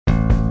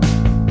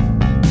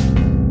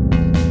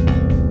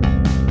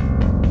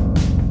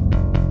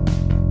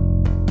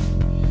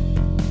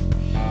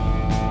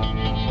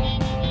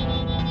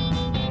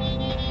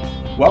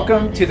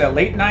Welcome to the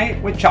Late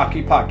Night with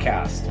Chalky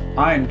podcast.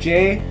 I'm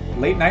Jay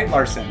Late Night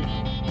Larson.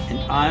 And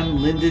I'm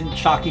Lyndon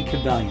Chalky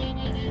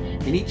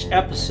Cabellion. In each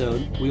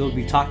episode, we will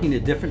be talking to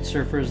different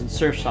surfers and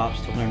surf shops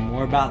to learn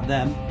more about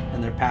them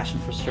and their passion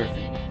for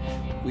surfing.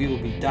 We will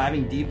be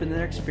diving deep into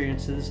their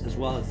experiences as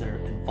well as their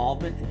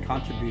involvement and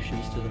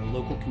contributions to their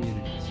local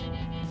communities.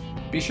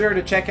 Be sure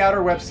to check out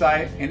our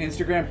website and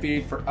Instagram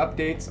feed for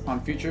updates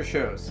on future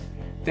shows.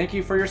 Thank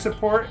you for your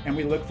support, and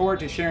we look forward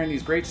to sharing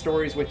these great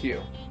stories with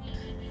you.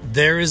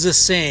 There is a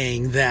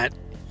saying that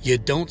you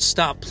don't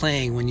stop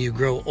playing when you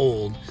grow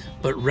old,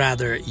 but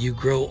rather you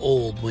grow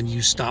old when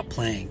you stop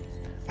playing.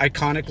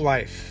 Iconic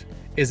Life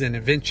is an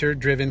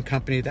adventure-driven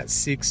company that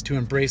seeks to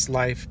embrace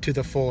life to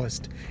the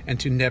fullest and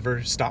to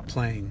never stop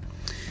playing.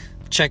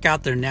 Check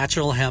out their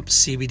natural hemp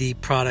CBD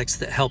products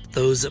that help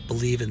those that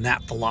believe in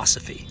that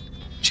philosophy.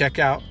 Check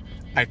out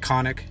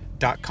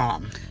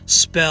iconic.com.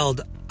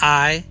 Spelled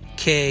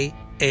IKANIK.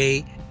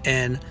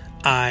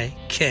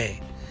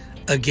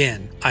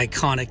 Again,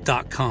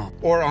 iconic.com.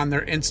 Or on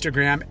their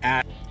Instagram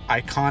at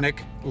Iconic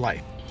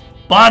Life.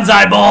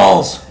 Bonsai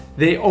balls!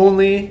 They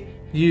only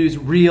use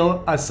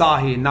real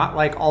Asahi, not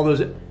like all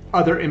those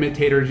other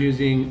imitators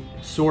using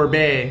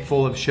sorbet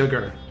full of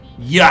sugar.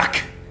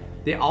 Yuck!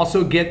 They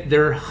also get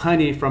their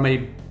honey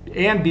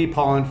and bee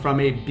pollen from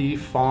a bee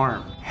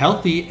farm.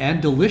 Healthy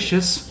and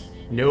delicious.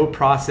 No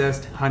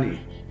processed honey.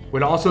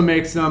 What also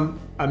makes them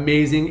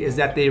amazing is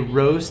that they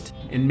roast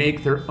and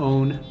make their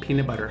own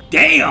peanut butter.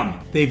 Damn!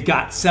 They've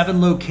got 7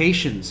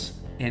 locations.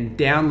 And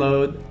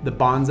download the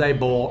Bonsai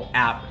Bowl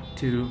app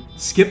to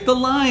Skip the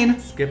line.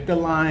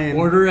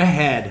 Order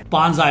ahead.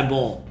 Bonsai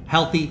Bowl.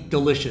 Healthy,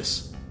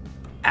 delicious.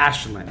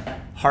 Ashland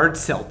Hard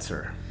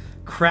Seltzer.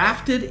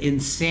 Crafted in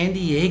San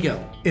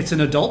Diego. It's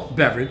an adult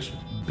beverage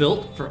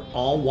built for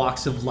all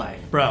walks of life.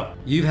 Bro,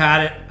 you've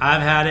had it.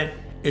 I've had it.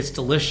 It's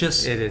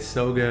delicious. It is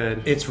so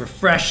good. It's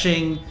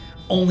refreshing.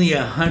 Only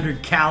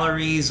 100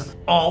 calories.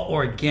 All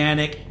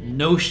organic.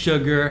 No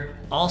sugar.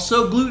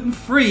 Also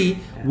gluten-free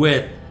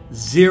with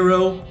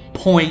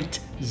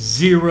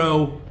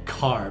 0.0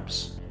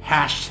 carbs.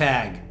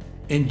 Hashtag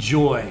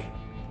enjoy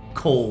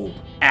cold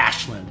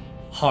Ashland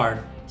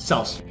Hard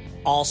Seltzer.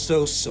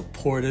 Also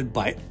supported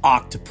by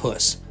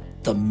Octopus,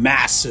 the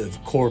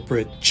massive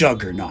corporate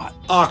juggernaut.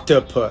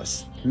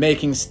 Octopus,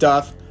 making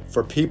stuff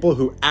for people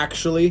who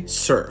actually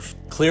surf.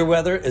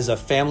 Clearweather is a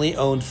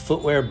family-owned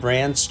footwear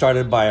brand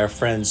started by our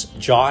friends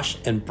Josh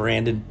and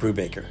Brandon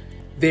Brubaker.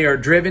 They are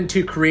driven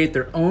to create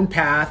their own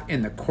path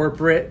in the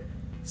corporate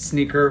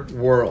sneaker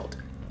world.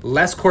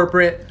 Less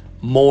corporate,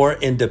 More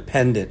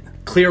independent.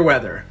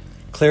 Clearweather.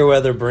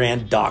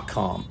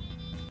 Clearweatherbrand.com.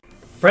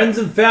 Friends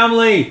and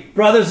family,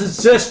 brothers and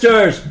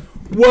sisters,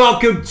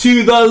 welcome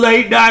to the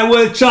Late Night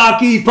with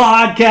Chalky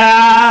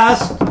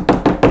podcast.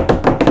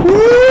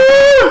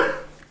 Woo!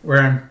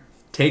 We're in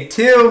take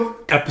 2.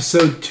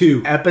 Episode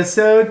 2.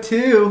 Episode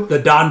 2. The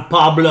Don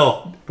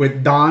Pablo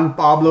With Don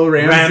Pablo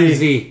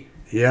Ramsey.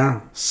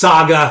 Yeah.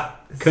 saga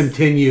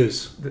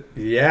continues.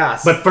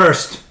 Yes. But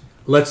first,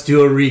 let's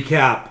do a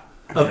recap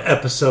of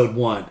episode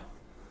 1.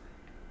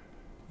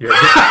 Well,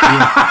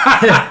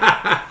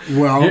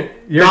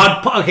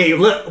 Okay,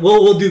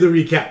 we'll do the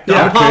recap.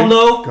 Don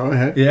Pablo go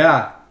ahead.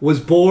 Yeah. was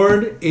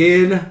born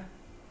in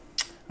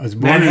I was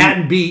born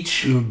Manhattan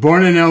Beach.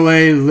 Born in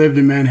L.A., lived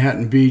in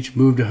Manhattan Beach,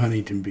 moved to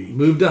Huntington Beach.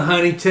 Moved to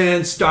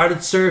Huntington, started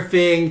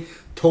surfing,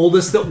 told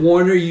us that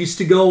Warner used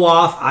to go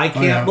off. I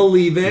can't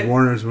believe it.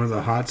 Warner's one of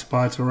the hot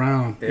spots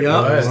around. It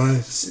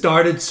was.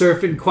 Started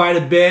surfing quite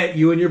a bit,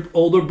 you and your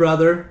older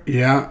brother.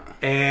 Yeah.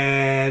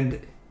 And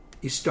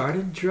you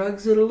started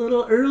drugs at a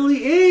little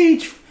early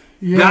age.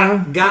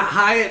 Yeah. Got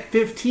high at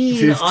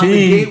 15 on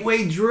the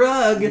gateway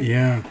drug.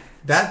 Yeah.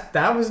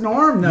 That was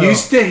norm, though.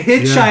 Used to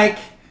hitchhike.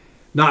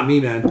 Not me,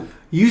 man.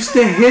 Used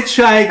to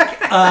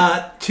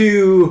hitchhike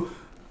to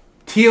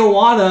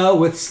Tijuana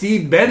with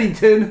Steve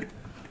Bennington.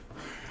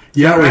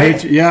 Yeah,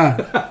 right?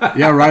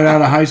 Right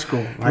out of high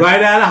school.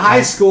 Right out of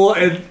high school.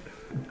 And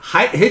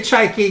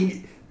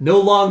hitchhiking no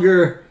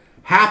longer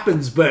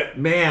happens, but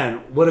man,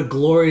 what a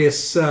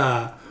glorious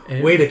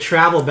way to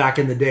travel back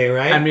in the day,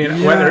 right? I mean,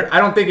 I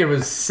don't think it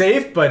was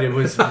safe, but it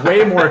was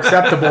way more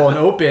acceptable and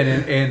open.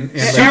 And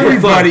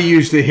everybody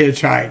used to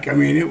hitchhike. I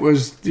mean, it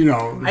was,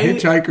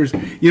 hitchhikers.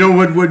 You know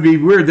what would be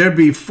weird? There'd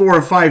be 4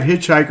 or 5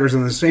 hitchhikers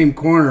in the same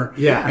corner.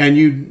 Yeah. And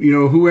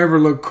whoever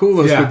looked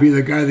coolest would be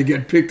the guy that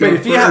get picked up if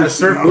first. you had a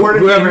surfboard,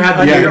 whoever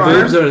had the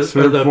boobs or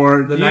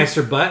surfboard, the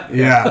nicer butt.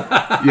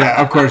 Yeah.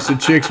 Of course, the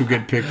chicks would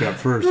get picked up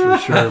first for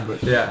sure.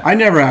 But I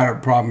never had a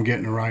problem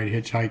getting a ride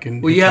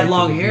hitchhiking. Well, you had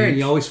long hair and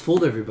you always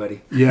fooled everybody.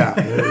 Yeah.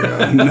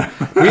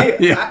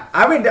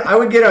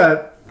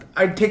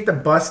 I'd take the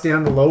bus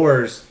down to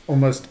Lowers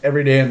almost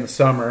every day in the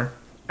summer.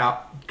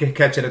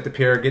 Catch it at the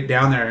pier, get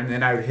down there, and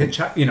then I would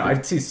hitchhike.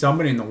 I'd see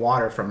somebody in the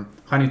water from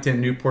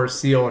Huntington, Newport,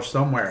 Seal, or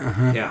somewhere.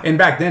 Yeah. And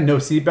back then, no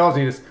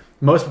seatbelts.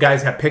 Most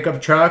guys have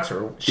pickup trucks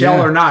or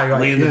Shell or not. You're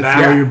Lay in the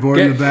back. You're bored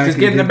in the back. Just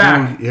get in the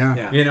back.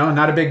 Yeah.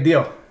 Not a big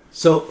deal.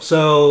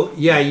 So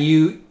yeah,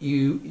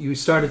 you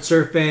started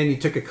surfing. You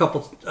took a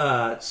couple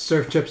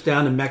surf trips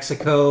down to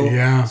Mexico.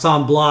 Yeah.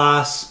 San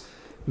Blas,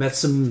 met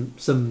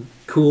some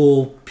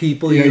cool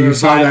people. Yeah, you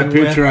saw that vibing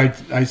picture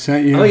with. I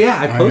sent you. Oh yeah,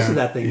 I posted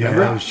that thing. Yeah,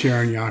 Remember? that was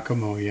Sharon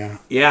Yakumo. Yeah.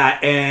 Yeah,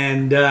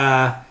 and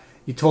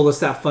you told us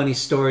that funny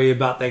story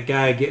about that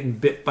guy getting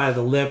bit by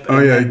the lip. Oh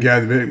and yeah,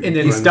 then, and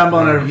then you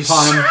stumbled upon him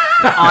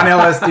on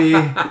LSD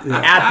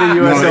at the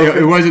U.S. No,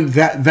 Open. it wasn't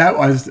that. That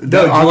was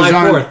July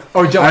 4th.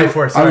 Oh, July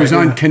 4th. I was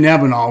sorry. on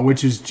cannabinol,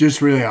 which is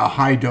just really a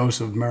high dose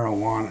of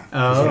marijuana.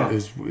 Oh.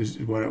 is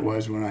what it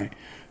was when I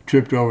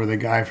tripped over the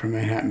guy from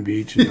Manhattan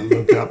Beach and I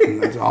looked up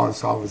and that's all I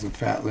saw was a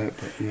fat lip.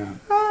 But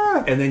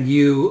yeah. And then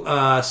you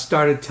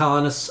started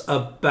telling us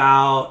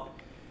about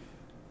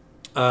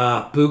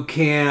boot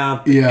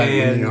camp. Yeah,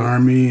 and in the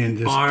Army and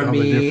just all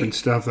Army. the different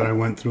stuff that I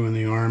went through in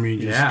the Army,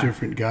 just Yeah.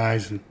 different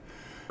guys and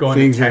Going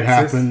things to that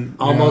Texas. happened.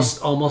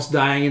 Almost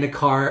dying in a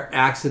car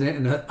accident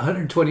and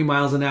 120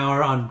 miles an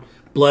hour on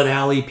Blood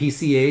Alley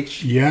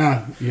PCH.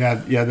 Yeah,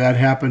 that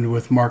happened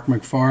with Mark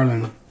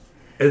McFarland.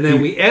 And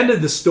then we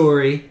ended the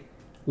story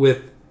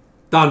with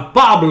Don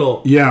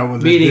Pablo. Yeah, well,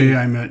 the meeting day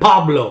I met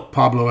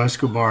Pablo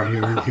Escobar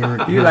here.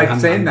 You like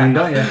saying that,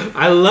 don't you?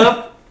 I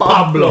love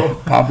Pablo.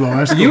 Pablo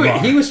Escobar.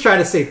 He was trying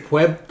to say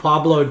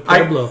Pablo and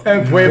Pueblo.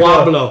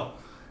 Pueblo.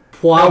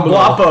 Pueblo.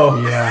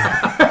 Guapo.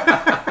 Yeah.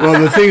 Well,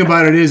 the thing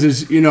about it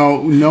is,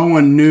 no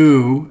one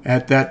knew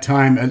at that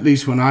time, at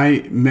least when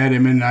I met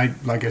him, and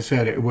like I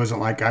said, it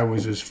wasn't like I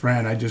was his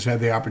friend. I just had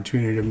the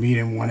opportunity to meet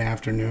him one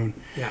afternoon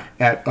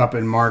up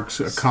in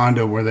Mark's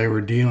condo where they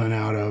were dealing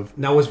out of.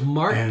 Now, was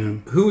Mark,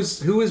 who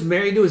was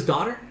married to his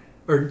daughter?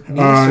 Or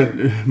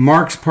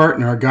Mark's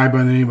partner, a guy by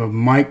the name of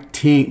Mark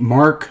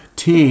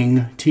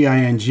Ting,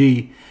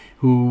 T-I-N-G,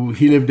 who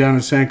he lived down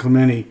in San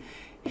Clemente.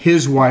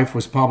 His wife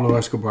was Pablo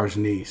Escobar's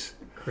niece.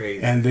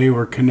 Crazy. And they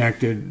were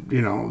connected,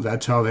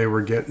 that's how they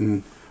were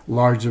getting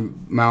large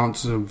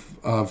amounts of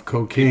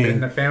cocaine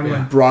In the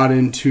family. brought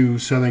into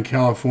Southern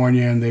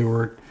California, and they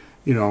were,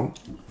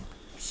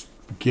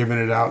 giving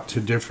it out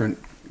to different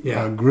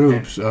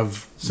groups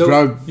of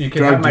drug You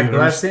can drug have my dealers.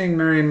 blessing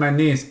marrying my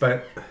niece,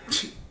 but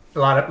a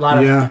lot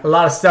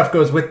of stuff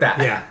goes with that.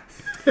 Yeah.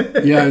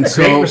 Yeah, and Great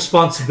so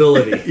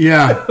responsibility.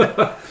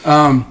 yeah,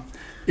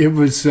 it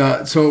was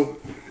so.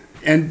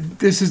 And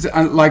this is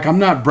like, I'm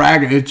not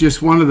bragging. It's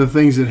just one of the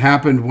things that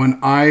happened when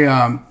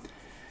I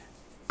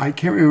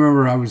can't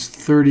remember, I was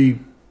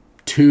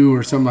 32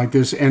 or something like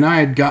this, and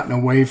I had gotten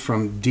away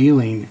from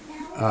dealing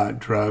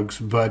drugs,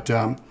 but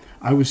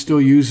I was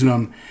still using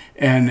them,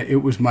 and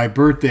it was my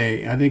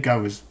birthday. I think I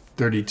was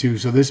 32,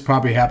 so this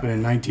probably happened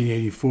in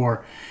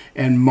 1984,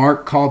 and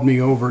Mark called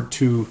me over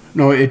to,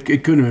 no, it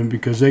couldn't have been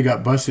because they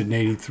got busted in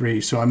 83,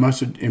 so I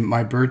must have, in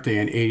my birthday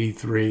in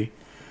 83,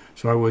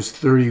 so I was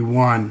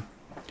 31.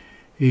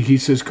 He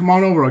says, come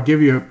on over, I'll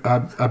give you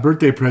a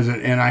birthday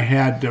present. And I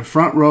had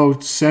front row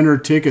center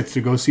tickets to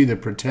go see the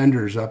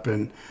Pretenders up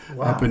in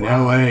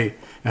L.A.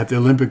 at the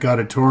Olympic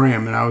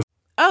Auditorium. And I was...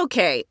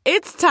 Okay,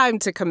 it's time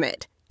to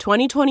commit.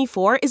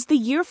 2024 is the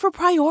year for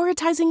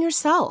prioritizing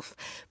yourself.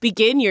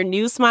 Begin your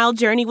new smile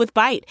journey with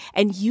Byte,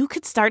 and you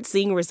could start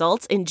seeing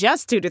results in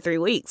just 2 to 3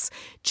 weeks.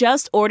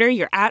 Just order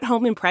your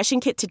at-home impression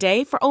kit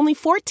today for only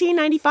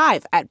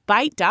 $14.95 at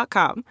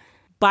Byte.com.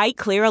 Byte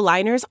Clear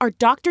aligners are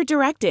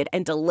doctor-directed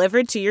and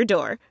delivered to your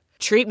door.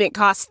 Treatment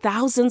costs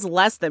thousands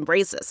less than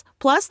braces.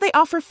 Plus, they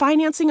offer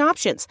financing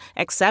options,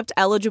 accept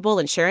eligible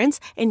insurance,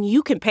 and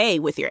you can pay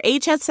with your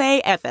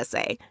HSA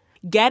FSA.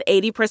 Get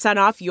 80%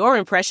 off your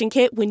impression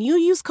kit when you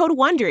use code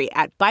WONDERY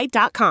at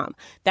Byte.com.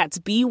 That's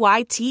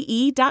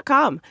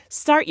BYTE.com.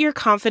 Start your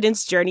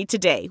confidence journey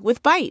today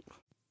with Byte.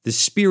 The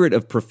spirit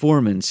of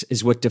performance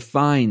is what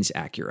defines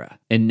Acura,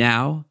 and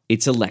now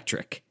it's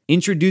electric.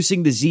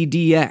 Introducing the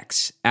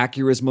ZDX,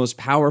 Acura's most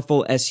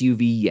powerful SUV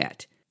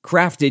yet.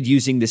 Crafted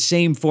using the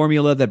same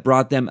formula that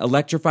brought them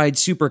electrified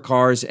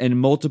supercars and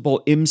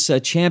multiple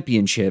IMSA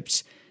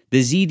championships,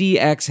 the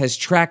ZDX has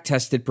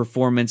track-tested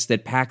performance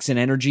that packs an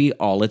energy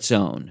all its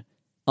own.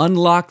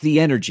 Unlock the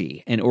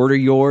energy and order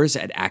yours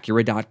at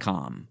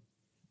Acura.com.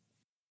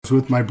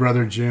 with my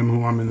brother Jim,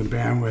 who I'm in the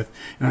band with,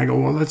 and I go,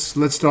 well, let's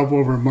stop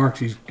over at Mark's.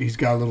 He's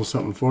got a little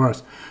something for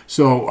us.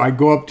 So I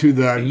go up to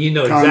the You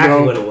know condo.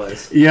 exactly what it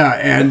was. Yeah,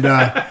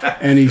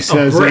 and he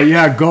says,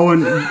 yeah, go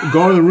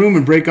to the room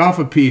and break off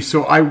a piece.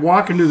 So I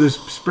walk into this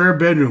spare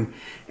bedroom,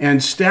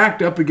 and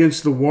stacked up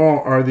against the wall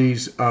are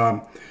these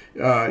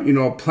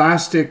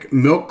plastic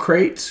milk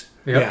crates,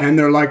 and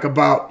they're like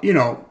about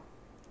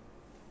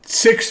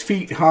 6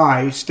 feet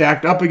high,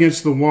 stacked up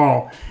against the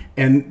wall.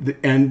 And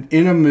in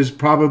them is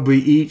probably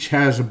each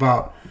has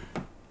about,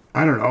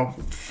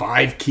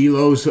 5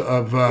 kilos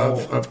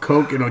of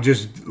Coke,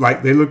 just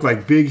like they look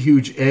like big,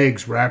 huge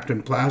eggs wrapped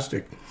in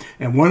plastic.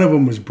 And one of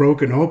them was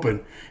broken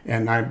open,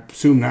 and I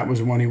assume that was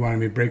the one he wanted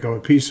me to break off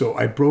a piece. So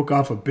I broke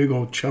off a big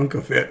old chunk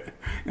of it.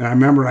 And I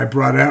remember I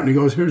brought it out, and he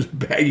goes, here's a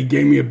bag. He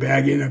gave me a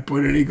bag, and I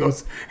put it in. He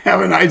goes, have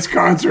a nice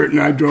concert.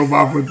 And I drove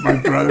off with my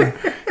brother.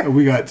 And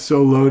we got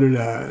so loaded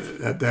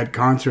at that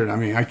concert. I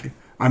mean,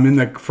 I'm in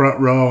the front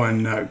row,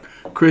 and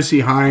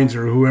Chrissy Hines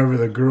or whoever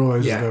the girl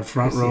is, the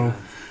front row.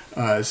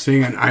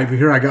 Singing.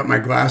 I got my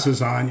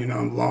glasses on,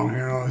 long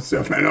hair and all that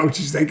stuff. I know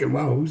she's thinking,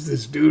 wow, who's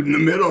this dude in the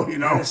middle,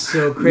 That's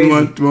so crazy.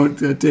 Won't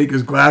take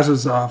his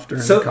glasses off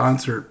during the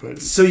concert.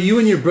 But so you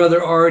and your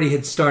brother already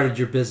had started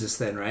your business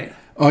then, right?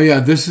 Oh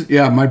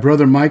yeah, my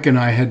brother Mike and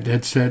I had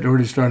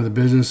already started the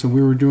business, and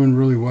we were doing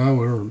really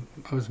well.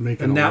 I was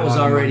making, and that was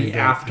already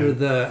after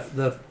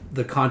the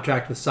the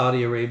contract with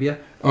Saudi Arabia.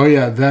 Oh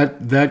yeah,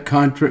 that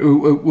contract.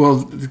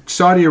 Well,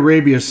 Saudi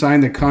Arabia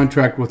signed the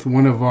contract with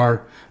one of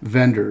our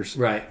vendors,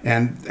 right?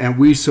 And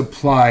we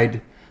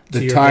supplied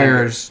the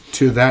tires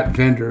to that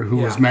vendor who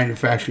was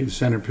manufacturing the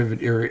center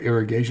pivot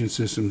irrigation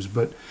systems.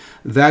 But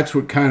that's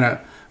what kind of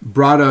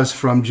brought us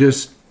from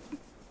just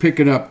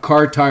picking up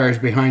car tires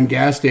behind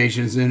gas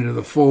stations into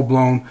the full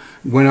blown.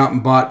 Went out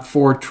and bought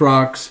 4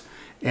 trucks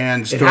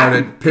and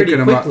started picking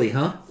them up quickly,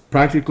 huh?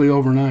 Practically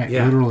overnight,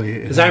 literally.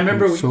 Because I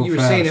remember you were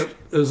saying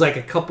it was like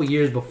a couple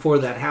years before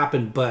that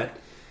happened, but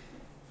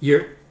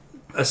you're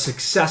a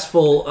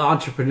successful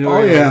entrepreneur.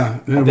 Oh yeah,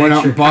 I went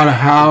out and bought a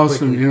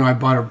house, and I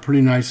bought a pretty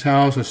nice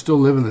house. I still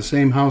live in the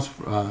same house.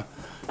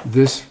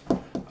 This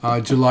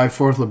July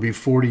 4th will be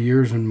 40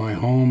 years in my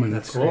home, and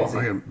that's cool.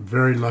 I'm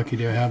very lucky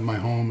to have my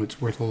home.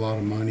 It's worth a lot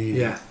of money.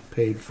 Yeah,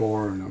 paid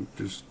for, and I'm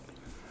just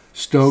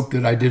stoked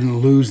that I didn't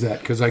lose that,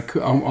 because I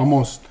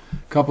almost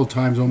a couple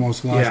times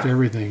almost lost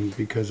everything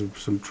because of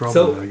some trouble.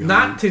 So that I got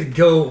not to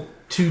go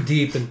too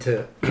deep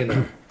into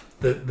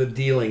the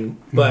dealing,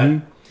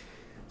 but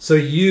so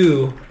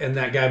you and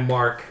that guy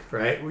Mark,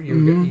 right?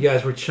 You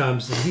guys were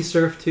chums. Did he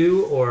surf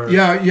too, or?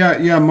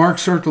 Yeah. Mark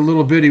surfed a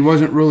little bit. He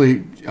wasn't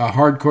really a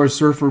hardcore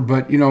surfer,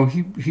 but he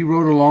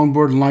rode a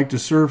longboard and liked to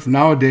surf.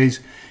 Nowadays,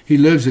 he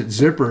lives at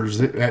Zippers.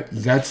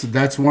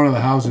 That's one of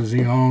the houses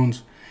he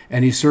owns,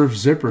 and he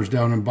surfs Zippers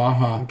down in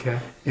Baja. Okay.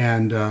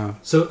 And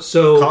so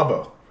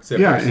Cabo. Zippers.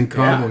 Yeah, in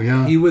Cabo.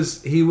 Yeah. He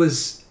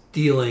was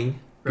dealing.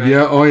 Right?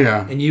 Yeah. Oh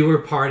yeah. And you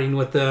were partying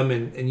with them,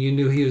 and you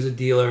knew he was a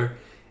dealer,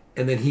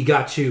 and then he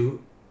got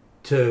you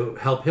to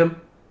help him.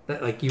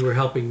 That like you were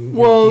helping him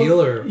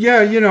deal, or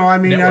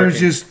I was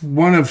just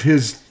one of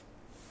his,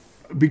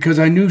 because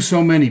I knew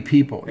so many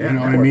people. You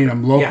know what I mean?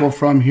 I'm local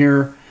from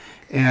here,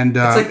 and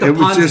it's like the it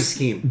was Ponzi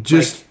scheme.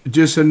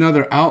 Just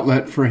another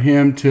outlet for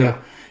him to,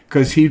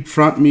 because he'd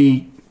front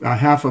me a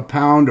half a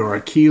pound or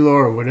a kilo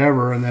or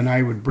whatever, and then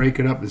I would break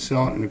it up and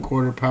sell it in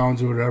 1/4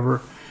 pounds or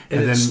whatever,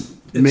 and then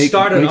it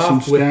started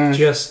off with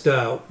just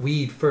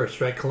weed first,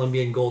 right?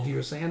 Colombian gold, you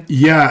were saying?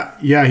 Yeah.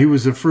 He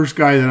was the first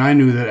guy that I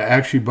knew that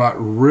actually bought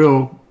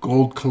real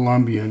gold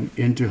Colombian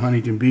into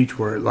Huntington Beach,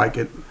 where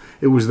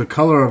it was the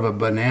color of a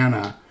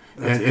banana,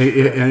 and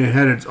it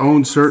had its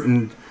own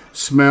certain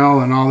smell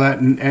and all that.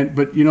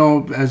 But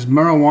as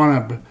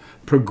marijuana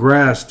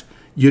progressed,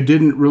 you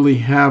didn't really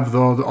have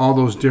all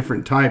those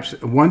different types.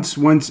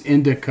 Once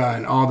indica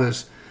and all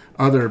this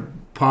other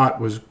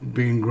pot was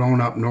being grown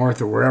up north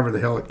or wherever the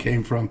hell it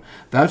came from,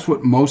 that's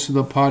what most of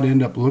the pot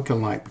ended up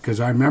looking like. Because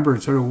I remember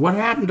sort of what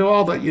happened to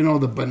all the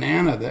the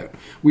banana that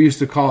we used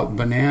to call it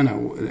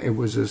banana. It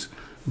was this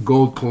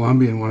gold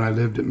Colombian when I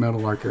lived at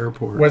Meadowlark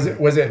Airport. Was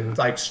it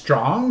like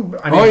strong?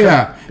 I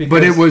mean,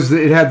 but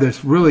it had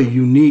this really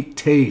unique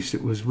taste.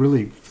 It was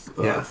really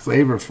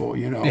flavorful,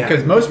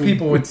 Because most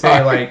people would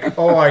say like,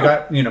 "Oh, I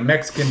got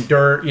Mexican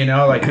dirt,"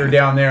 like you're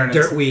down there and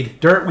dirt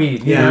weed,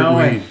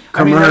 and,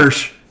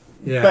 commercial.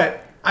 But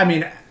I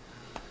mean,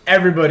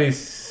 everybody's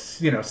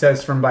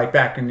says from like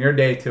back in your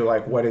day to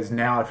like what is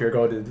now. If you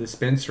go to the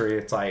dispensary,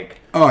 it's like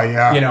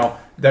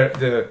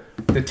the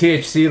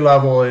THC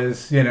level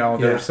is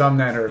there's some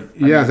that are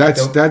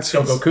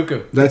they'll go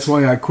cuckoo. That's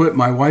why I quit.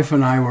 My wife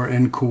and I were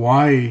in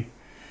Kauai,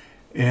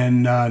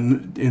 and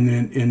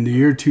in the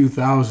year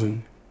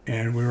 2000,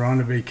 and we were on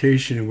a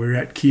vacation, and we were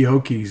at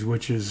Keoki's,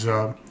 which is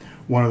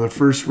one of the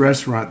first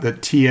restaurant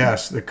that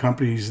TS, the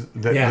companies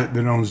that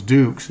owns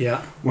Duke's,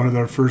 one of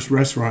their first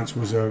restaurants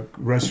was a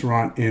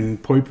restaurant in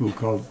Poipu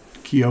called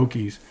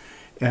Keoki's.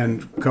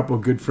 And a couple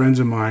of good friends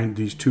of mine,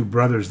 these 2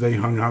 brothers, they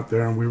hung out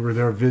there, and we were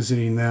there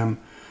visiting them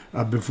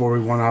before we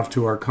went off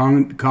to our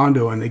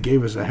condo, and they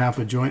gave us a half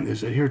a joint. They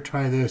said, "Here,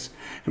 try this."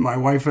 And my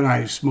wife and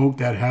I smoked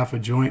that half a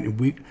joint, and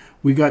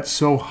we got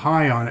so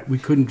high on it we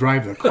couldn't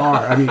drive the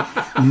car. I mean,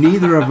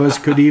 neither of us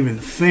could even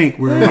think.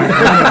 We were like,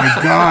 "Oh my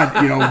God,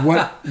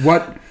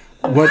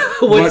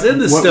 what's in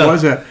this stuff? What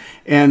was it?"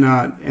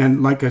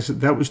 And like I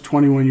said, that was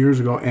 21 years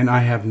ago, and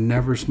I have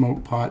never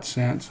smoked pot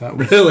since. That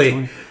was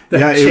really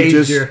that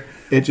changed your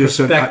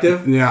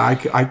perspective.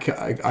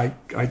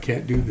 I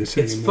can't do this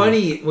anymore. It's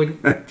funny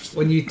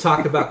when you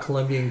talk about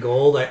Colombian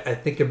gold. I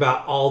think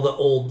about all the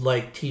old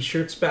like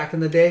T-shirts back in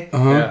the day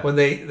when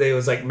they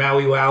was like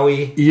Maui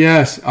Wowie.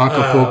 Yes,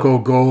 Acapulco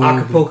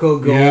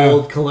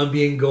gold,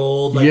 Colombian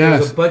gold. Like there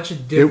was a bunch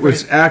of different. It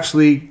was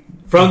actually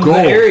from gold.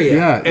 the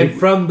area, and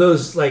from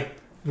those like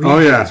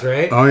regions,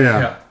 right? Oh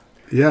yeah.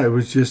 Yeah, it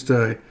was just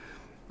I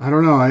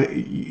don't know.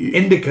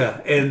 Indica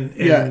and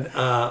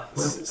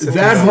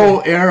that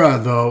whole era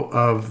though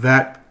of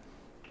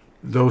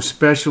those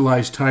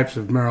specialized types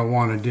of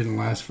marijuana didn't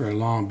last very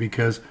long,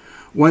 because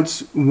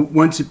once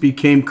it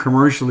became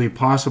commercially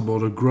possible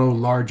to grow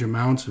large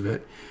amounts of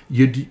it,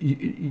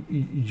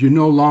 you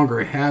no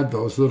longer had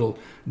those little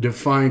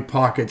defined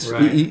pockets.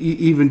 Right.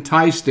 Even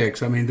Thai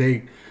sticks. I mean,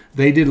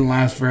 they didn't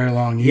last very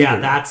long either. Yeah,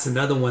 that's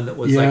another one that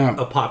was like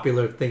a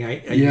popular thing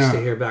I used to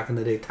hear back in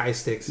the day. Thai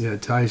sticks. Yeah,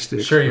 Thai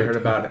sticks. Sure, you heard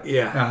about it.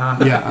 Yeah.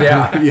 Uh-huh.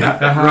 Yeah.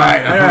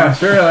 Right. Yeah,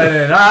 sure I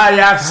did.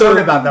 Yeah, I've heard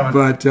about that one.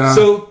 But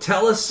so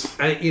tell us,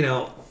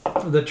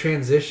 the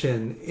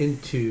transition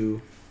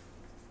into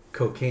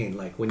cocaine,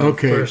 like when you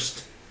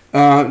first.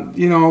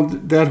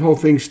 That whole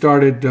thing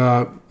started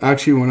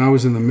actually when I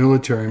was in the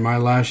military. My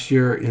last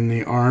year in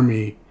the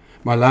Army,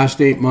 my last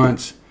 8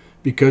 months,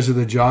 because of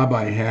the job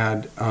I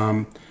had,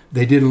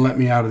 they didn't let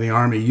me out of the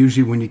Army.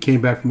 Usually when you came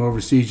back from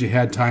overseas, you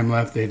had time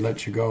left, they'd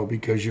let you go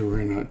because you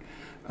were in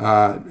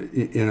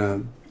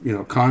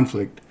a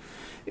conflict.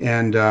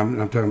 And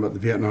I'm talking about the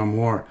Vietnam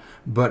War.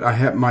 But I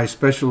had a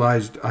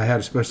specialized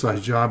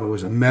job. I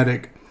was a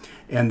medic.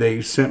 And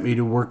they sent me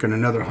to work in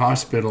another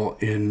hospital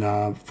in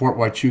Fort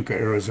Huachuca,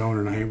 Arizona,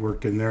 and I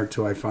worked in there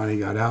till I finally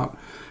got out.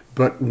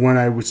 But when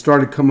I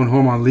started coming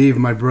home on leave,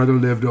 my brother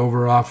lived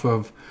over off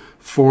of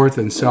 4th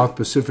and South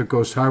Pacific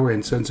Coast Highway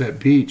in Sunset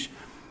Beach.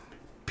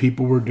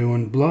 People were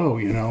doing blow,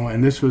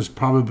 and this was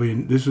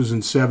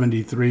in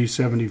 73,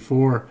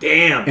 74.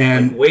 Damn,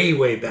 and like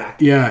way back.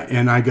 Yeah,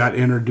 and I got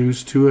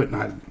introduced to it, and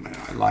I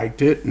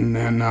liked it. And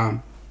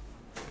then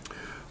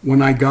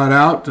when I got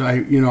out,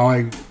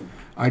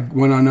 I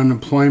went on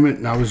unemployment,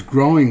 and I was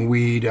growing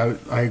weed.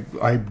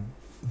 I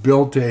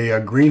built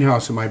a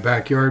greenhouse in my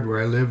backyard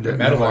where I lived at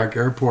Meadowlark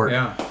Airport.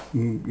 Yeah.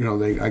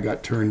 I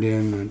got turned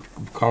in, and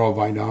Carl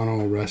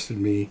Vidano arrested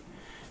me,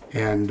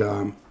 and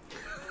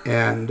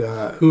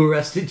who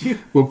arrested you?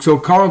 Well, so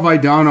Carl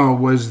Vidano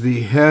was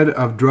the head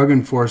of drug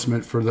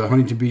enforcement for the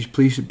Huntington Beach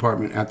Police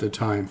Department at the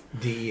time.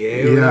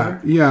 DEA. Or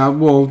whatever? Yeah.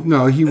 Well,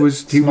 no, he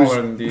was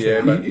than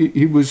DEA, but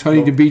he was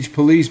Huntington Beach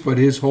Police, but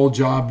his whole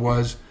job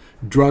was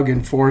drug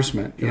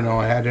enforcement. It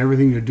had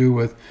everything to do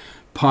with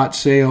pot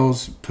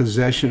sales,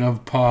 possession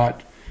of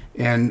pot,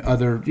 and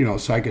other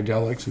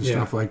psychedelics and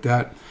stuff like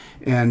that.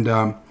 And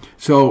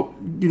so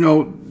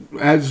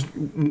as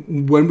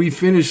when we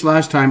finished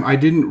last time, I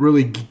didn't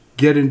really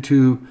get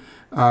into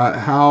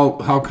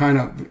how kind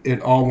of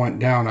it all went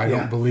down. I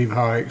don't believe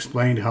how I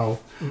explained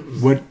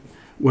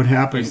what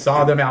happened. You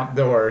saw them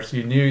outdoors.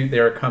 You knew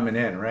they were coming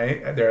in,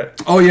 right?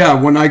 Oh yeah,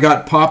 when I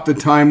got popped the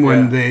time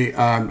when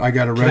I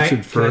got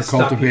arrested for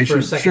cultivation. For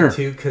a second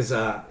too, because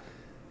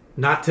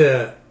not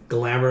to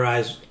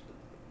glamorize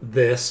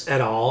this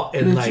at all,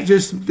 and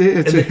it's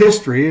a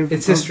history.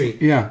 It's history.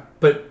 Yeah,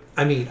 but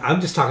I mean, I'm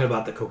just talking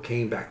about the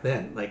cocaine back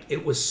then. Like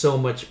it was so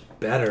much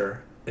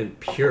better and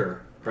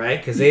pure, right?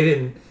 Because they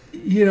didn't.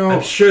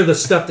 I'm sure the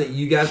stuff that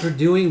you guys were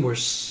doing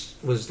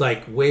was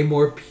like way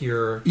more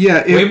pure.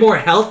 Yeah, way more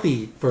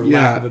healthy, for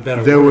lack of a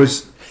better word. There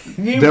was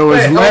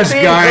less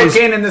guys.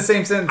 Cocaine in the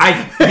same sentence.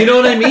 You know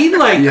what I mean?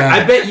 Like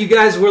I bet you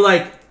guys were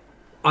like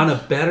on a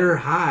better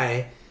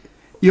high.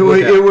 It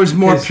was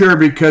more pure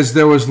because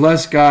there was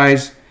less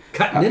guys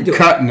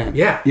cutting it.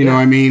 Yeah, you know what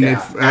I mean. Yeah.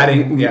 If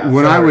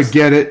when I would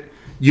get it,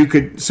 you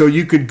could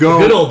go.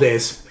 The good old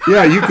days.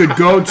 Yeah, you could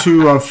go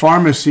to a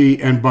pharmacy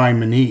and buy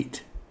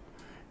Manit,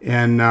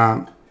 and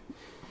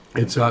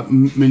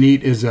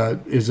Manit is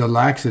a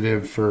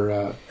laxative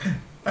for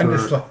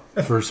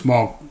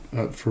small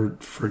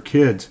for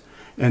kids,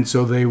 and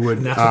so they would.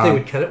 And that's what they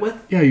would cut it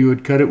with. Yeah, you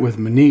would cut it with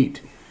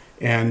Manit,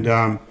 and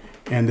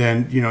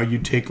then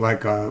you'd take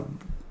like a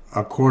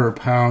quarter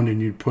pound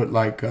and you'd put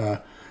like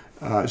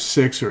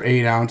 6 or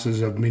 8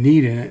 ounces of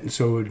Manit in it, and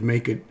so it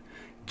would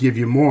give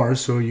you more.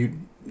 So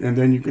and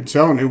then you could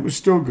sell it. And it was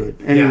still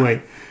good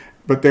anyway.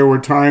 But there were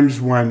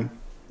times when.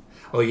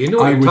 Oh, you know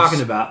what you're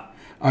talking about.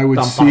 I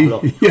would see,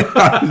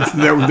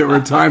 there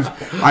were times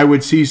I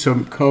would see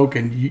some Coke,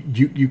 and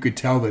you could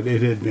tell that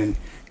it had been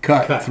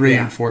cut 3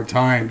 and 4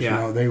 times.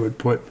 Yeah. They would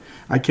put.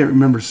 I can't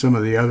remember some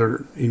of the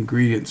other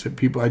ingredients that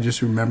people. I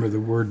just remember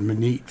the word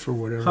Manit for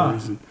whatever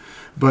reason.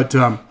 But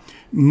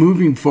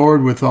moving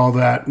forward with all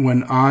that,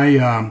 when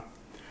I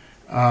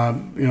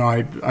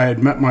had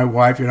met my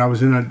wife, and I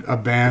was in a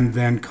band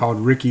then called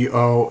Ricky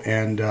O,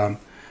 and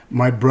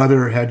my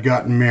brother had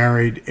gotten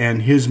married,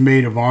 and his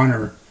maid of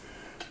honor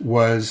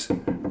was, his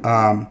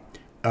her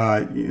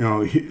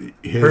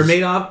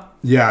maid of.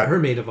 Yeah, her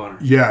maid of honor.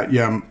 Yeah.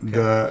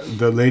 Okay.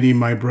 The lady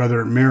my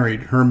brother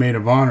married, her maid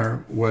of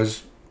honor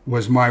was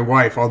my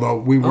wife. Although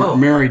we weren't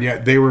married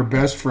yet, they were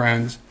best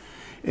friends,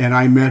 and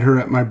I met her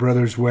at my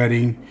brother's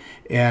wedding.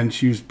 And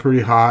she was pretty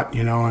hot,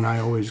 and I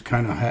always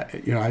kind of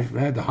had, I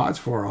had the hots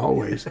for her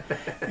always.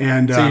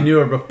 And so you knew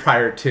her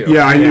prior to?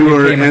 Yeah, I knew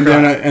her, and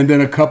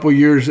then a couple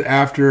years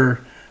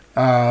after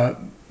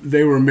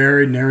they were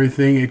married and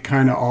everything, it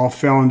kind of all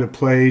fell into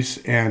place.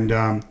 And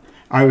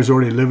I was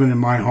already living in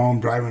my home,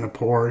 driving a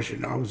Porsche,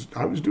 and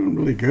I was doing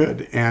really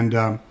good. And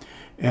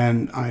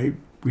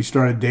we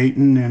started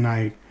dating, and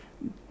I,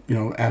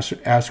 asked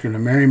her to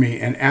marry me.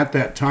 And at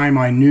that time,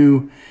 I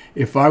knew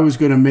if I was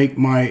going to make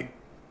my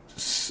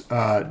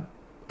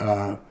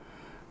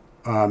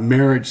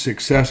marriage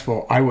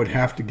successful, I would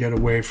have to get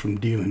away from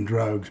dealing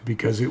drugs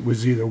because it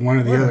was either one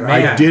or the other.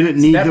 man. I didn't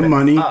need Step the it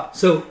money. up.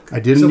 So I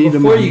didn't need the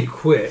before money. you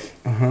quit,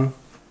 Uh-huh.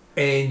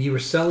 and you were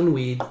selling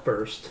weed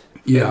first,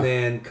 Yeah. and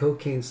then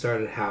cocaine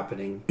started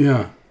happening.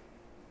 Yeah.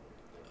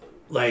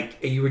 Like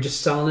you were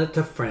just selling it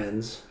to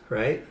friends,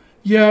 right?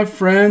 Yeah,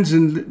 friends,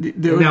 and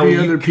there would Now be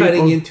were other you people.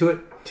 cutting into it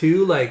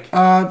too? Like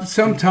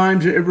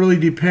Sometimes it really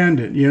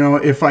depended. You know,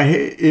 if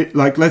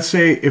like let's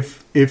say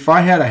if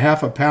I had a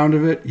half a pound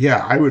of it,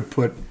 yeah, I would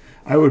put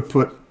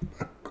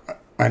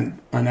an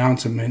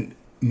ounce of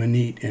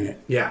manite in it.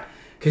 yeah,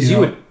 because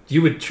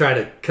you would try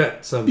to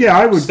cut some. Yeah,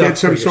 I would stuff get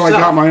some, for so I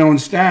yourself. got my own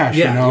stash,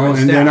 Yeah, you your know, own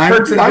and then stash.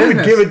 Perks of I would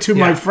business. give it to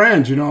my Yeah.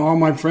 friends, you know, all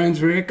my friends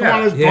were, come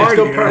on, let's Yeah, party,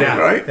 still you know, party.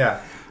 right? Yeah.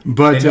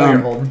 But They know you're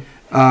holding.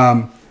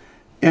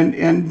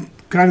 and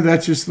kind of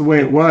that's just the way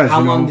it was. How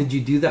you know? long did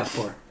you do that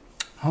for?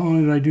 How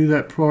long did I do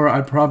that for?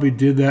 I probably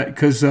did that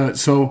because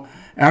so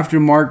after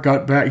Mark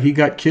got back, he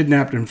got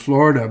kidnapped in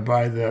Florida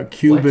by the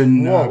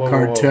Cuban Whoa, whoa, whoa,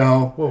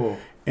 cartel, Whoa.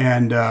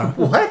 and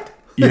What?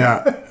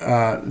 yeah,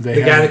 they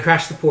The had, guy that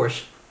crashed the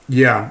Porsche.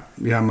 yeah,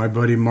 my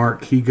buddy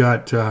Mark. He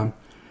got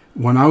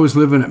when I was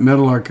living at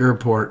Meadowlark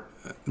Airport,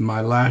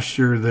 my last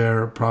year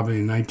there, probably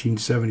in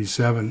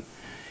 1977.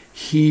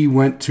 He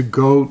went to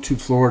go to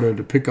Florida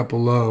to pick up a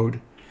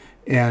load,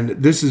 and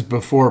this is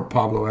before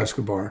Pablo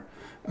Escobar,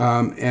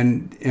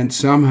 and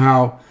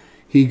somehow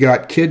he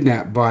got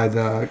kidnapped by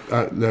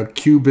the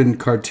Cuban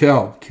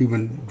cartel,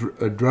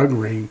 drug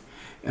ring,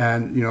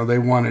 and you know they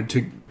wanted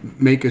to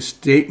make a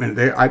statement.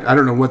 I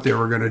don't know what they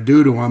were going to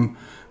do to him,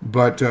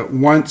 but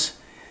once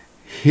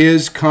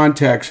his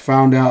contacts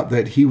found out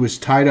that he was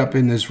tied up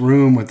in this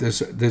room with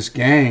this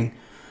gang,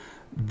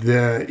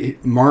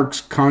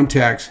 Mark's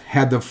contacts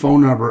had the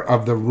phone number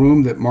of the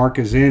room that Mark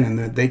is in, and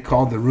that they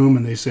called the room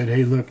and they said,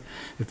 "Hey, look,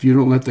 if you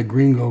don't let the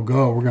gringo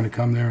go, we're going to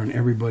come there and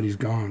everybody's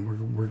gone.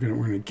 We're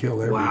going to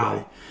kill everybody."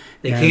 Wow.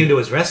 They came to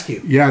his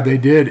rescue. Yeah, they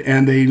did,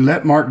 and they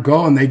let Mark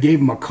go, and they gave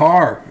him a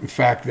car. In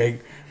fact, they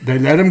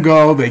let him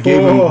go. They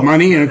gave him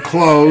money and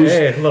clothes,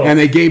 and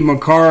they gave him a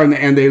car,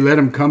 and they let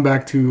him come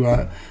back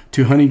to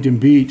Huntington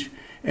Beach,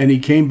 and he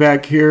came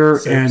back here,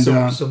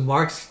 So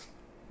Mark's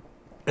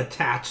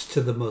attached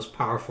to the most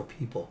powerful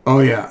people. oh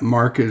yeah,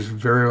 Mark is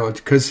very well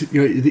because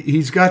you know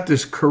he's got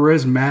this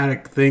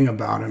charismatic thing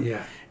about him.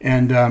 Yeah.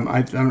 And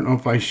I don't know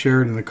if I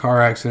shared in the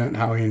car accident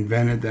how he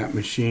invented that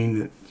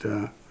machine.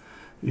 That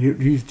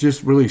he's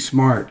just really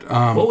smart.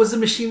 What was the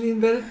machine he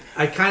invented?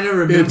 I kind of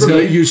remember.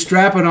 It's you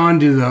strap it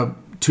onto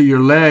to your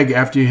leg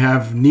after you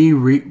have knee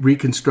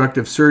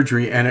reconstructive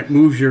surgery, and it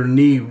moves your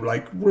knee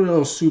like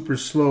real super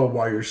slow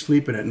while you're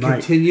sleeping at night.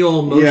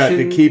 Continual motion. Yeah,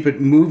 to keep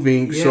it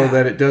moving so Yeah.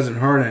 that it doesn't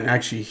hurt and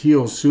actually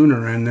heals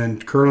sooner. And then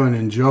Curlin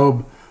and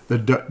Job,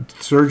 the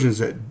surgeons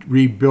that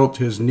rebuilt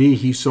his knee,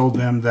 he sold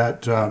them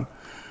that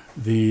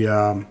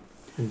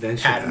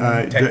Invention.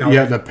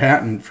 the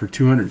patent for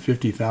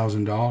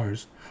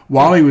 $250,000.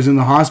 While he was in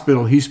the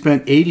hospital, he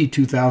spent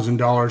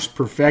 $82,000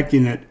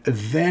 perfecting it.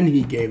 Then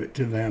he gave it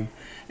to them,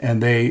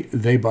 and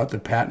they bought the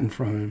patent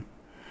from him.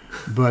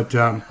 But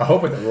I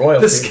hope with the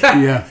royalty. This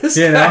guy. Yeah. This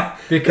You know, guy.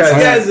 because-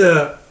 this guy's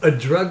a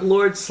drug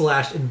lord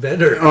 /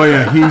 inventor. oh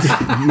yeah,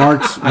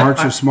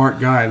 Mark's a smart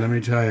guy. Let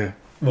me tell you.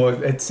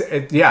 Well, it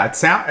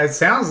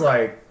sounds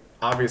like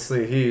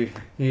obviously he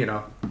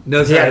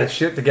Knows he how had to his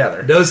shit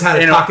together. knows how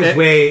to You know, talk his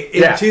way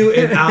yeah. into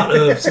and out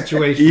of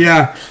situations.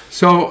 Yeah.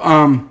 So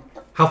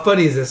How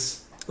funny is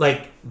this?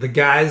 Like the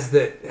guys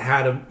that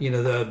had him,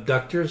 the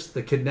abductors,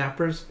 the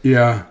kidnappers,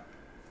 yeah.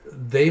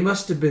 they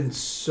must have been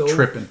so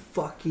Tripping.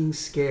 fucking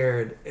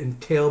scared and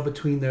tail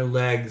between their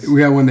legs.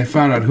 Yeah, when they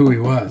found out who he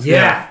was.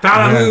 Yeah,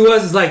 found out Yeah. who he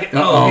was. It's like,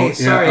 Uh-oh, hey,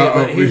 sorry, yeah,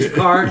 but here's your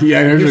car.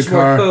 Yeah, here's some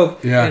your car. more Coke,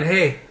 Yeah. and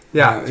hey,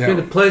 Yeah, it's been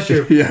a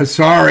pleasure. Yeah,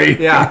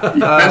 sorry. yeah.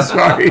 Yeah,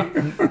 sorry.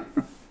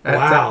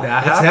 Wow,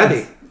 that that's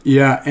happens. heavy.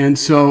 Yeah, and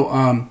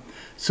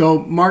so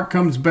Mark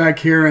comes back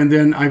here, and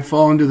then I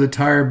fall into the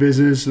tire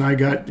business, and I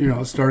got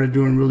started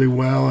doing really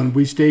well, and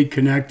we stayed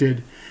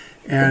connected,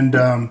 and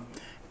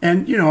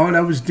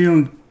I was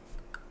dealing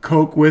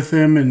coke with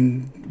him,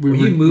 and Were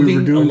you we moving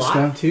were doing a lot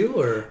stuff. too,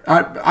 or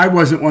I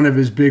wasn't one of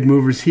his big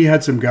movers. He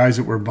had some guys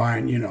that were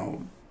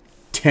buying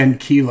 10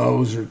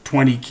 kilos or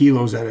 20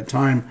 kilos at a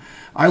time.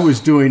 I was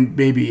doing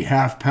maybe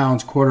half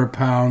pounds, quarter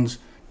pounds,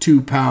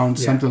 2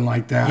 pounds, Yeah. something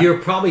like that. you're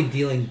probably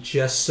dealing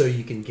just so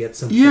you can get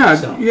some for Yeah,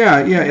 yourself.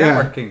 yeah, Networking.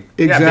 Yeah, being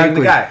the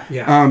exactly. guy.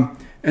 Yeah.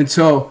 And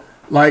so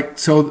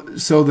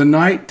the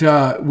night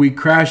we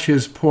crashed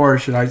his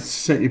Porsche, and I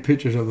sent you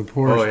pictures of the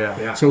Porsche. Oh, yeah.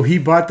 Yeah. So he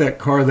bought that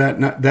car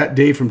that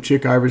day from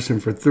Chick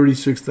Iverson for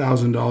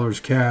 $36,000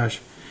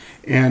 cash,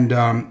 and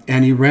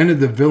he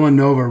rented the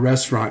Villanova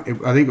restaurant.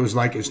 I think it was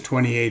like his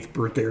 28th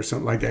birthday or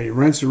something like that. He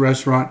rents the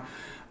restaurant.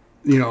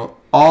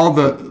 All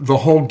the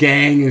whole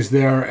gang is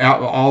there.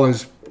 All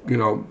his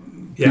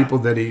people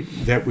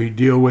that we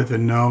deal with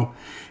and know,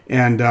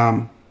 and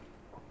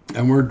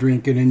we're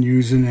drinking and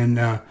using,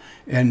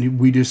 and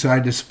we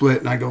decide to split.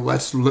 And I go,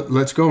 let's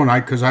go,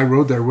 and because I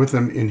rode there with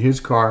him in his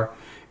car,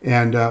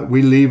 and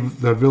we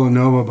leave the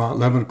Villanova about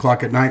 11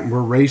 o'clock at night, and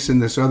we're racing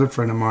this other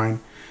friend of mine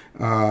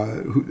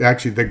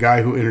Actually, the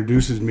guy who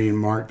introduces me and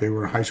Mark, they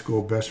were high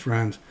school best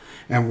friends.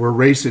 And we're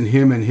racing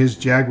him and his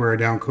Jaguar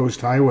down Coast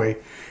Highway.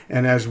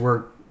 And as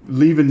we're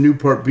leaving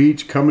Newport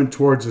Beach, coming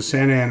towards the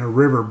Santa Ana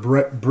River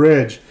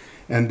Bridge,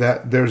 and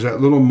there's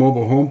that little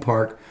mobile home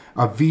park,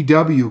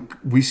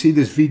 we see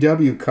this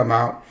VW come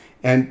out,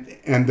 and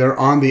they're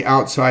on the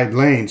outside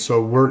lane.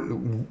 So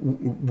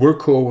we're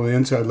cool with the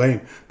inside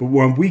lane. But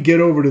when we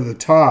get over to the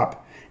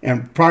top,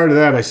 and prior to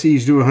that, I see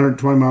he's doing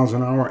 120 miles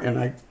an hour, and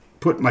I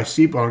put my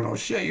seatbelt and go,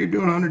 shit, you're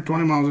doing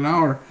 120 miles an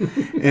hour.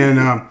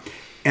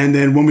 And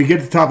then when we get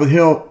to the top of the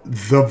hill,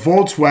 the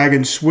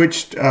Volkswagen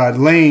switched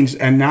lanes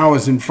and now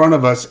is in front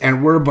of us,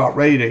 and we're about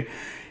ready to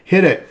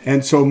hit it.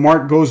 And so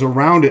Mark goes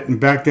around it, and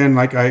back then,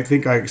 like I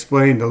think I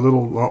explained, the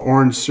little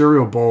orange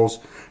cereal bowls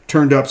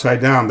turned upside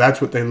down.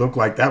 That's what they look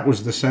like. That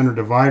was the center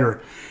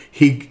divider.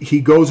 He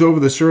goes over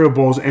the cereal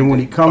bowls, and when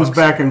he comes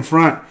back in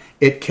front,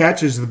 it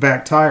catches the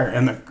back tire,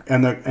 and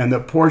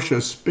the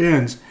Porsche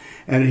spins,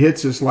 and it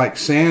hits us like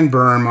sand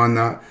berm on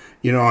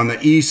the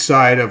east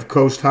side of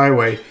Coast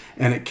Highway,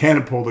 and it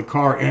catapulted the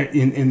car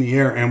in the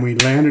air, and we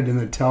landed in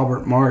the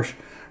Talbot Marsh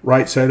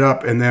right side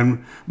up, and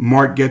then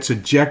Mark gets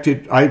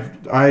ejected.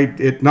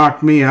 It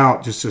knocked me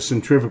out, just a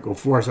centrifugal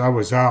force. I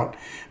was out,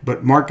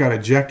 but Mark got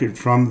ejected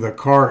from the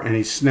car, and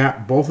he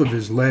snapped both of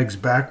his legs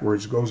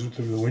backwards, goes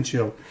through the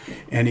windshield,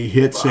 and he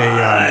hits he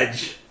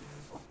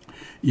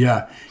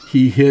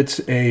hits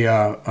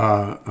a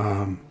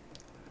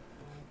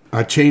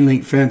chain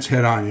link fence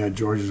head on. Yeah,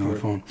 George is on the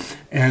phone,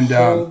 and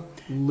so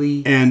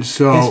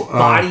his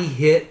body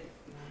hit.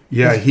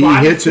 Yeah, his he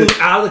body hits flew it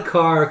out of the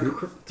car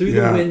through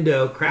the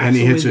window, crashed and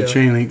he hits window. a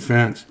chain link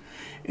fence,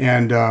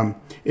 and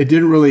it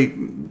didn't really,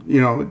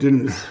 it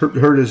didn't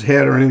hurt his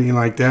head or anything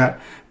like that,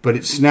 but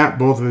it snapped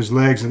both of his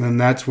legs, and then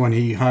that's when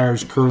he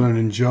hires Curlin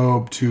and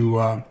Job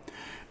to,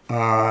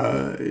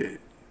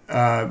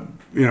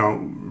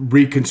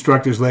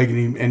 reconstruct his leg,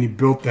 and he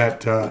built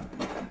that the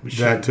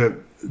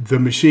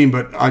machine.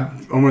 But I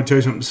want to tell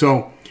you something.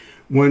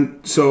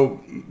 So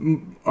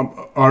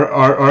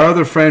our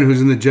other friend who's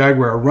in the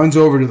Jaguar runs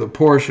over to the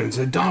Porsche and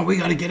said, "Don, we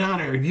got to get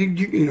out of here.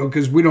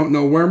 Because we don't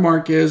know where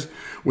Mark is.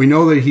 We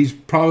know that he's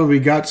probably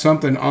got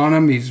something on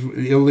him. He's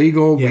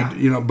illegal.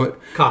 Yeah. But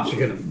cops are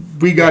gonna.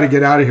 We got to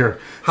get out of here."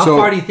 How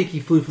far do you think he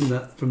flew from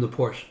the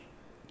Porsche?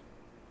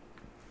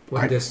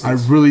 What I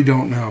distance? really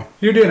don't know.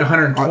 You're doing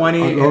 120,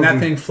 and that okay.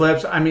 thing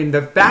flips. I mean,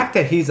 the fact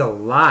that he's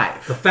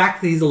alive. The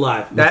fact that he's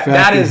alive.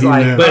 That is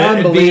like lived. But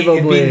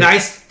unbelievably. it'd be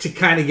nice to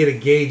kind of get a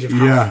gauge of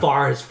how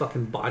far his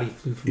fucking body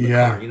flew from the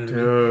car. You know what I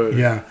mean?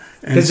 Yeah.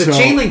 Because the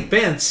chain link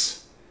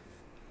fence,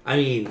 I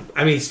mean,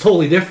 it's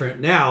totally different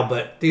now.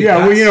 But dude,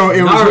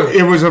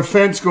 it was a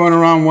fence going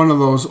around one of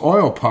those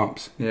oil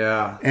pumps.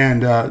 Yeah.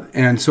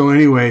 And so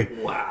anyway,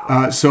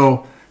 wow.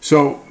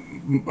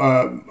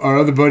 Our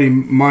other buddy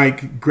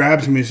Mike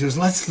grabs me and says,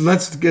 "Let's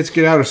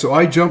get out of." So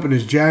I jump in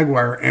his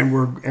Jaguar, and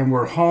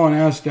we're hauling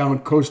ass down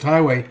Coast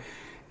Highway,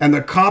 and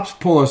the cops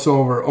pull us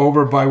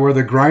over by where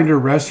the Grinder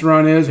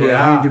restaurant is, where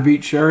Huntington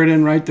Beach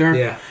Sheridan right there.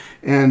 Yeah.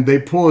 And they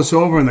pull us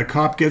over, and the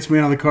cop gets me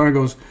out of the car and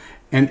goes,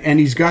 and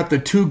he's got the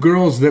two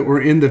girls that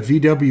were in the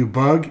VW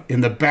Bug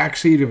in the back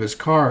seat of his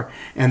car,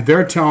 and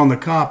they're telling the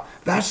cop,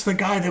 "That's the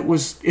guy that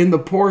was in the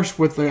Porsche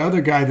with the other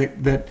guy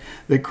that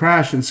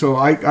crashed." And so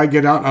I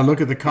get out and I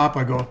look at the cop.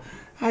 I go,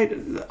 I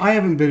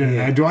haven't been in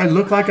it. Do I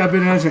look like I've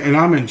been in it? And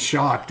I'm in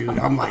shock, dude.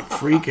 I'm like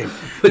freaking.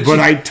 but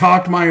I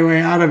talked my way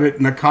out of it,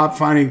 and the cop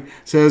finally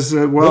says,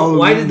 "Well,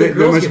 why did the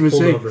girls get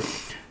pulled over?"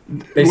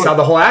 They saw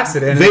the whole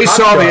accident. They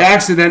saw the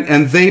accident,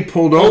 and they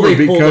pulled over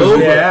because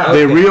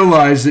they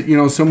realized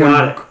that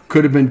someone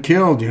could have been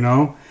killed.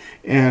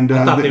 And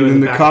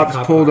then the cops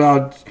pulled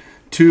out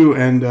too,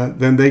 and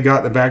then they got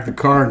in the back of the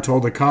car and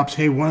told the cops,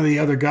 "Hey, one of the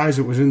other guys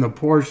that was in the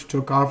Porsche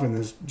took off in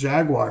this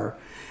Jaguar."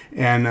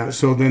 And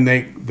so then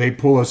they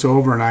pull us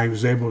over, and I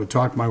was able to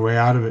talk my way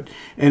out of it.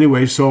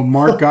 Anyway, so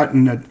Mark got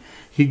in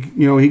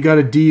he got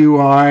a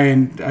DUI,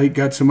 and I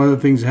got some other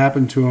things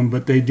happened to him,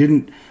 but they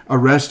didn't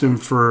arrest him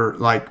for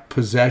like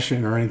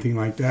possession or anything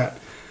like that.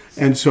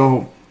 And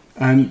so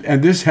and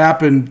this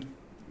happened.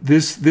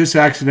 This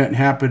accident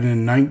happened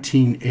in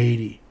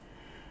 1980,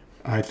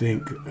 I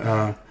think,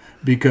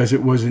 because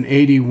it was in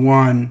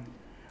 81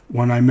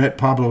 when I met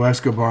Pablo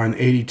Escobar. In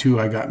 82,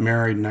 I got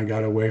married and I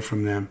got away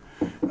from them.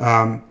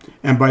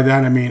 And by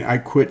that I mean I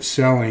quit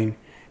selling,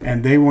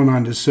 and they went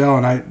on to sell.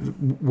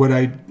 And what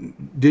I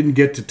didn't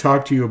get to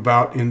talk to you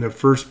about in the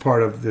first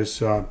part of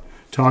this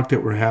talk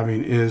that we're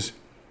having is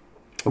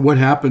what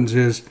happens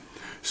is,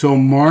 so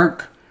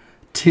Mark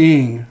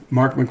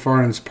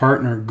McFarland's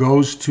partner,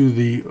 goes to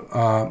the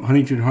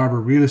Huntington Harbor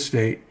real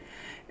estate,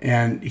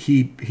 and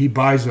he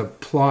buys a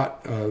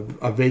plot,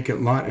 a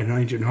vacant lot in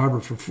Huntington Harbor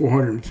for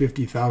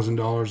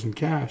 $450,000 in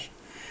cash,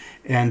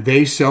 and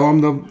they sell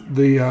him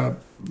the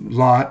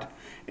lot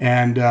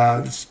and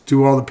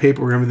do all the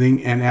paperwork and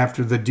everything. And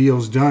after the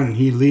deal's done and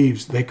he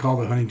leaves, they call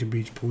the Huntington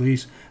Beach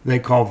police. They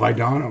call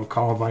Vidano.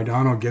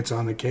 Vidano gets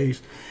on the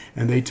case,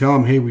 and they tell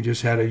him, "Hey, we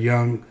just had a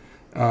young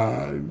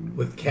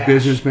with cash.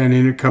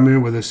 businessman come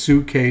in with a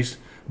suitcase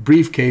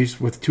briefcase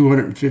with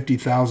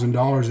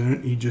 $250,000 in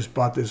it. He just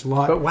bought this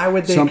lot. But why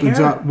would they Something's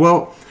care? up.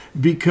 Well,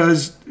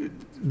 because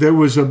there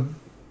was a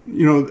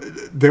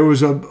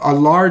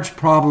large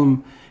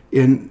problem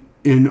in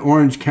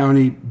Orange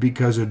County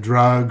because of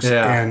drugs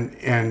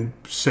and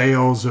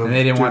sales of. And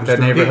they didn't want the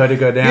stuff. neighborhood to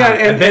go down. Yeah,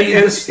 and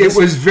it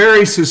was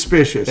very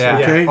suspicious. Yeah.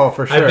 Okay. Oh,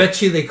 for sure. I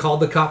bet you they called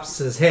the cops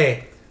and says,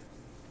 "Hey,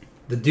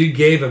 the dude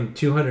gave him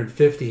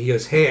 $250. He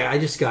goes, "Hey, I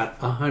just got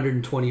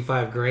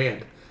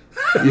 $125,000."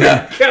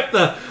 Yeah. Kept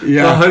the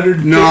Yeah.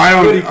 125. No,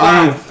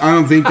 I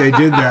don't think they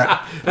did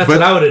that. That's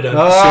what I would have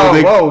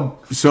done.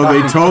 So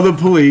they told the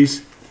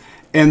police,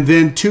 and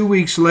then 2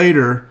 weeks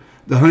later,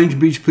 the Huntington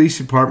Beach Police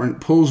Department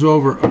pulls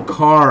over a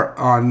car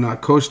on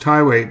Coast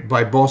Highway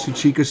by Bolsa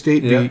Chica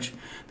State Beach.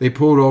 They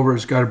pull it over.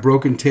 It's got a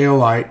broken tail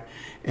light,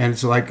 and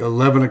it's like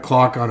 11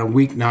 o'clock on a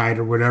weeknight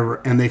or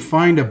whatever, and they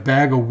find a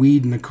bag of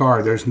weed in the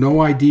car. There's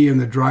no ID in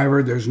the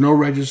driver. There's no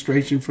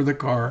registration for the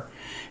car,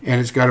 and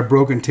it's got a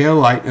broken tail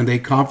light, and they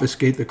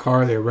confiscate the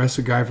car. They arrest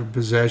the guy for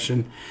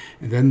possession,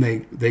 and then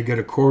they get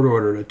a court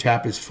order to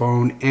tap his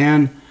phone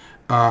and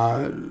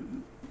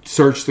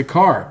search the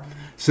car.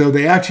 So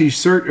they actually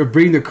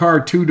bring the car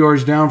 2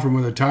 doors down from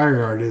where the tire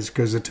yard is,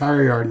 because the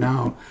tire yard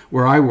now,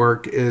 where I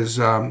work, is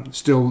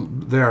still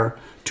there,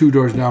 2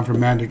 doors down from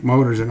Mandic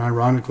Motors. And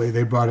ironically,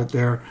 they brought it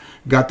there,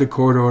 got the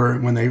court order.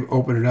 And when they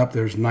open it up,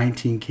 there's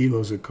 19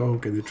 kilos of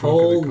coke in the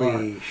trunk of the car.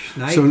 Holy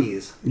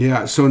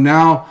shnikes. So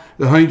now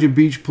the Huntington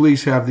Beach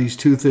Police have these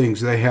two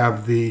things. They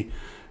have the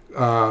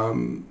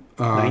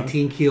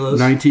 19 kilos.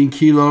 19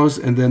 kilos,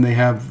 and then they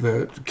have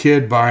the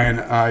kid buying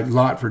a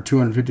lot for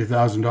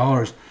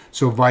 $250,000.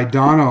 So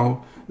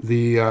Vidano,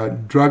 the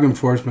drug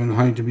enforcement in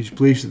Huntington Beach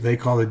Police, they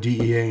call the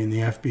DEA and the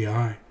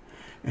FBI,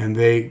 and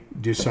they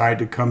decide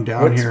to come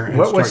down here and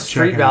what start was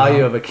street checking value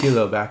it out. of a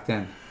kilo back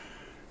then?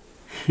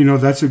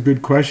 That's a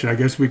good question. I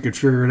guess we could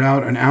figure it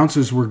out. And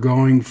ounces were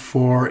going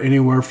for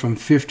anywhere from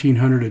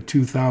 $1,500 to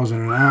 $2,000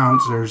 an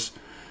ounce. There's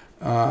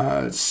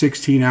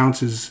 16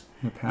 ounces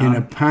in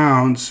a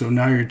pound, so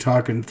now you're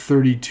talking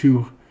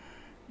 32.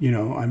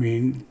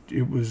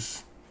 It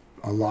was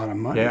a lot of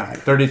money. Yeah,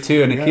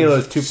 32 and a kilo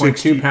is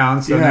 2.2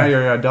 pounds. So now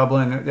you're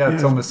doubling it. Yeah,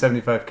 it's almost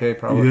 $75K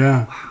probably.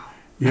 Yeah.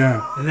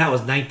 Yeah. And that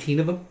was 19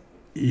 of them?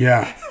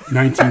 Yeah.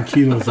 19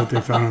 kilos that they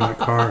found in that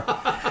car.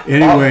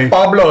 Anyway.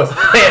 Pablo's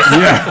pissed.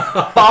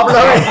 Yeah. Pablo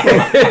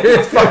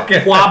is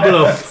fucking.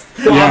 Pablo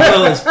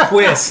is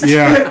pissed.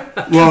 Yeah.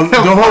 Well,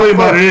 the whole thing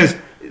about it is,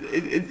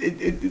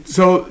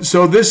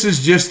 so this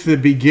is just the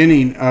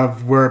beginning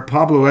of where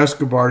Pablo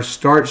Escobar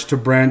starts to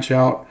branch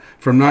out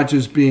from not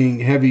just being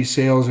heavy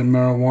sales in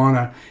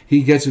marijuana.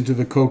 He gets into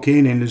the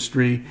cocaine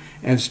industry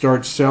and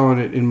starts selling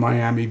it in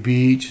Miami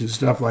Beach and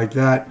stuff like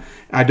that.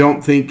 I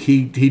don't think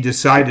he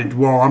decided,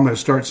 well, I'm going to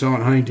start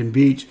selling Huntington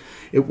Beach.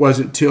 It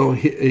wasn't till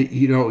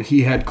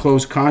he had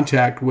close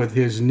contact with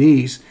his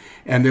niece,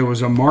 and there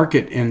was a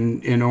market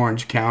in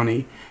Orange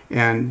County.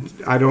 And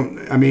I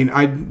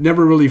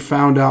never really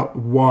found out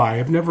why.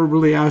 I've never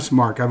really asked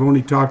Mark. I've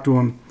only talked to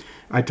him.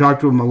 I talked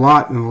to him a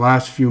lot in the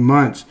last few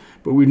months,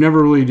 but we've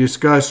never really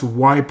discussed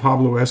why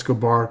Pablo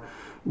Escobar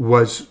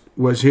was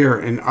here.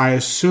 And I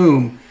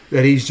assume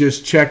that he's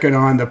just checking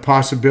on the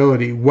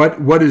possibility.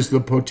 What is the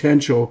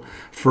potential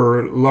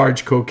for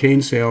large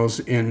cocaine sales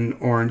in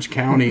Orange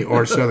County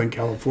or Southern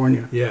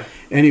California? Yeah.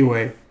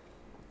 Anyway,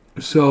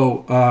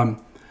 so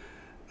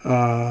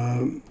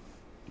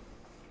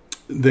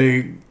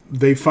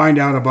they find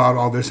out about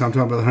all this. I'm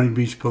talking about the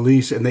Huntington Beach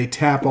Police, and they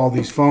tap all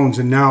these phones.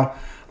 And now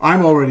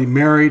I'm already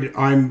married.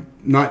 I'm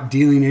not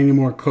dealing any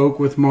more coke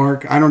with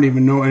Mark. I don't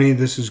even know any of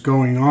this is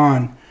going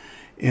on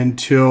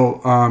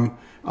until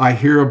I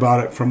hear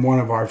about it from one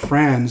of our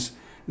friends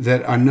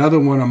that another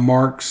one of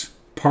Mark's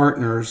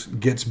partners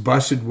gets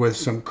busted with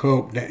some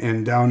coke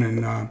down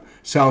in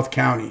South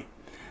County,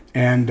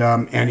 and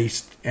he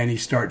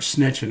starts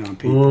snitching on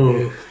people.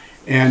 Ooh.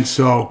 And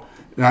so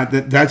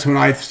that's when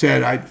I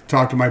said, I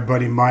talked to my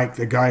buddy Mike,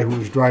 the guy who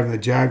was driving the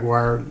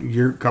Jaguar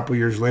a couple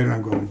years later.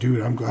 I'm going,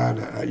 dude, I'm glad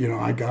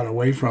I got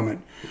away from it.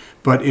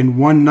 But in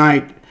one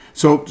night,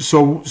 so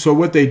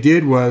what they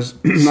did was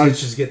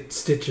Snitches get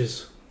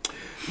stitches.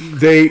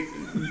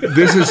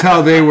 This is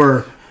how they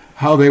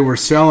were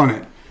selling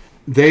it.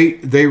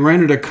 They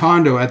rented a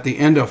condo at the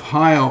end of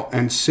Heil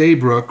and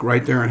Saybrook,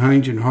 right there in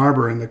Huntington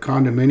Harbor, in the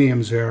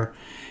condominiums there.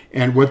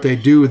 And what they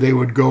do, they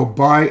would go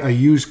buy a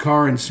used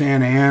car in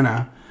Santa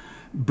Ana,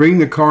 bring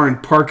the car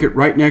and park it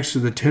right next to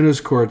the tennis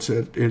courts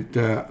at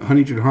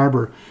Huntington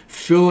Harbor,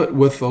 fill it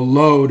with a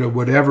load of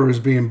whatever is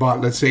being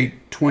bought, let's say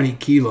 20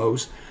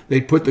 kilos.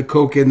 They put the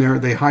coke in there,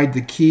 they hide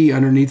the key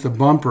underneath the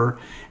bumper,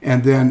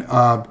 and then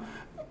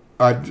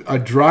a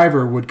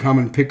driver would come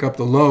and pick up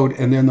the load,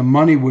 and then the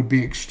money would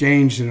be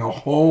exchanged in a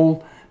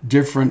whole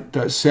different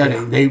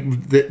setting.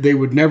 Yeah. They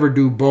would never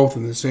do both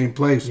in the same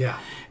place. Yeah.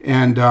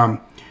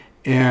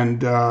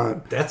 And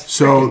that's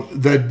so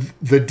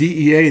the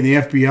DEA and the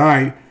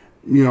FBI,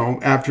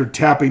 after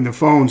tapping the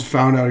phones,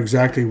 found out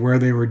exactly where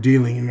they were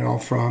dealing it all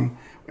from,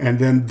 And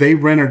then they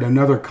rented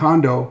another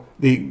condo.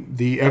 The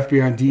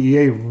FBI and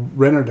DEA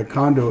rented a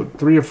condo,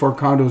 3 or 4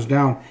 condos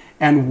down,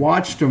 and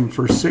watched him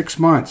for 6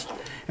 months.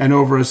 And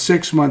over a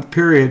 6-month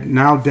period,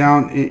 now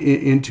down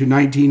into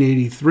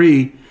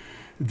 1983,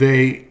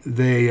 they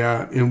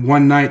in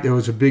one night there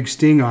was a big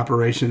sting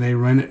operation.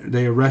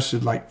 They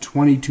arrested like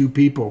 22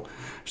 people,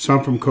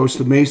 some from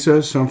Costa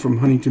Mesa, some from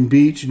Huntington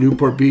Beach,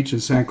 Newport Beach,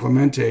 and San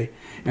Clemente,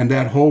 and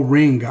that whole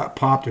ring got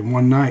popped in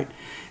one night.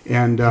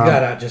 And you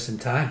got out just in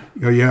time.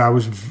 Yeah, I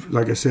was,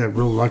 like I said,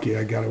 real lucky.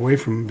 I got away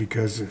from him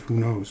because who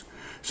knows.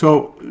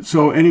 So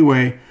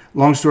anyway,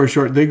 long story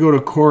short, they go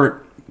to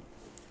court.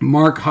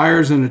 Mark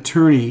hires an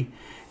attorney,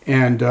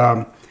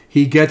 and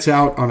he gets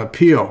out on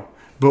appeal.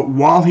 But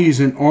while he's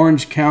in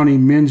Orange County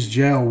Men's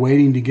Jail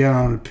waiting to get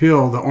on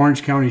appeal, the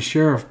Orange County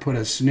Sheriff put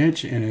a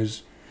snitch in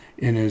his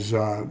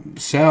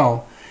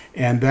cell,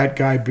 and that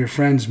guy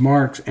befriends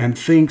Mark and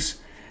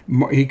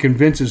he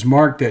convinces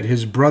Mark that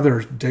his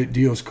brother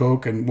deals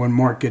coke, and when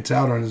Mark gets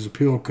out on his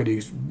appeal, could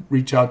he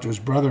reach out to his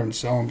brother and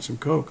sell him some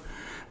coke?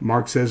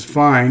 Mark says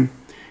fine,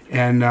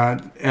 and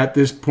at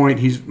this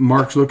point,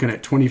 Mark's looking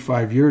at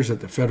 25 years at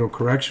the Federal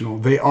Correctional.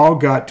 They all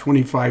got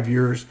 25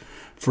 years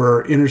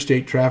for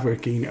interstate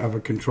trafficking of a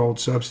controlled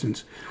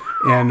substance,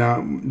 and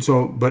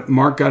but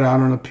Mark got out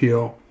on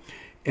appeal,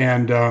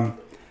 and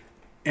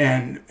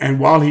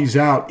while he's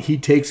out, he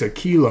takes a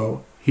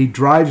kilo. He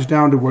drives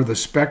down to where the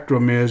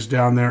Spectrum is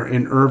down there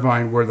in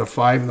Irvine, where the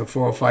 5 and the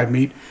 405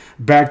 meet.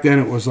 Back then,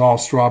 it was all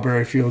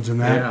strawberry fields and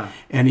that. Yeah.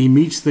 And he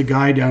meets the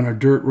guy down a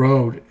dirt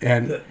road,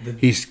 and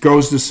he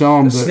goes to sell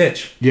him the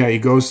snitch. Yeah, he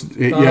goes.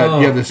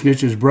 The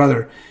snitch's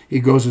brother. He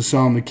goes to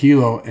sell him the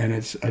kilo, and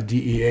it's a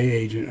DEA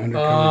agent,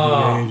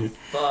 undercover DEA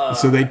agent.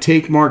 So they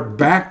take Mark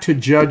back to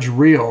Judge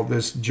Reel,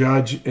 this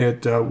judge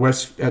at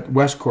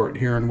West Court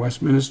here in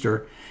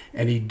Westminster,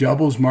 and he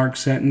doubles Mark's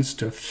sentence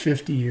to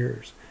 50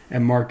 years.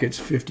 And Mark gets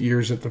 50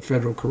 years at the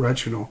Federal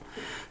Correctional.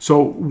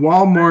 So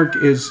while Mark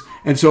is,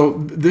 and so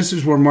this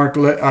is where Mark,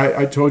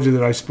 I told you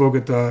that I spoke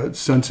at the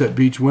Sunset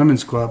Beach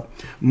Women's Club.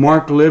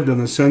 Mark lived on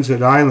the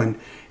Sunset Island.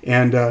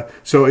 And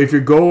so if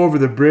you go over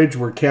the bridge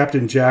where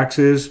Captain Jack's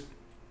is,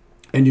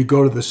 and you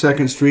go to the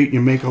 2nd Street,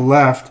 you make a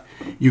left,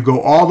 you go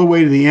all the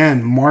way to the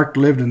end. Mark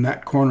lived in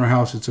that corner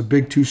house. It's a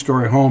big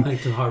 2-story home.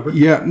 Huntington Harbor?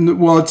 Yeah,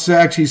 well, it's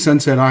actually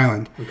Sunset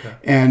Island. Okay.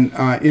 And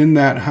in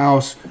that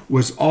house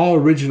was all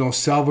original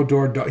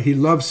Salvador Dali. He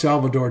loved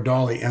Salvador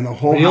Dali, and the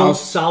whole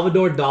house.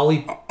 Salvador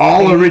Dali?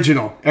 All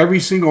original. Every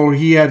single,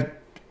 he had,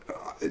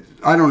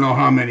 I don't know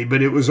how many,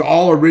 but it was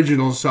all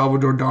original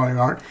Salvador Dali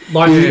art.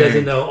 Marty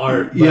doesn't know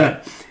art,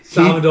 but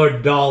Salvador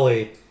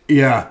Dali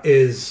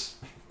is...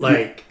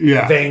 like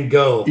Van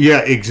Gogh. Yeah,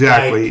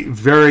 exactly.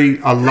 Like,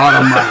 a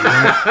lot of money,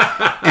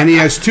 right? And he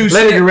has 2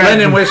 cigarette...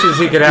 Lennon wishes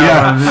he could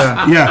have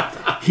one.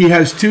 Yeah. He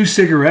has 2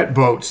 cigarette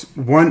boats.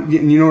 One,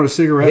 you know what a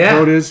cigarette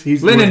boat is?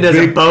 Lennon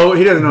doesn't boat.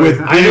 He doesn't know.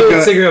 I know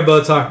what cigarette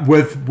boats are.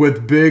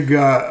 With big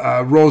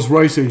Rolls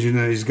Royce engine.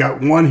 And he's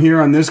got one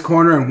here on this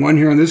corner and one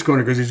here on this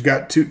corner because he's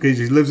got 2. Because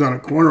he lives on a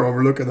corner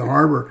overlooking the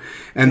harbor.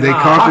 And they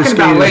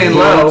confiscated his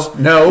boats.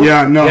 No.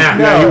 Yeah, no.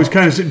 He was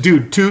kind of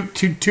dude. Two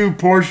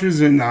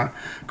Porsches in the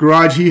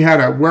garage. He had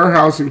a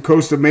warehouse in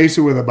Costa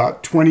Mesa with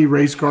about 20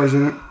 race cars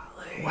in it.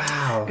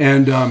 Wow.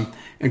 And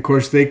of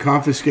course, they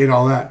confiscate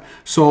all that.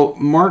 So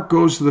Mark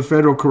goes to the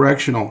Federal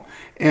Correctional,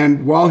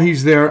 and while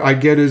he's there, I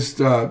get his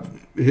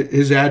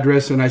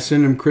address, and I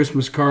send him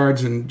Christmas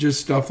cards and just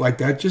stuff like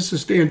that, just to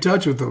stay in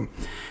touch with him.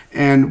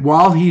 And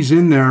while he's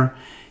in there,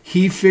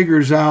 he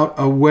figures out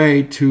a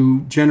way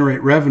to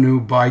generate revenue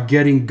by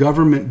getting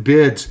government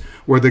bids,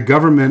 where the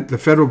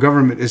federal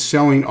government is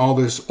selling all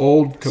this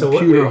old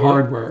computer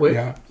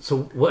hardware.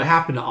 So what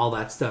happened to all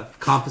that stuff?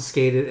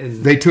 Confiscated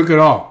and they took it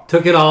all.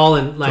 Took it all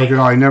and like. Took it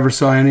all. I never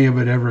saw any of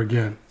it ever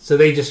again. So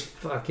they just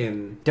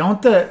fucking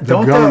the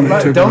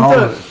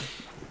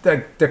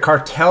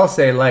cartel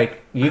say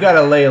like you got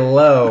to lay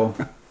low.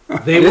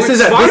 This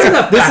is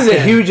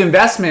a huge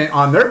investment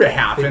on their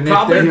behalf, and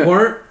probably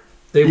weren't.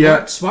 They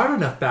weren't smart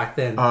enough back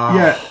then.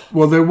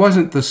 Well, there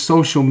wasn't the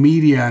social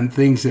media and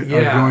things that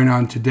are going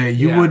on today.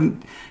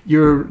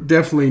 You're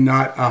definitely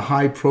not a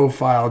high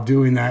profile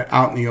doing that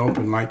out in the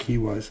open like he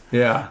was.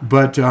 Yeah.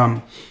 But,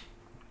 and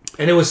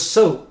it was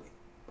so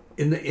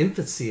in the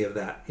infancy of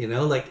that,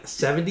 like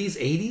 70s,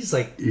 80s,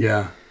 like,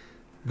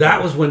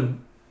 that was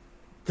when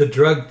the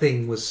drug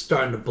thing was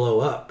starting to blow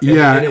up.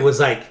 And it was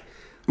like,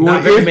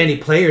 not very many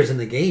players in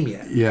the game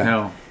yet. Yeah.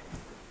 No.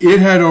 It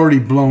had already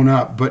blown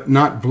up, but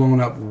not blown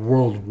up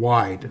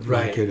worldwide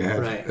like it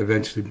had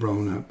eventually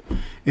blown up.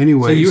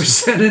 Anyway, so you were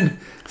sending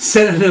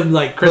them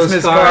like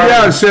Christmas cards.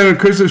 Yeah, I was sending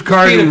Christmas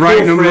cards and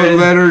writing them little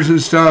letters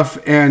and stuff,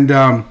 and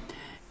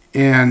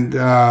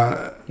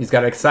he's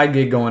got a side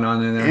gig going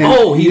on in there.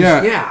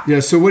 Yeah.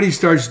 So what he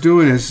starts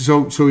doing is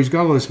so he's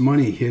got all this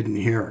money hidden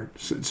here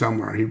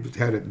somewhere. He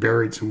had it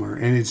buried somewhere,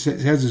 and it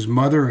has his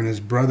mother and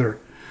his brother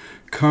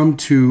come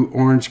to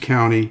Orange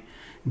County,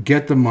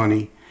 get the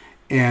money.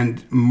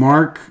 And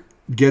Mark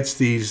gets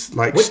these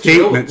like What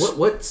statements. jail,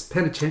 what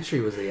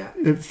penitentiary was he at?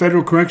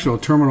 Federal Correctional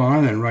Terminal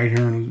Island, right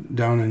here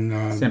down in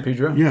San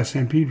Pedro. Yeah,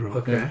 San Pedro.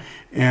 Okay.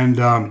 And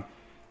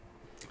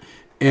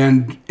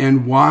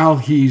while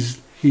he's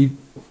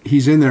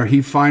in there,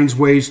 he finds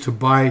ways to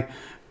buy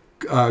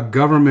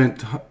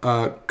government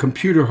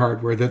computer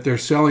hardware that they're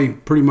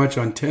selling pretty much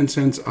on 10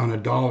 cents on a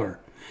dollar.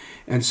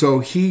 And so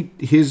he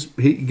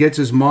gets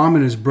his mom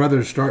and his brother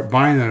to start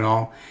buying it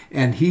all,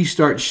 and he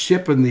starts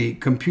shipping the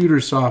computer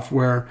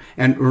software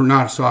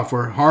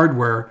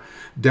hardware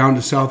down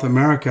to South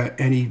America,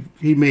 and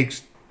he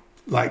makes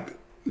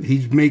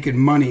he's making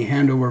money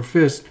hand over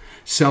fist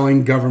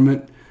selling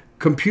government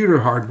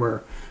computer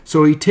hardware.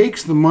 So he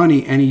takes the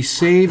money and he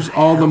saves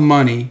all the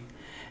money,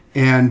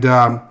 and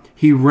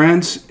he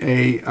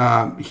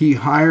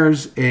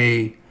hires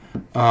a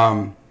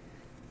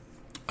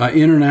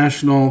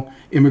international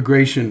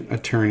immigration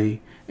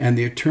attorney, and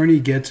the attorney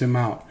gets him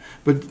out.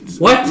 But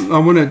what? I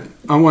want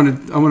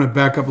to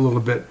back up a little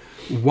bit.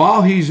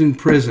 While he's in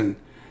prison,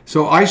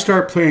 so I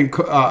start playing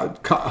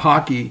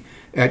hockey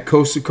at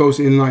Coast to Coast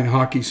Inline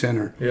Hockey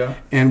Center. Yeah.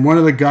 And one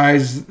of the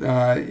guys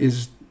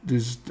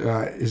his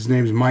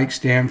name's Mike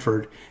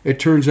Stanford. It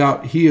turns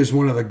out he is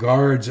one of the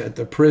guards at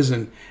the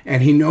prison,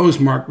 and he knows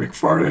Mark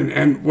McFarland.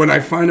 And when I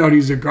find out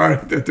he's a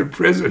guard at the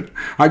prison,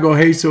 I go,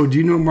 "Hey, so do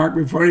you know Mark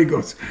McFarland?" He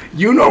goes,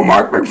 "You know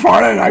Mark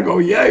McFarland?" I go,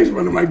 "Yeah, he's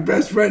one of my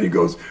best friends." He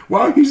goes,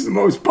 "Well, he's the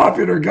most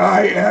popular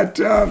guy at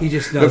he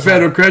just knows the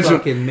Federal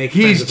Correctional."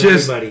 He's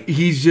just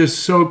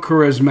so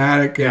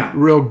charismatic and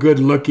real good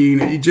looking.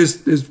 He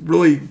just is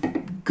really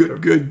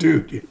good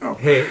dude, you know.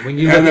 Hey, when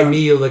you look at me,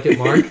 you look at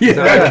Mark.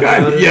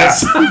 Yeah,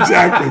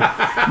 exactly.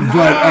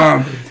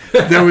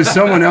 But there was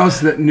someone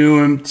else that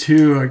knew him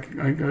too.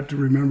 I got to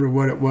remember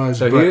what it was.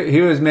 So he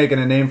was making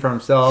a name for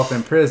himself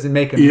in prison,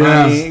 making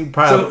money.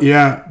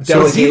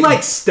 So is he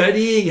like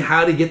studying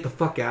how to get the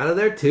fuck out of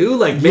there too?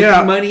 Like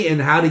making money and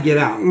how to get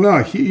out?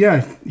 No, He's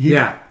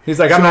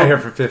like, I'm not here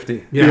for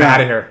 50. Yeah. Get out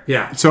of here.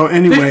 Yeah. So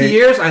anyway, 50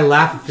 years, I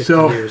laugh at 50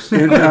 years.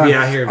 And,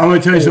 here. I'm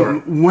going to tell you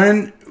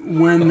something.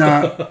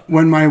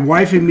 When my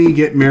wife and me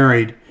get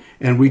married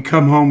and we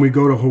come home, we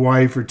go to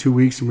Hawaii for 2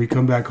 weeks and we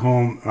come back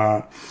home.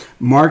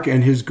 Mark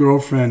and his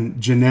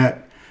girlfriend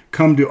Jeanette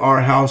come to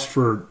our house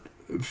for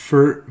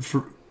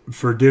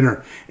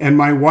dinner, and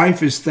my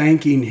wife is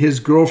thanking his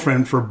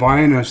girlfriend for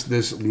buying us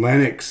this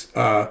Lennox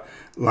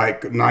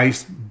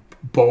nice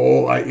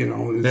bowl,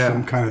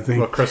 some kind of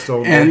thing, a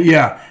crystal and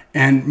bowl.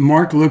 And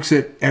Mark looks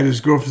at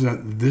his girlfriend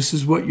and says, "This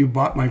is what you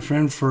bought my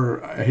friend for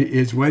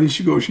his wedding?"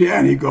 She goes, "Yeah."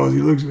 And he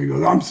looks at me and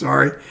goes, "I'm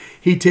sorry."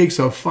 He takes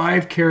a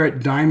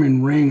 5-carat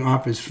diamond ring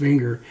off his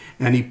finger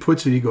and he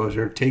puts it, he goes,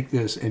 "Here, take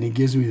this." And he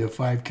gives me the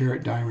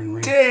 5-carat diamond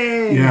ring.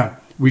 Dang! Yeah.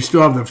 We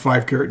still have the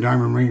 5-carat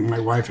diamond ring. My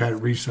wife had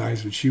it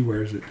resized and she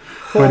wears it.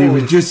 But he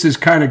was just this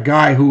kind of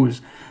guy who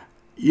was,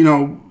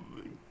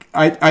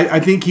 I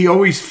think he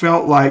always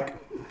felt like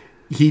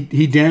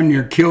he damn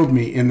near killed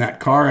me in that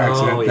car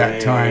accident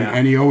that time. Yeah.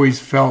 And he always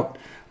felt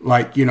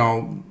like,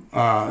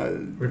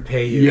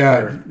 repay you.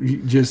 Yeah.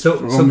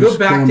 So go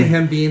back to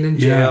him being in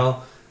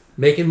jail,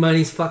 making money,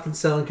 he's fucking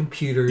selling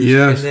computers.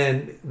 Yes. And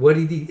then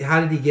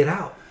how did he get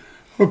out?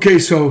 Okay,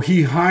 so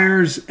he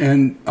hires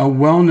a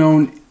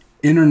well-known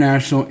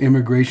international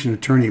immigration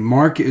attorney.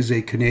 Mark is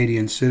a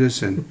Canadian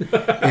citizen.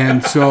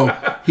 And so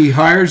he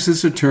hires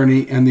this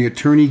attorney and the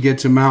attorney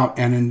gets him out.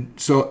 And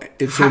so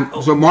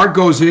Mark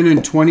goes in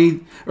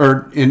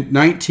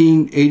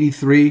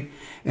 1983,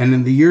 and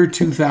in the year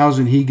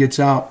 2000 he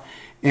gets out.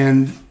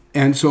 And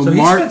so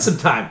Mark he spent some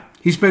time.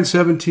 He spent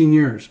 17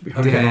 years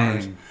behind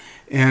bars.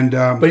 And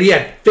but he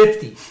had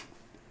 50.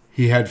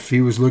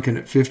 He was looking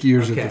at 50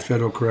 years at the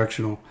Federal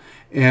Correctional.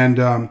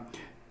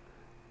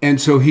 And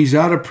so he's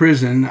out of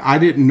prison. I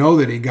didn't know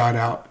that he got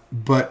out,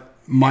 but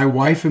my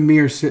wife and me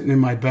are sitting in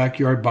my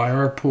backyard by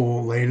our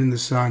pool, laying in the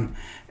sun,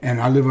 and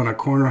I live on a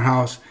corner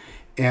house,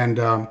 and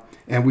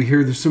we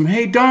hear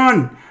 "Hey,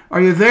 Don,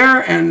 are you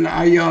there?" And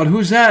I yelled,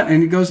 "Who's that?"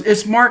 And he goes,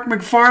 "It's Mark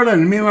McFarland."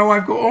 And me and my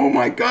wife go, "Oh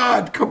my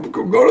God, go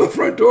to the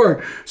front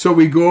door." So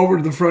we go over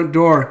to the front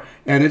door,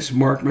 and it's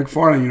Mark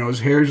McFarland.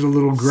 His hair's a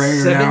little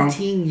grayer now.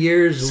 17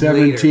 years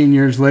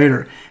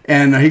later.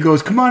 And he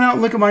goes, "Come on out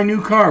and look at my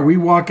new car." We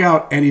walk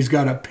out, and he's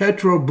got a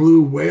petro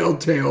blue whale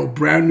tail,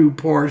 brand new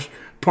Porsche,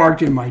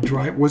 parked in my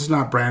drive. Well, it's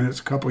not brand, it's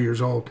a couple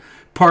years old.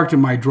 Parked in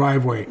my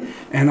driveway.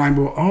 And I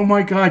go, "Oh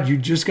my God, you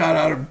just got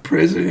out of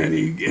prison and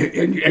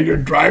you're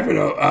driving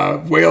a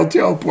whale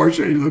tail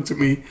Porsche." And he looks at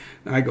me,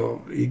 and I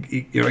go,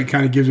 he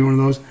kind of gives me one of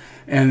those.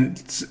 And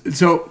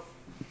so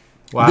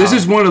wow. This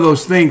is one of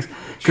those things,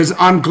 because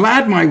I'm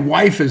glad my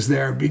wife is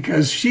there,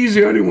 because she's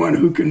the only one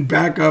who can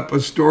back up a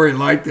story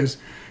like this.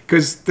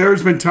 Because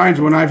there's been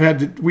times when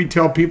we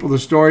tell people the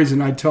stories,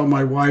 and I tell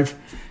my wife,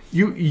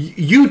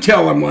 you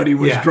tell him what he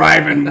was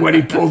driving when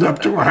he pulled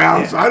up to our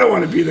house. I don't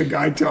want to be the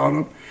guy telling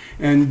him.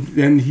 And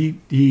then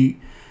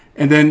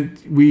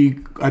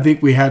I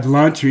think we had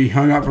lunch, or he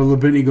hung out for a little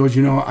bit, and he goes,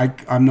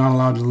 I'm not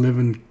allowed to live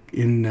in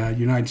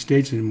United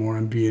States anymore.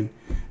 I'm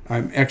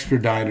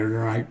extradited,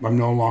 or I'm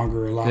no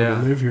longer allowed to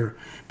live here.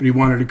 But he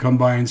wanted to come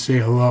by and say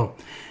hello.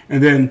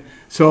 And then,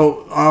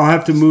 so I'll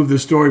have to move the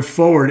story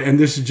forward. And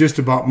this is just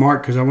about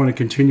Mark because I want to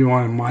continue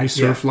on in my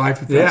surf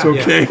life, if that's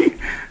okay.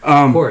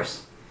 Of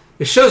course.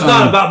 The show's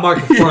not about Mark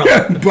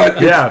McFarland.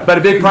 But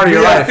a big part of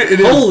your life.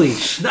 Holy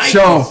shnikes.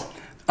 So,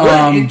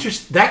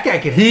 that guy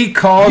can. He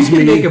calls you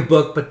me. can make a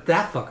book, but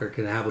that fucker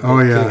can have a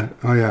book too.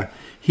 Oh yeah.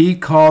 He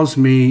calls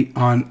me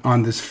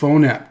on this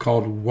phone app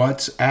called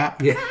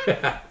WhatsApp.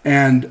 Yeah.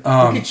 And look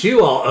at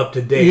you all up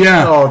to date.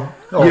 Yeah.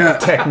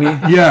 Technique.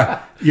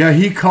 Yeah.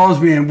 He calls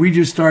me and we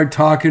just start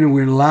talking and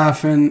we're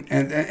laughing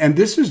and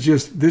this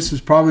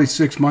is probably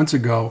 6 months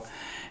ago,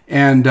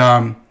 and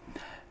now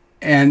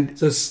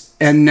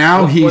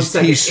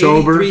he's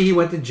sober. 83, he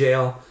went to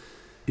jail.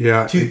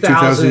 Yeah,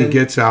 2000 he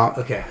gets out.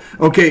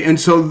 Okay, and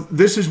so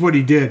this is what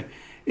he did.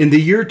 In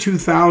the year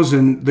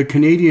 2000, the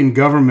Canadian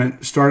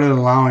government started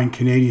allowing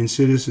Canadian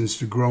citizens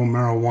to grow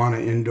marijuana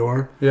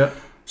indoor. Yeah.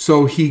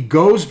 So he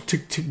goes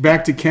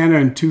back to Canada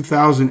in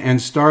 2000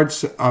 and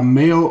starts a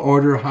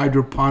mail-order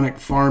hydroponic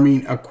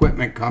farming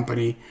equipment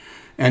company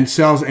and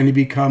he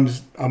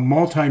becomes a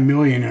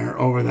multi-millionaire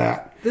over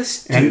that.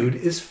 This dude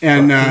is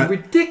fucking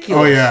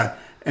ridiculous. Oh, yeah.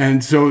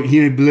 And so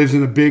he lives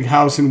in a big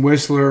house in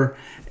Whistler,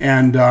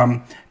 and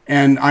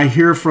I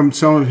hear from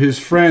some of his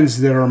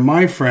friends that are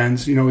my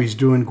friends, he's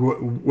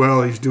doing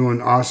well, he's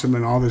doing awesome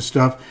and all this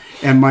stuff.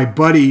 And my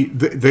buddy,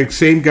 the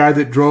same guy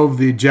that drove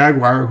the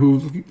Jaguar,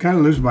 who kind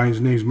of lives by his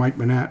name's Mike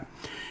Manette,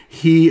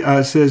 he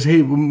says,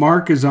 hey,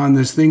 Mark is on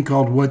this thing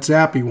called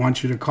WhatsApp. He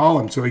wants you to call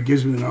him. So he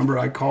gives me the number.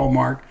 I call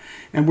Mark,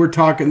 and we're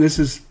talking. This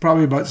is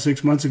probably about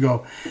 6 months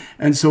ago.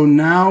 And so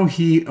now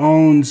he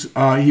owns,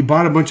 he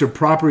bought a bunch of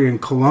property in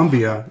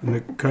Colombia, in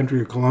the country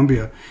of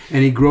Colombia,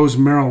 and he grows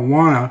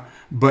marijuana,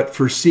 but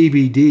for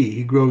CBD.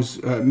 He grows,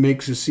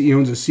 he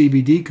owns a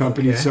CBD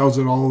company, sells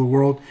it all over the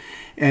world.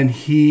 And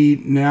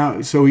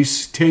so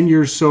he's 10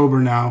 years sober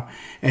now,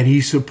 and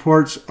he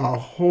supports a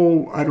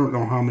whole, I don't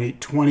know how many,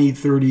 20,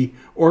 30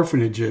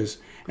 orphanages,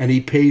 and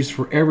he pays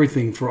for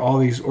everything for all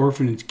these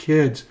orphanage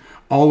kids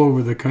all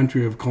over the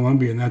country of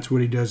Colombia, and that's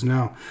what he does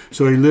now.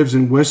 So he lives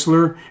in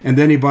Whistler, and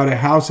then he bought a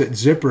house at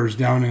Zippers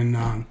down in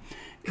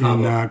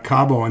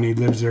Cabo, and he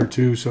lives there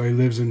too. So he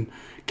lives in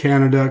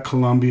Canada,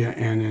 Colombia,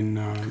 and in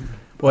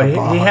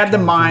Well, he had the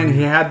mind,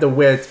 he had the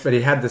wits, but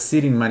he had the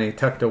seeding money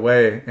tucked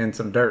away in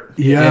some dirt.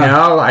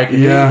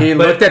 Yeah. He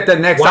looked at the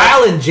next...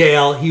 While in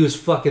jail, he was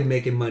fucking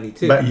making money,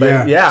 too. But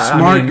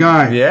smart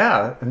guy.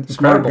 Yeah,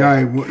 smart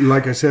guy.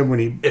 Like I said, when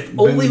he... If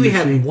only we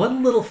had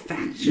one little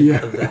faction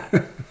of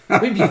that.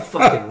 We'd be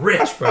fucking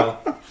rich, bro.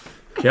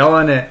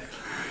 Killing it.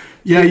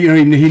 Yeah,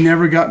 he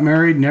never got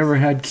married, never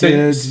had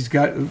kids. He's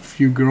got a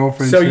few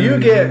girlfriends. So you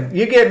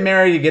get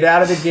married, you get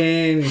out of the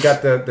game, you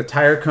got the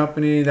tire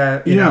company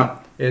that, you know,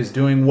 is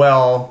doing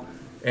well,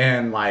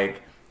 and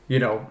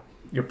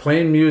you're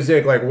playing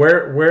music,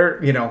 where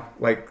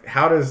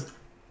how does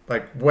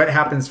what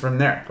happens from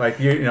there,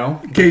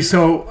 okay,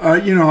 so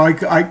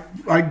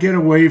I get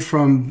away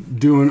from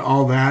doing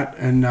all that,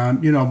 and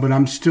but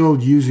I'm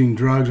still using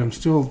drugs. I'm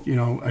still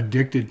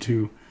addicted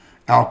to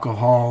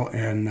alcohol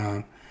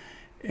and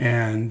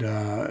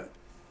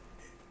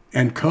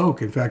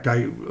coke. In fact,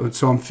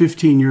 I'm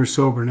 15 years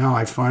sober now.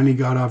 I finally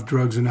got off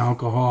drugs and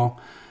alcohol.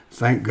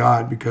 Thank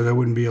God, because I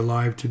wouldn't be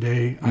alive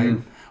today. I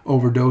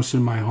overdosed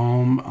in my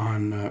home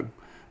on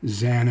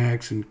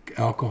Xanax and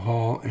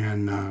alcohol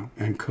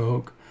and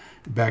coke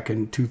back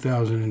in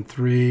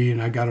 2003,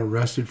 and I got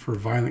arrested for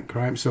violent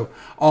crime. So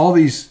all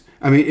these,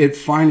 it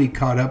finally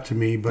caught up to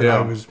me, but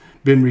I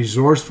been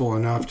resourceful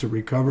enough to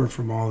recover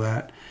from all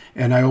that.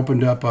 And I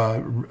opened up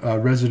a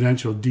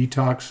residential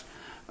detox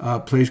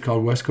place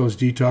called West Coast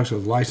Detox. I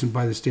was licensed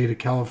by the state of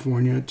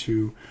California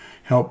to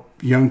help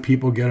young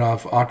people get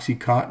off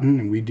Oxycontin,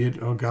 and we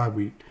did.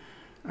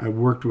 I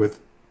worked with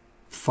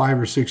 5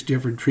 or 6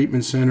 different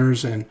treatment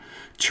centers and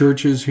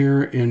churches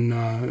here in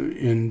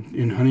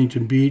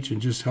Huntington Beach,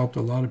 and just helped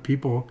a lot of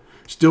people.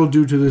 Still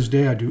do to this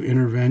day. I do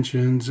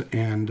interventions,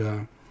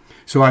 and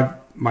so I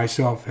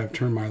myself have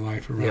turned my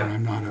life around. Yeah.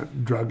 I'm not a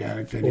drug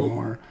addict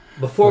anymore.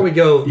 Before we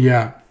go,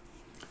 to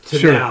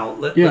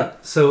now,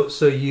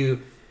 so you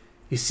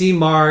see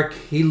Mark,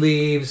 he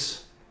leaves.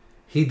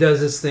 He does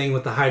this thing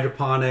with the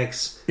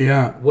hydroponics.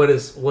 Yeah. What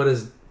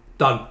does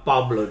Don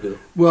Pablo do?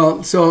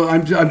 Well, so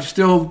I'm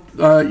still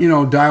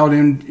dialed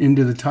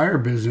into the tire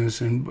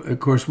business, and of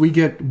course we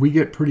get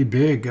pretty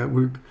big.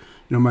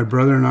 My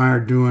brother and I are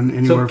doing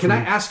anywhere. So can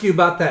I ask you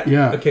about that?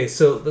 Yeah. Okay.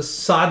 So the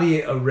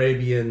Saudi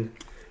Arabian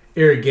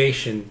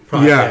irrigation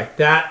project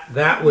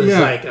that was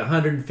like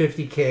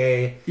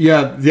 $150K.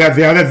 Yeah.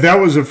 That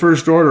was the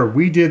first order.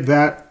 We did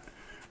that.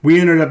 We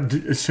ended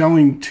up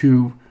selling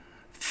to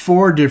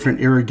 4 different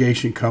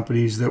irrigation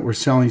companies that were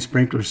selling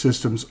sprinkler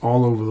systems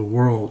all over the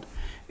world,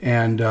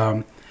 and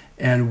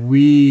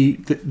we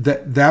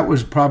that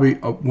was probably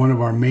one of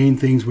our main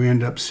things we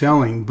ended up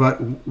selling. But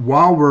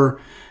while we're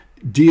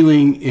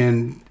dealing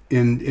in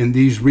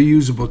these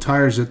reusable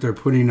tires that they're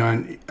putting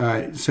on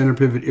center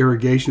pivot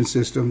irrigation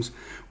systems,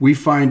 we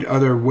find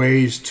other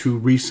ways to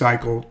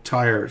recycle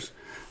tires.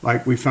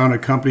 Like we found a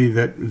company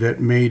that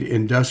made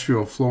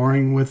industrial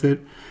flooring with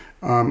it.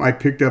 I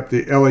picked up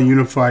the LA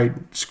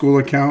Unified school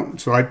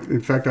account. So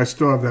in fact, I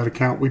still have that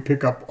account. We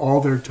pick up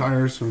all their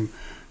tires from.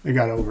 They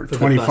got over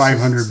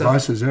 2,500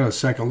 buses. They're the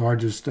second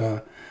largest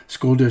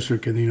school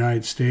district in the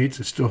United States.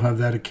 I still have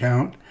that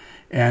account,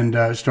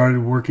 and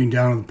started working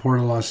down in the Port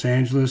of Los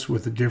Angeles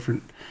with the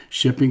different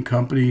shipping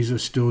companies. I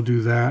still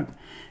do that.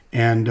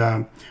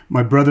 And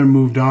my brother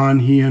moved on.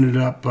 He ended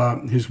up,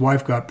 his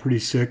wife got pretty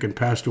sick and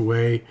passed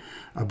away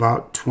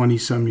about 20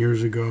 some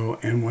years ago.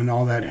 And when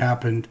all that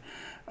happened,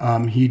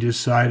 he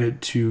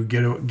decided to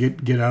get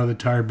out of the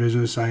tire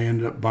business. I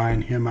ended up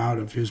buying him out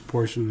of his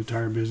portion of the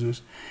tire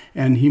business,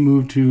 and he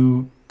moved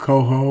to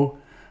Coho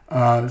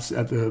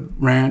at the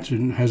ranch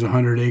and has a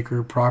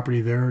 100-acre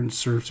property there and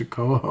surfs at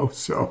Coho.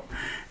 So,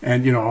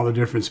 and all the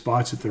different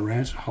spots at the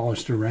ranch,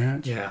 Hollister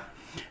Ranch. Yeah,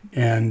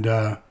 and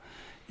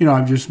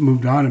I've just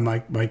moved on, and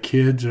my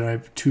kids. I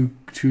have two.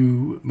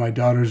 My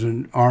daughter's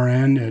an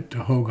RN at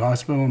Hoag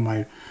Hospital, and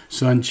my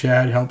son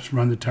Chad helps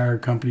run the tire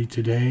company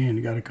today,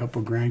 and got a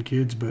couple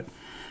grandkids. But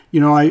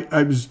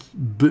I was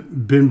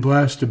been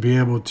blessed to be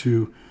able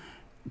to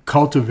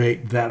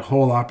cultivate that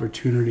whole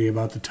opportunity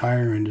about the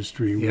tire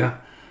industry. Yeah.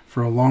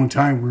 For a long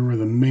time, we were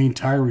the main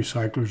tire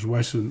recyclers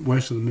west of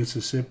the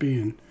Mississippi,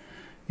 and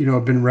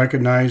have been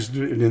recognized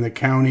in the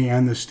county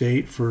and the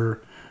state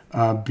for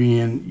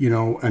being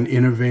an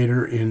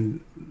innovator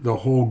in the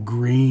whole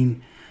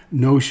green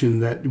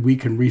notion that we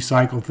can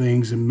recycle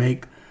things and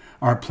make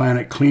our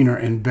planet cleaner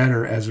and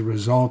better as a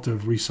result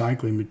of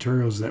recycling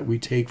materials that we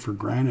take for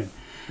granted.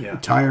 Yeah.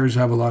 Tires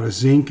have a lot of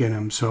zinc in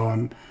them, so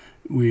I'm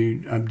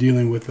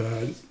dealing with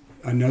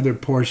another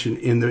portion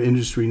in the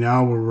industry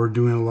now where we're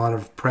doing a lot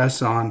of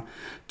press on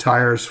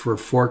tires for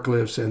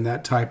forklifts and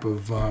that type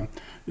of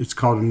it's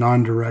called a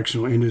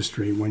non-directional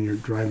industry when you're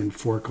driving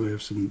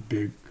forklifts and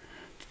big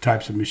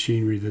types of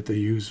machinery that they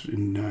use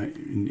in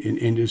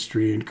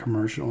industry and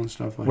commercial and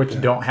stuff like that.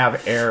 Which don't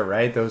have air,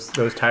 right? Those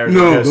tires.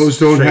 No, are just those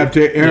don't straight, have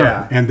to air,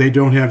 yeah. and they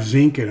don't have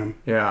zinc in them.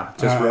 Yeah,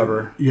 just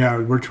rubber. Yeah,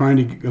 we're trying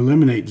to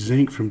eliminate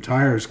zinc from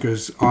tires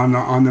because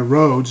on the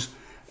roads,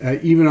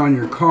 even on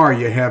your car,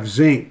 you have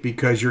zinc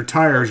because your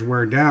tires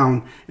wear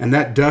down, and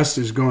that dust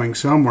is going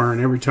somewhere.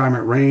 And every time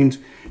it rains,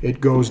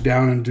 it goes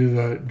down into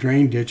the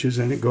drain ditches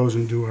and it goes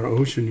into our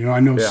ocean. I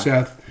know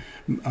Seth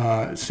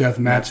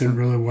Matson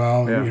really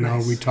well. Yeah.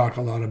 And, we talk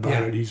a lot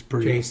about it. He's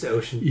pretty. Drains the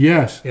ocean.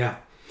 Yes. Yeah.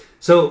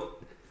 So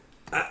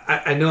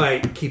I know I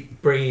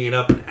keep bringing it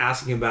up and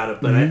asking about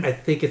it, but I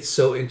think it's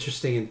so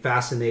interesting and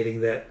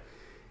fascinating that,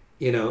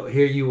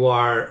 here you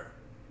are,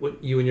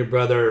 you and your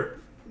brother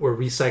were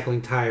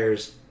recycling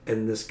tires,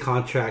 and this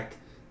contract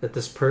that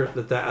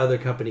that other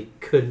company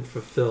couldn't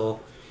fulfill,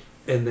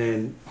 and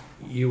then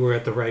you were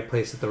at the right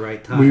place at the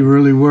right time. We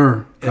really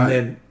were. And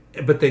then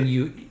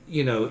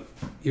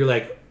you're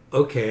like,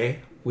 okay,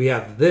 we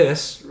have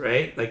this,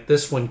 right? Like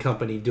this one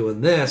company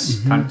doing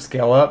this. Time to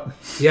scale up.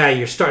 Yeah,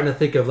 you're starting to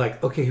think of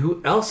like, okay,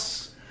 who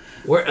else?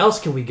 Where else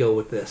can we go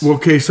with this?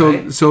 Okay, so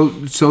right? so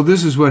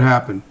this is what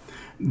happened.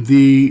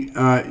 The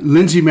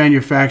Lindsay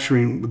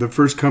Manufacturing, the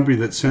first company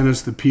that sent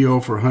us the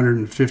PO for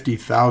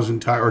 150,000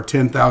 tires or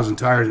 10,000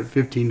 tires at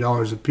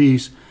 $15 a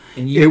piece.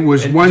 It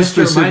was one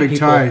specific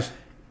ties.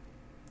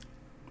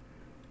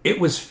 It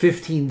was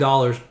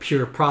 $15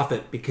 pure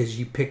profit because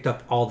you picked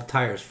up all the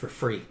tires for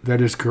free.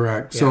 That is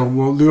correct. Yeah.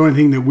 So, the only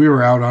thing that we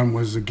were out on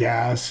was the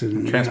gas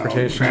and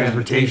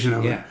transportation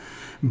of it. Yeah.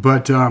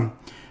 But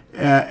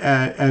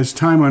as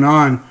time went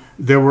on,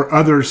 there were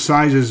other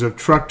sizes of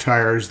truck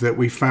tires that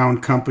we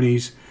found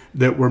companies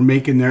that were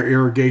making their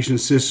irrigation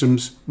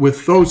systems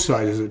with those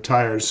sizes of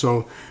tires.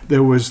 So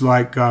there was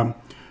like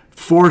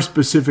 4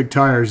 specific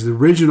tires. The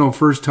original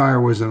first tire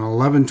was an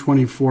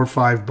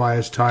 11/24/5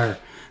 bias tire.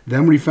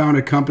 Then we found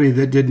a company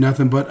that did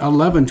nothing but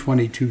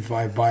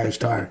 11/22/5 bias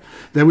tire.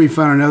 Then we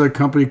found another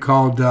company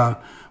called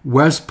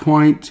West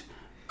Point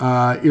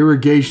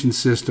Irrigation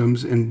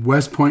Systems in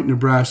West Point,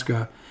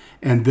 Nebraska,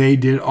 and they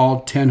did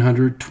all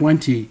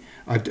 10/120,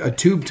 a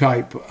tube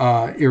type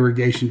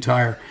irrigation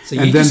tire. So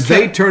and then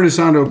they turned us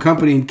on to a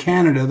company in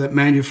Canada that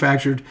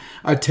manufactured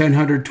a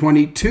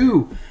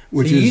 10/22,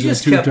 which so is you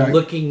just a tube kept type.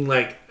 looking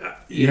like,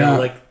 you know,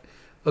 like,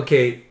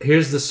 okay,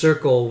 here's the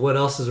circle. What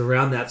else is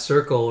around that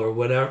circle, or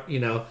whatever?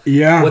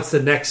 Yeah. What's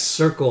the next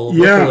ripple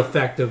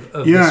effect of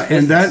this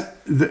business?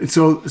 And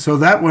so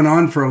that went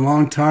on for a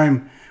long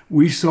time.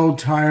 We sold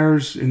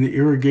tires in the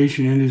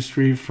irrigation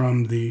industry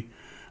from the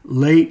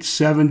late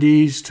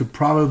 70s to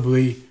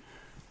probably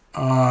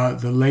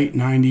the late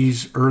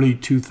 90s, early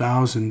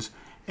 2000s.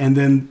 And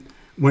then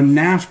when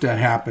NAFTA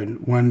happened,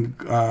 when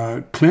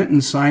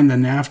Clinton signed the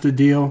NAFTA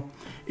deal,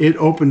 it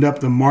opened up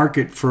the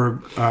market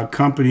for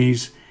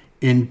companies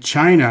in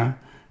China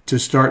to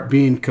start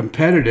being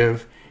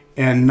competitive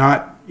and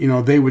not,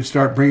 they would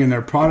start bringing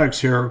their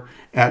products here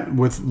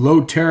with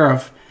low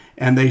tariff,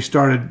 and they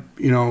started,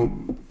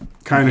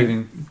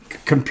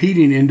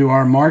 competing into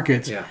our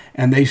markets,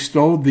 and they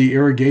stole the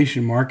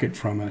irrigation market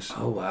from us.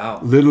 Oh, wow.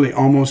 Literally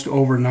almost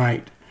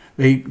overnight.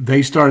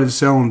 They started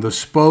selling the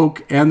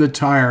spoke and the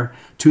tire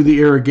to the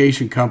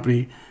irrigation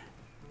company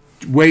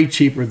way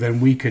cheaper than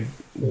we could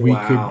we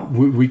Wow.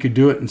 we could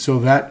do it. And so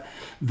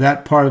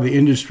that part of the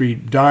industry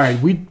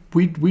died.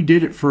 We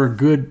did it for a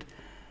good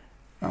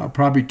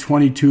probably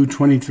 22,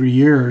 23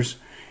 years.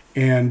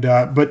 And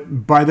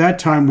but by that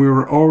time, we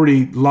were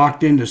already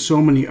locked into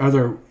so many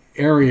other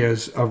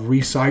areas of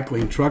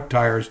recycling truck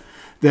tires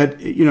that,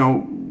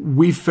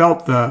 we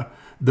felt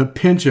the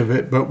pinch of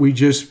it, but we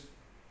just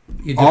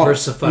You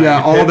diversified.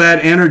 all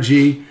that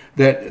energy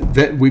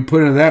that we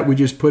put into that, we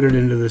just put it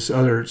into this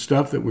other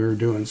stuff that we were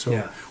doing. So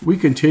Yeah. we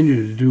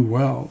continue to do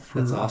well for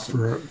That's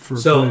awesome. for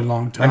So, a really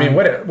long time. I mean,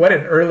 what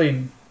an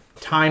early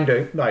time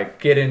to like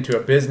get into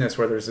a business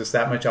where there's just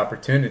that much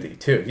opportunity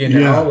too.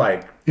 Yeah.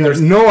 There's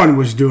no one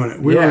was doing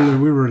it. We Yeah.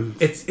 were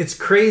It's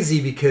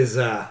crazy because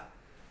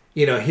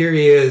here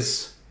he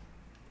is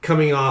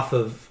coming off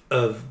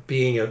of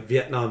being a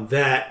Vietnam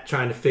vet,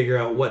 trying to figure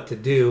out what to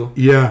do,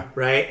 yeah.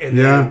 right? And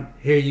Yeah. then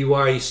here you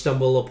are, you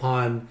stumble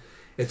upon.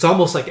 It's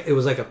almost like it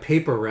was like a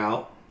paper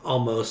route,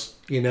 almost,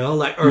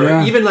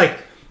 Yeah. even like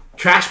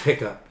trash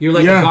pickup. You're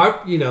like Yeah.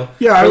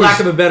 for lack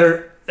of a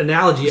better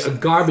analogy, a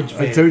garbage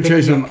man. I tell you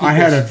picking something. up I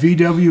had a people's-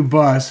 VW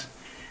bus,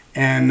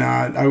 and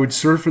I would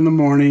surf in the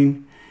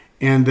morning,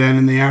 and then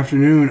in the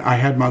afternoon I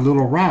had my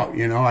little route.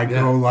 I'd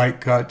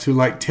go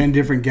to 10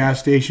 different gas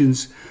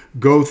stations,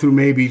 go through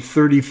maybe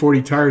 30,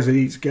 40 tires at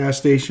each gas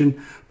station,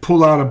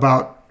 pull out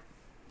about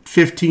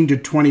 15 to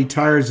 20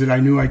 tires that I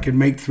knew I could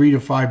make $3 to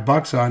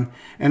 $5 on,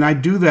 and I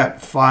do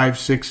that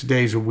 5-6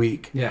 days a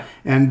week. Yeah.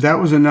 And that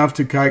was enough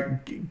to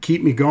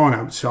keep me going.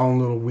 I would sell a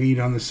little weed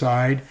on the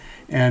side,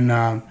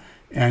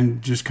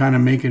 and just kind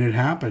of making it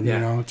happen.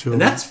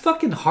 And that's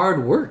fucking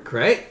hard work,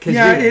 right? 'Cause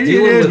yeah, you're it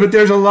dealing is, with- but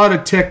there's a lot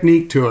of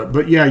technique to it.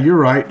 But yeah, you're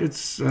right.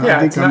 It's I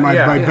think it's not- my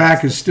yeah,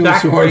 back is still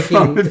sore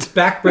from backbreaking. It's it.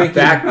 backbreaking.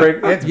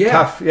 backbreak. It's Yeah.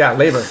 tough. Yeah,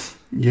 labor.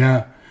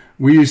 Yeah,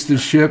 we used to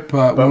ship.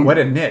 But what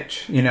a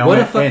niche, What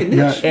a fucking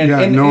niche.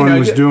 No one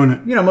was doing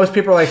it. Most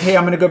people are like, "Hey,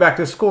 I'm going to go back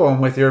to school," and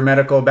with your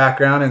medical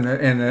background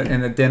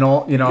and the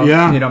dental,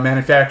 Yeah.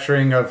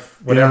 manufacturing of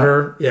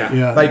whatever, Yeah.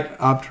 Yeah, like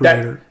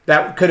operator.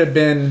 that could have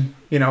been,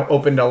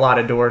 opened a lot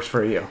of doors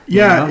for you.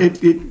 Yeah,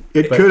 you know?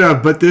 it could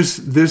have, but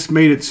this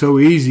made it so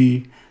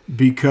easy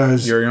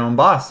because You're your own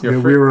boss. You're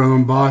free. we were our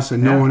own boss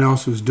and no Yeah. one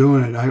else was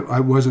doing it. I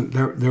wasn't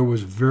there. There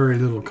was very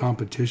little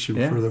competition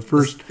Yeah. for the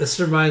first This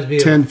reminds me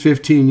 10, of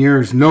 15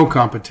 years. No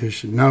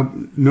competition.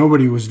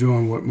 Nobody was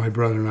doing what my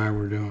brother and I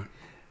were doing.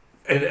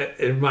 it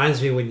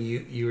reminds me when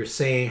you were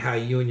saying how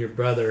you and your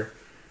brother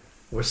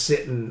were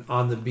sitting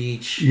on the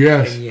beach.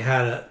 Yes. And you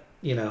had a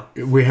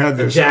We had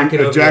this jacket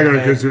over your jacket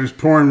head. because it was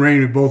pouring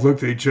rain. We both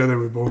looked at each other.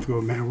 We both go,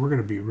 "Man, we're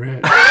gonna be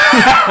rich."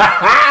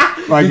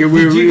 Like you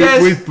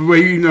guys-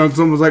 it's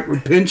almost like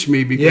would pinch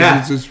me because Yeah.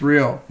 it's just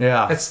real.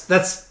 Yeah.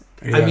 that's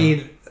I Yeah.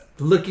 mean,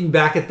 looking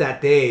back at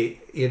that day,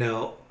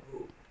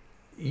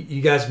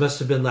 you guys must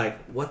have been like,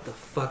 what the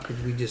fuck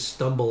did we just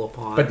stumble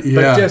upon? But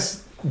Yeah.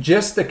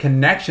 just the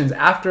connections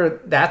after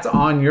that's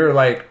on your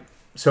like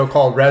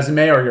so-called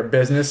resume or your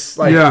business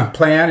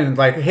plan, and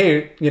like,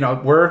 hey,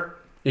 we're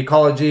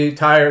Ecology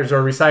Tires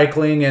or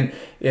recycling,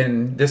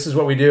 and this is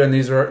what we do, and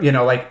these are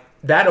like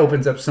that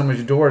opens up so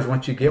much doors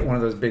once you get one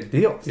of those big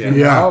deals. Yeah.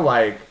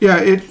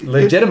 It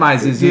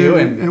Legitimizes you,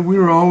 and we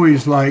were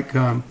always like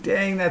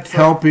dang, that's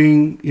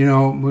helping.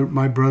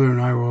 My brother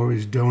and I were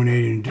always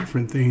donating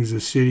different things. The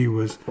city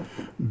was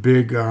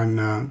big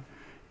on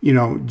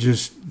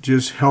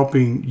just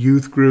helping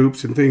youth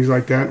groups and things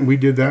like that, and we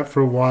did that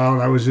for a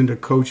while. I was into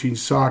coaching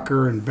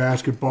soccer and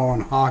basketball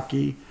and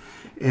hockey,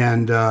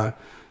 and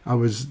I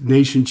was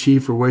nation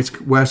chief for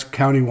West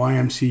County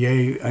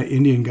YMCA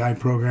Indian Guide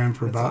program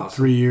for about awesome.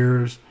 3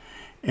 years,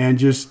 and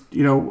just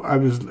I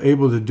was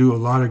able to do a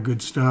lot of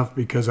good stuff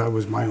because I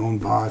was my own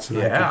boss and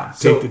I Yeah. could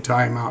take the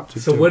time out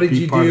to. So to what did be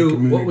you part of the do? What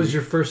community. was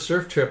your first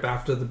surf trip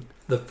after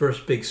the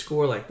first big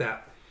score like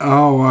that?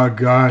 Oh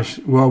gosh!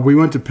 Well, we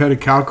went to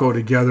Petacalco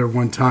together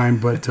one time,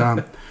 but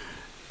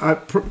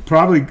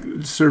probably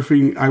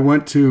surfing. I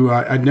went to.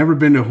 I'd never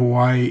been to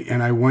Hawaii,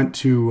 and I went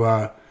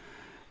to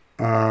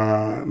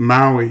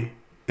Maui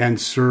and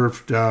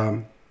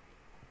surfed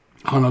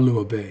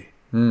Honolulu Bay.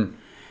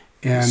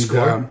 And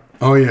Score?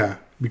 oh yeah,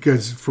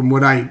 because from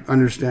what I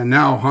understand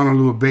now,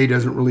 Honolulu Bay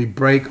doesn't really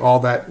break all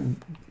that.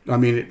 I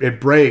mean, it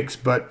breaks,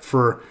 but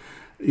for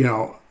a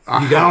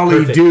got howly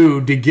perfect.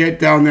 do to get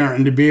down there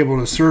and to be able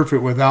to surf it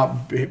without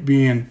it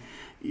being,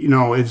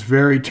 it's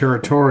very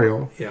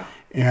territorial. Yeah.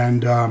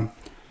 And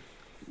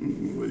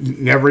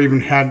never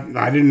even had.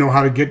 I didn't know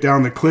how to get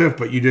down the cliff,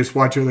 but you just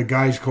watch other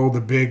guys hold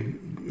the big.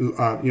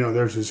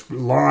 There's this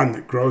lawn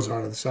that grows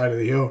out of the side of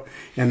the hill,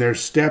 and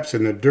there's steps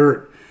in the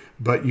dirt.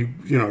 But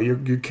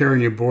you're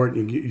carrying your board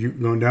and you're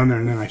going down there,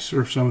 and then I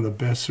surfed some of the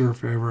best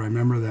surf ever. I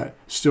remember that,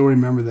 still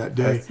remember that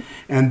day.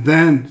 And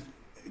then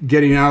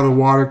getting out of the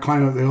water,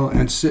 climbing up the hill,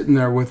 and sitting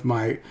there with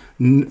my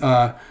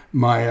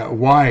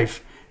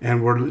wife,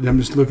 And I'm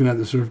just looking at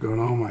the surf going,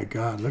 oh my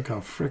God, look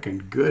how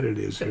freaking good it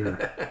is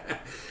here.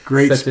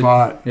 Great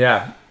spot.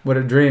 Yeah. What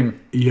a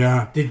dream.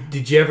 Yeah.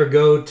 Did you ever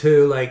go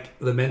to like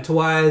the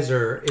Mentawais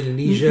or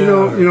Indonesia?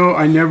 You know,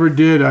 I never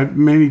did.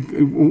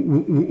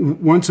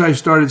 Once I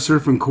started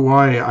surfing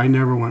Kauai, I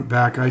never went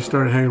back. I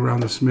started hanging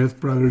around the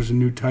Smith brothers and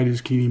knew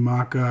Titus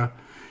Kinimaka,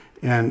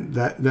 and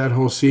that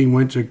whole scene.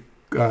 Went to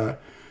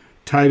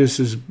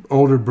Titus's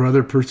older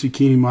brother, Percy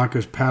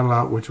Kinimaka's paddle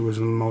out, which was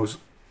the most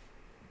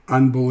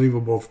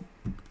unbelievable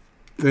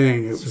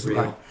thing.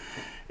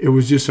 It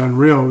was just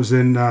unreal. It was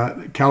in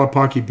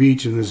Kalapaki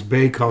Beach in this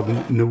bay called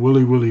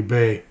Nawili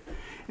Bay.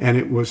 And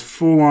it was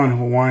full-on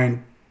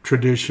Hawaiian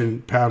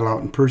tradition paddle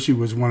out. And Percy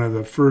was one of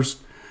the first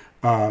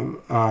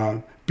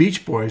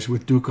beach boys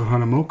with Duka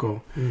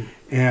Hanamoko.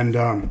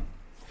 And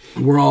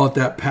we're all at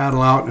that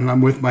paddle out, and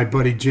I'm with my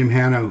buddy Jim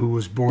Hanna, who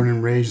was born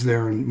and raised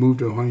there and moved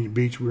to Huntington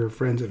Beach. We were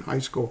friends in high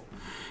school.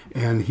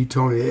 And he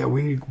told me, yeah,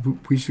 we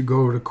should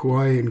go to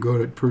Kauai and go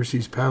to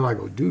Percy's paddle. I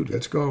go, dude,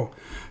 let's go.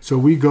 So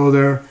we go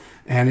there,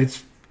 and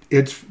it's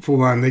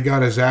full on. They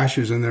got his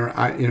ashes in there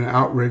in an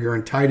outrigger,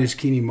 and Titus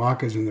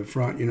Kinimaka's in the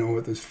front,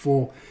 with his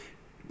full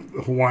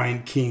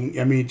Hawaiian king.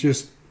 I mean,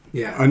 just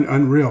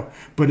unreal.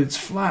 But it's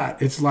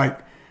flat. It's like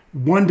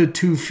 1 to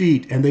 2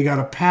 feet, and they got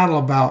to paddle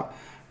about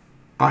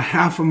a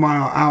half a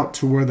mile out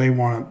to where they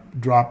want to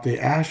drop the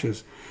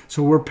ashes.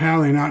 So we're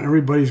paddling out, and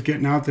everybody's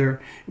getting out there.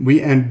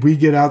 We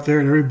get out there,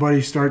 and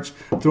everybody starts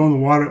throwing the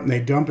water up, and they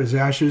dump his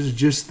ashes.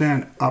 Just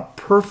then, a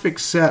perfect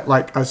set,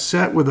 like a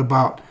set with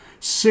about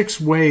 6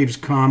 waves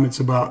come. It's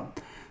about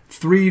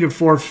 3 to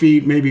 4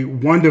 feet, maybe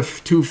 1 to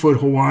 2 foot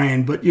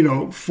Hawaiian, but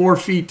 4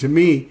 feet to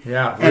me.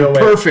 Yeah, and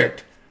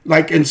perfect,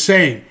 like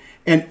insane.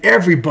 And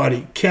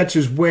everybody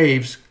catches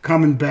waves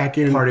coming back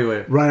in. Party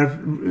wave. Right.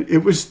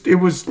 It was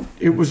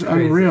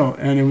unreal,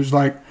 and it was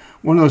like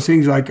one of those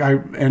things.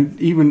 And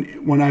even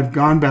when I've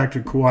gone back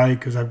to Kauai,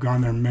 because I've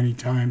gone there many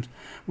times,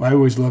 I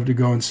always love to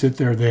go and sit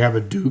there. They have a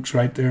Duke's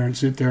right there, and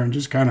sit there and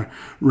just kind of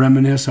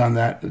reminisce on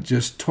that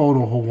just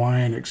total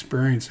Hawaiian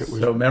experience. It was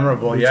so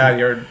memorable. Yeah,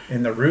 you're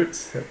in the roots,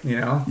 seeing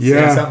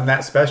something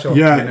that special.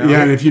 Yeah,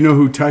 yeah. And if you know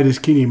who Titus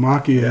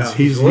Kinimaka is,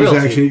 he's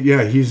actually,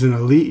 he's an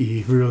elite.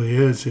 He really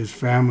is. His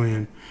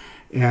family,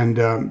 and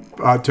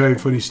I'll tell you a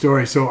funny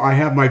story. So I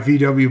have my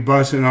VW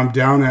bus, and I'm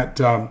down at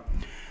I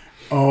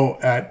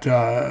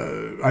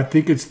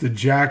think it's the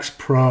Jax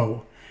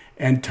Pro,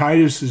 and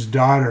Titus's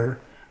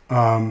daughter.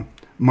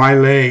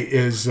 Miley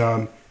is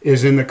in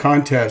the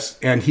contest,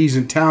 and he's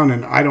in town,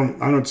 and I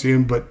don't see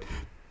him, but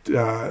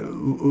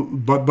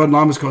Bud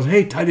Lamas calls,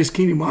 hey, Titus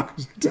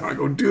Kinimaka's in town. I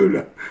go,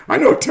 dude, I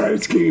know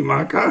Titus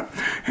Kinimaka.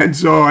 And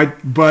so I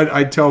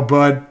tell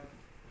Bud,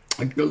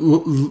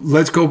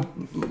 let's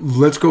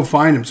go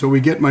find him. So we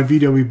get my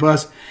VW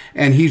bus,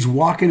 and he's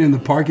walking in the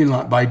parking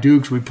lot by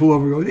Duke's. We pull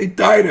over and go, hey,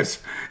 Titus.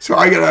 So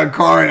I get out of the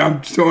car, and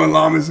I'm showing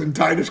Lamas, and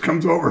Titus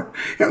comes over.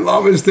 And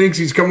Lamas thinks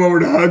he's come over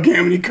to hug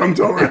him, and he comes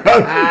over and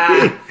hugs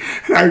me.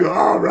 And I go,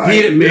 all right.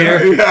 Beat it,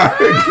 man. Yeah.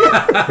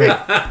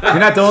 You're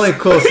not the only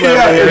cool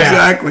celebrity. Yeah,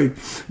 exactly.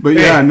 But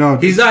no.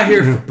 He's not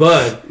here for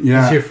Bud.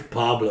 Yeah. He's here for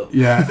Pablo.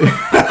 Yeah.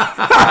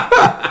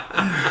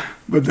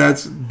 But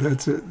that's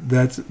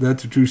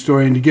a true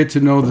story. And to get to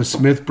know the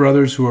Smith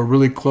brothers, who are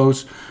really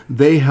close,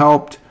 they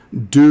helped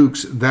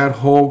Duke's, that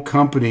whole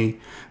company,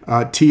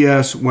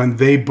 TS, when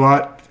they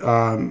bought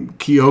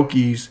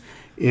Keoki's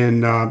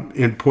in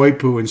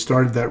Poipu and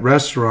started that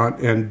restaurant,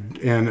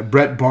 and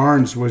Brett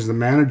Barnes was the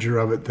manager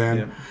of it then.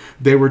 Yeah.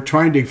 They were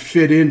trying to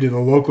fit into the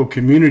local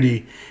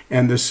community,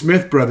 and the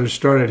Smith brothers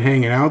started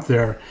hanging out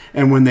there.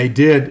 And when they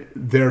did,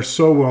 they're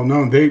so well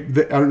known. They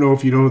I don't know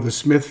if you know who the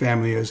Smith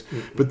family is,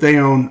 but they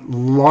own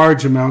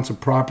large amounts of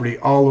property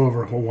all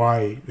over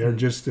Hawaii. They're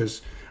just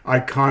this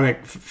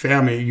iconic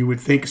family. You would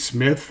think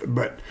Smith,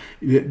 but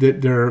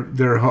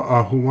they're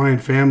a Hawaiian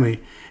family,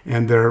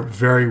 and they're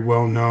very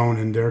well known,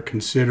 and they're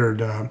considered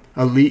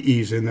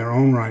elites in their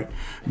own right.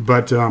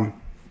 But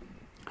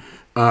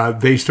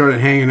they started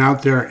hanging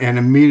out there, and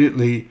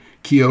immediately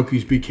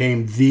Keoki's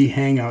became the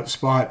hangout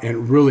spot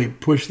and really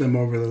pushed them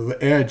over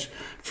the edge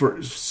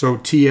so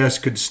TS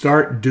could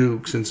start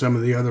Duke's and some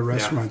of the other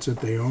restaurants that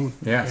they own.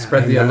 Yeah,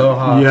 spread the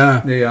aloha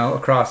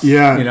across,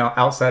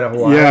 outside of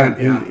Hawaii.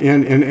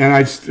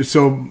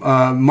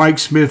 Mike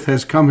Smith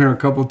has come here a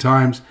couple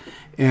times,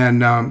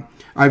 and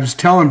I was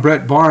telling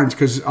Brett Barnes,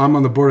 because I'm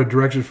on the board of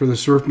directors for the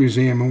Surf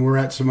Museum, and we're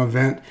at some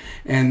event,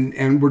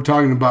 and we're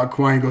talking about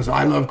Kauai. He goes,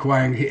 I love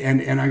Kauai.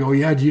 And I go,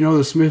 yeah, do you know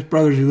the Smith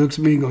brothers? He looks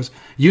at me and goes,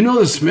 you know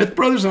the Smith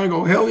brothers? And I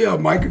go, hell yeah,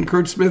 Mike and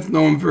Kurt Smith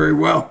know them very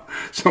well.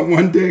 So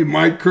one day,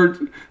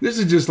 this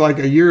is just like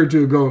a year or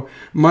two ago,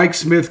 Mike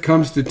Smith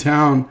comes to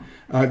town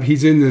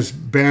He's in this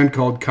band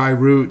called Kai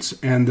Roots,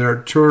 and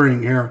they're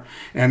touring here.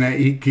 And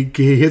he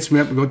hits me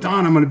up and goes,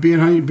 Don, I'm going to be in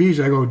Huntington Beach.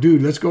 I go,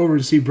 dude, let's go over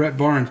and see Brett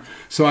Barnes.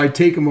 So I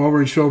take him over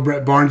and show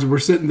Brett Barnes, and we're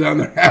sitting down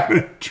there having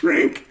a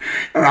drink.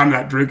 And I'm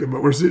not drinking,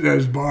 but we're sitting at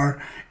his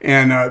bar.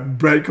 And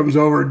Brett comes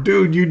over,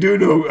 dude, you do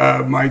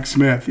know Mike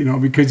Smith,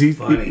 because he's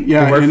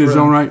in his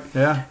own right.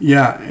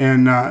 Yeah.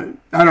 And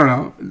I don't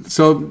know.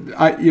 So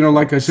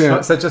like I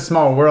said, such a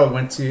small world.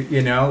 Went to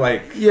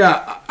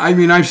Yeah, I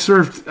mean, I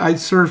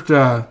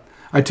surfed.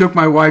 I took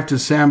my wife to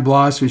San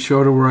Blas. We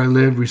showed her where I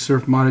lived. We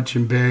surfed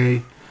Montichin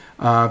Bay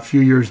a few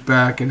years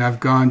back, and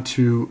I've gone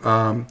to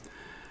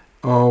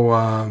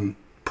Puerto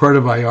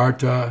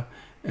Vallarta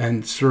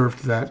and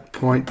surfed that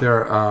point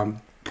there.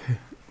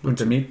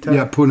 Punta Mita?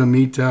 Yeah, Punta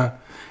Mita.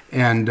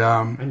 And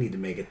I need to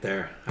make it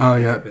there. Oh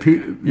yeah,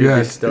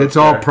 yes, it's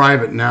all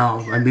private now.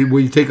 I mean,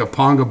 when you take a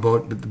ponga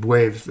boat, but the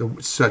waves,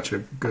 such a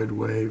good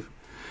wave.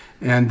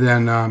 And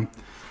then,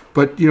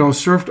 but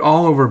surfed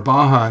all over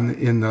Baja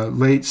in the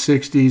late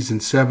 '60s and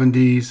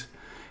 '70s,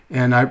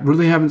 and I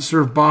really haven't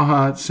surfed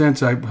Baja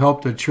since. I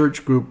helped a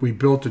church group. We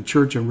built a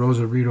church in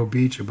Rosarito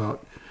Beach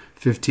about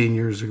 15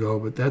 years ago,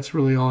 but that's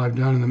really all I've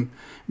done. And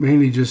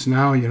mainly just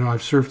now,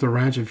 I've surfed the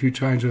ranch a few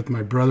times with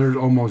my brothers,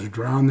 almost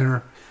drowned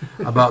there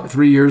about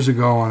 3 years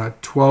ago on a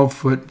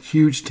 12-foot,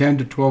 huge 10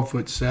 to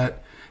 12-foot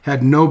set.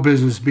 Had no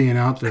business being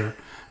out there.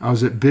 I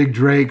was at Big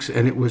Drake's,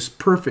 and it was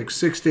perfect,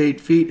 6 to 8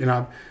 feet, and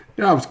I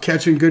was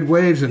catching good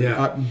waves.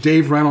 And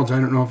Dave Reynolds, I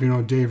don't know if you know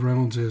who Dave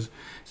Reynolds is.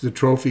 He's the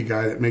trophy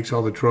guy that makes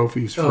all the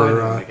trophies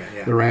for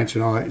the ranch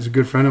and all that. He's a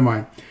good friend of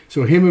mine.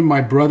 So him and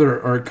my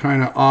brother are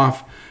kind of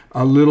off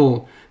a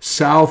little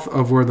south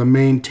of where the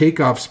main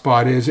takeoff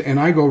spot is,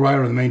 and I go right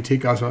over the main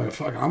takeoff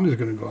spot. I'm just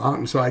going to go out.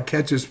 And so I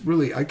catch this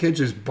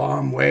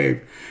bomb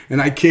wave, and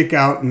I kick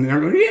out, and they're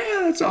going,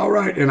 yeah, that's all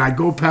right. And I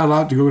go paddle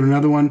out to go to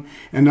another one,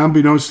 and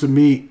unbeknownst to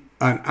me,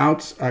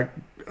 a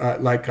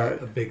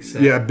big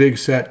set. Yeah, a big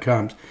set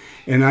comes.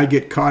 And I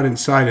get caught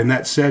inside, and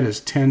that set is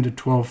 10 to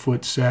 12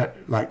 foot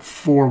set, like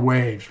 4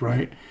 waves,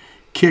 right?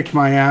 Kicked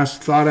my ass,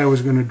 thought I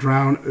was going to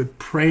drown,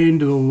 praying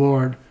to the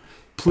Lord,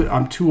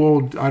 I'm too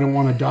old, I don't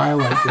want to die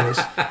like this.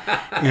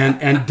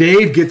 and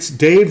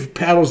Dave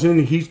paddles in,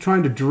 he's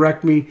trying to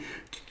direct me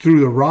through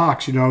the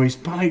rocks, he's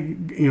probably,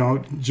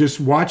 just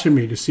watching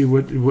me to see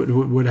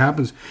what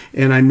happens.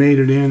 And I made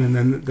it in, and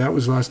then that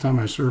was the last time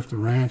I surfed the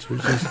ranch. It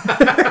was just,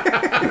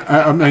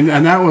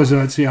 and that was,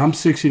 I'm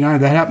 69.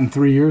 That happened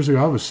 3 years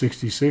ago. I was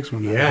 66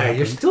 when that happened.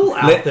 You're still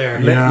out there.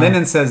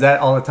 Lyndon says that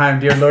all the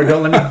time. Dear Lord,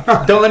 don't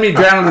let me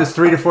drown in this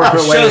 3 to 4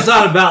 foot wave. Show's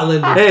not about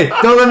Lyndon. Hey,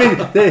 don't let me.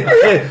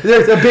 Hey,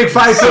 there's a big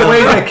 5 foot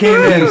wave that came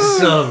in. You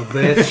son of a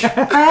bitch.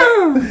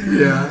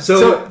 Yeah.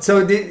 So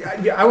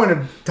I want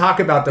to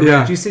talk about the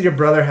ranch. You said your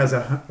brother has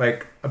a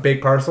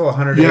big parcel,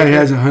 100 acres. Yeah, he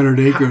has 100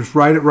 acres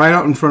right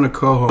out in front of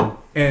Coho.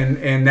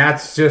 And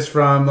that's just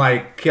from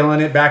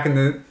killing it back in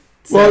the.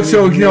 Well,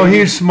 so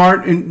he's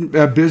smart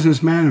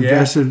businessman.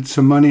 Invested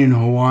some money in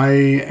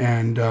Hawaii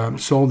and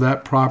sold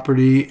that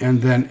property.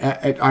 And then,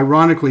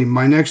 ironically,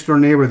 my next door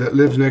neighbor that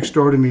lives next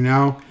door to me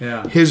now,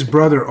 his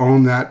brother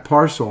owned that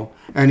parcel,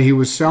 and he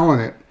was selling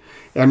it.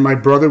 And my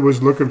brother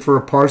was looking for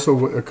a parcel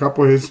with a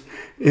couple of his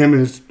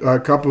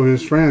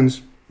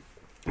friends.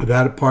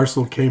 That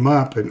parcel came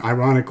up, and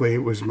ironically,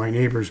 it was my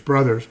neighbor's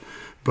brother's.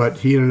 But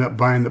he ended up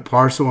buying the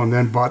parcel and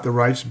then bought the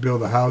rights to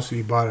build a house. And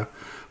he bought a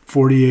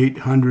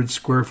 4,800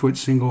 square foot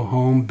single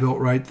home built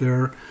right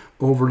there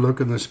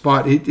overlooking the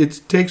spot.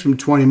 It takes him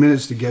 20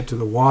 minutes to get to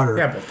the water.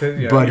 Yeah,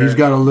 but he's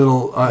got a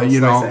little, slice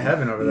of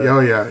heaven over there. Oh,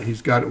 yeah.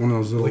 He's got one of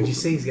those little. Would you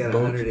say he's got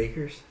 100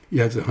 acres?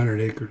 Yeah, it's 100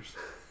 acres.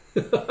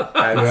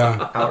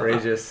 That's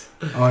outrageous.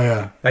 Oh,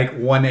 yeah.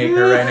 1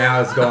 acre right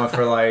now is going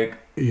for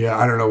Yeah,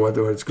 I don't know what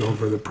it's going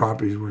for. The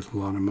property's worth a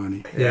lot of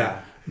money.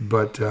 Yeah.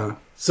 But.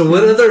 So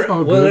what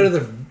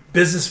other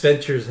business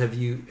ventures have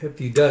you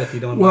done, if you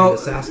don't mind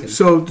us asking?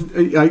 So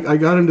I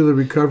got into the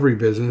recovery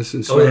business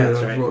and started.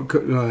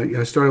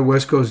 I started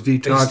West Coast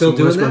Detox and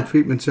West Coast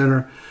Treatment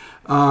Center.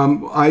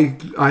 I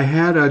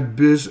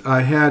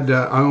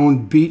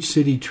owned Beach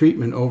City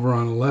Treatment over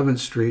on 11th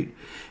Street,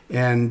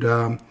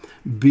 and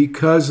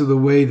because of the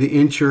way the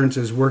insurance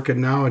is working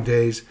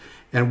nowadays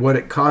and what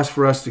it costs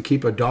for us to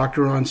keep a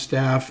doctor on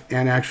staff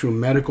and actual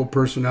medical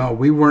personnel,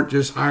 we weren't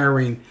just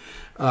hiring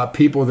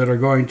people that are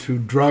going to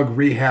drug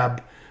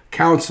rehab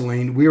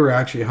counseling. We were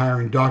actually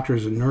hiring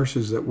doctors and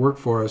nurses that work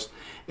for us,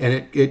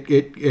 and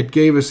it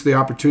gave us the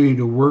opportunity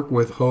to work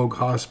with Hoag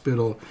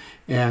Hospital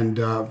and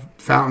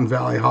Fountain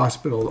Valley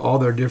Hospital, all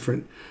their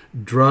different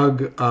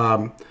drug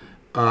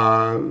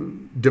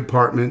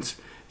departments,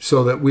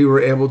 so that we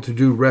were able to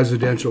do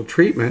residential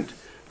treatment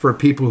for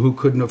people who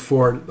couldn't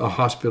afford a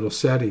hospital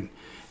setting.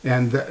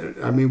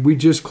 And we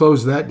just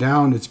closed that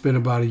down. It's been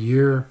about a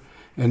year.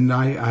 And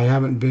I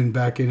haven't been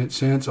back in it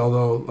since,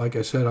 although, like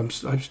I said,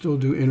 I still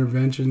do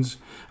interventions.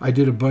 I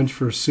did a bunch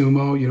for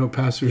Sumo,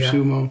 Pastor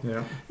Sumo.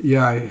 Yeah.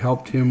 Yeah, I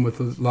helped him with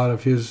a lot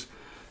of his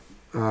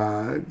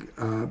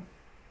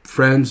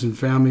friends and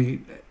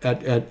family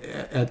at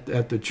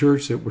the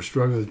church that were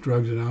struggling with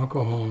drugs and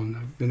alcohol, and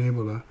I've been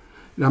able to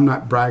and I'm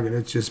not bragging.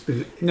 It's just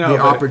been No, the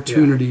but,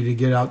 opportunity to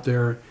get out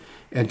there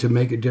and to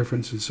make a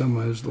difference in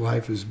someone's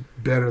life is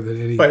better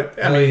than any. But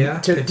I mean,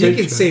 if you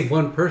can save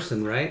one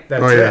person, right?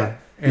 that's Oh, it. yeah.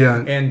 And, Yeah,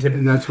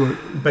 and that's what.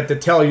 but to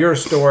tell your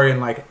story and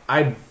like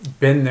I've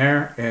been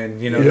there,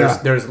 and Yeah.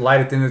 there's light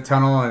at the end of the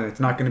tunnel, and it's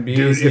not going to be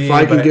Dude, easy. if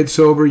I can but- get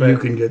sober, you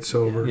but- can get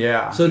sober.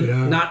 Yeah. So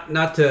Yeah.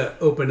 not to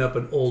open up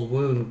an old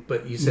wound,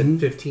 but you said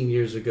 15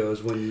 years ago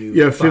is when you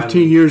Yeah, 15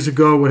 finally- years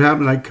ago, what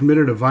happened, I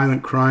committed a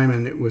violent crime,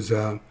 and it was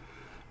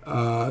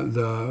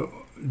the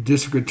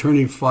district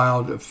attorney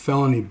filed a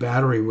felony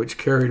battery, which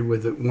carried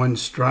with it 1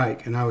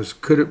 strike. And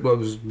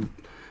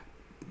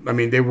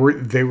they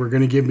were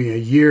going to give me a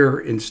year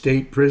in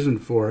state prison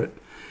for it.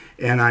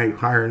 And I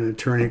hired an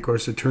attorney. Of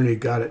course, the attorney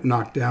got it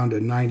knocked down to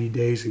 90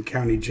 days in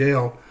county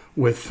jail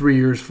with 3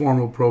 years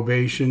formal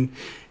probation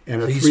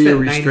and So a you 3-year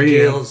spent 90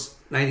 restraining.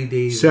 90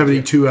 days.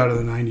 72 out of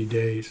the 90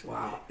 days.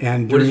 Wow.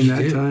 And What did during you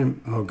that do?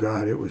 time, oh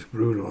God, it was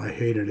brutal. I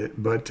hated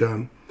it. But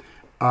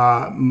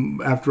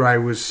after I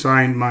was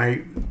signed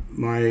my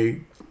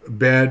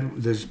bed,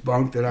 this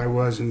bunk that I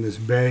was in, this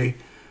bay,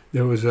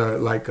 there was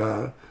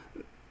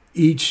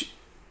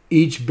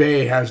each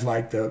bay has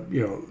like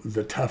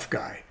the tough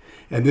guy.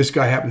 And this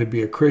guy happened to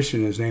be a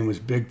Christian. His name was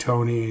Big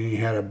Tony, and he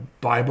had a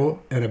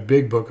Bible and a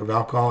big book of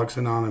Alcoholics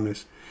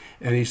Anonymous.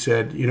 And he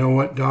said, you know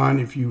what, Don,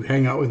 if you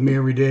hang out with me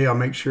every day, I'll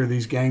make sure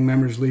these gang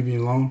members leave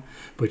you alone.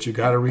 But you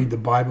got to read the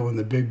Bible and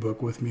the big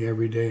book with me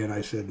every day. And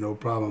I said, no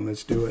problem,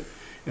 let's do it.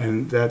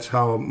 And that's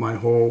how my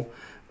whole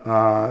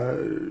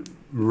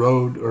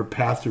road or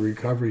path to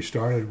recovery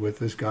started, with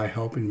this guy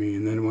helping me.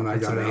 And then when I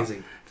got amazing.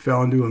 out,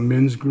 fell into a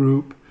men's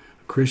group,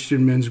 a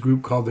Christian men's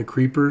group called the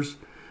Creepers.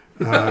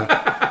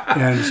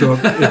 And so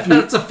if you,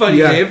 That's a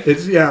funny name.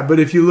 But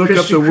if you look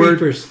Christian up the word,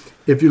 Creepers.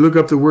 if you look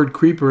up the word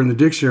creeper in the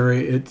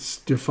dictionary, it's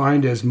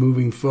defined as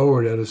moving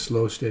forward at a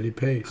slow, steady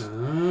pace.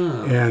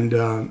 And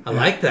I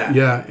like that.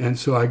 Yeah, and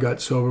so I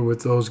got sober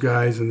with those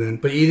guys, and then.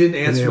 But you didn't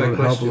answer able my to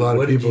help a question. lot of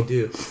What did people.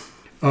 you do?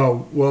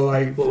 Oh well,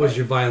 What was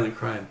your violent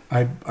crime?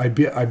 I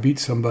beat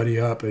somebody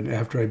up, and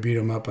after I beat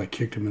them up, I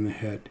kicked them in the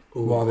head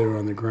while they were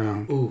on the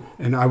ground. Ooh.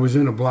 And I was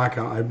in a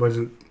blackout. I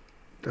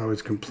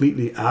was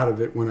completely out of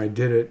it when I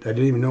did it. I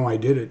didn't even know I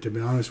did it, to be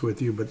honest with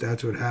you, but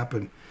that's what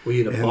happened. Were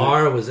you in a And-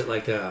 bar? Or was it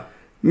like a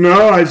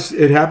No,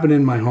 it happened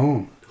in my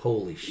home.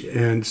 holy shit?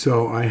 And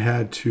so I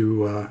had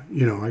to, I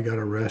got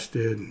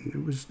arrested. And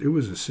it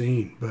was a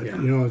scene, but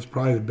Yeah. it's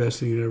probably the best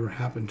thing that ever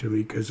happened to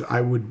me, because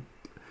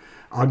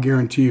I'll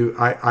guarantee you,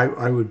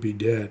 I would be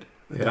dead.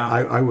 Yeah.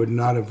 I would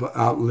not have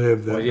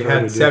outlived that. Well, you drug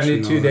had addiction and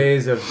 72 all that.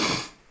 days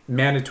of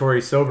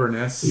mandatory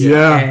soberness.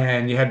 Yeah.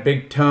 And you had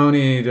Big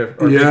Tony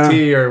or Yeah. Big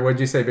T, or what'd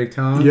you say, Big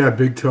Tone? Yeah,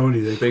 Big Tony.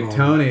 They Big call him.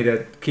 Tony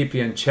to keep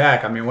you in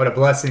check. I mean, what a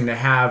blessing to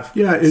have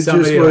Yeah, it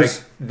somebody just was-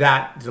 like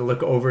that to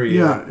look over you.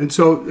 Yeah, and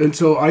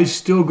so I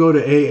still go to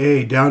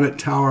AA down at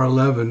Tower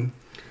 11.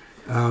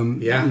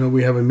 Yeah.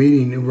 We have a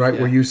meeting right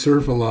Yeah. where you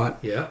surf a lot.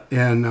 Yeah.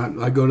 And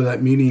I go to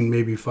that meeting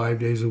maybe 5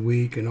 days a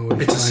week, and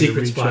always It's a trying to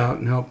secret reach spot. out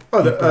and help.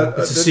 Oh, people.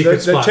 It's a secret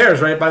the spot.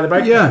 chairs right by the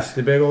bike. Yes. path.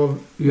 The big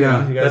old.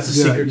 Yeah. You guys, That's a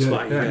secret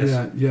spot, you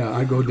guys. Yeah,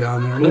 I go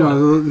down there. A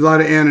lot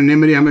of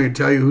anonymity. I'm not going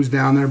to tell you who's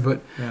down there, but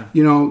Yeah.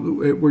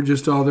 we're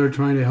just all there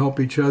trying to help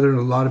each other. And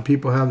a lot of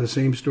people have the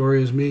same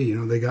story as me.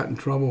 They got in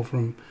trouble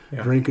from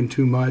Yeah. drinking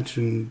too much,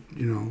 and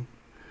Can you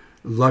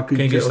lucky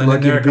get Lynn in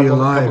lucky there to a be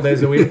couple alive.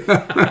 days a week?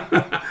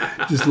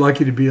 Just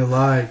lucky to be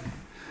alive.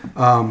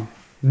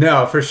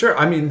 No, for sure.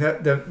 I mean,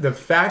 the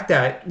fact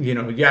that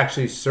you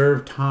actually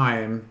served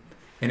time,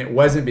 and it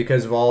wasn't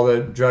because of all the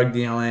drug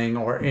dealing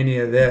or any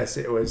of this.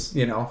 It was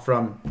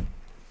from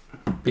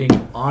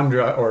being on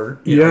drug or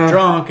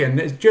drunk, and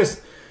it's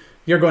just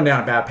you're going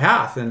down a bad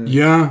path, and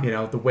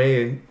the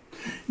way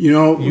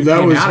You that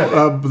came was out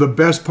of the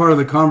best part of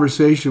the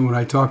conversation when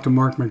I talked to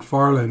Mark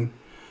McFarland.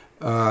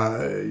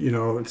 I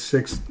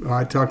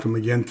talked to him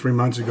again 3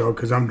 months ago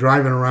because I'm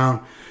driving around.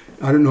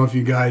 I don't know if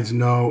you guys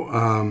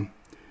know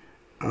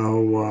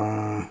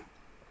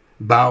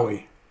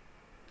Bowie.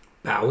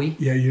 Bowie?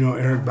 Yeah,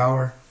 Eric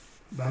Bauer.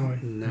 Bowie.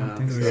 No.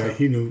 Yeah,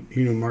 he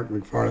knew Mark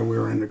McFarland. We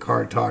were in the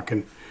car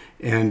talking,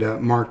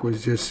 and Mark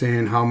was just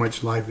saying how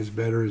much life is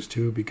better is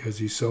too because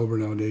he's sober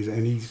nowadays,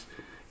 and he's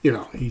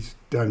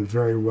done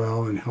very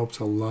well and helps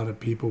a lot of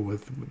people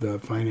with the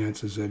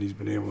finances that he's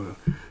been able to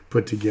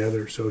put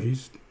together. So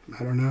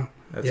I don't know.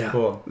 That's Yeah.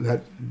 cool.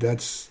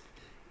 That's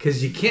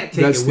Because you can't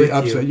take that's it with the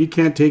upside. you. You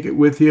can't take it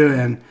with you,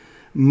 and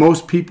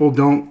most people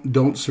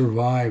don't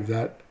survive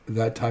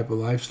that type of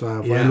lifestyle.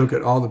 If I Yeah. look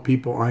at all the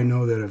people I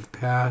know that have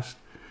passed.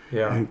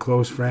 Yeah. And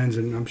close friends,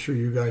 and I'm sure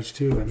you guys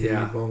too. I mean,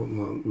 Yeah.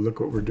 look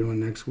what we're doing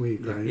next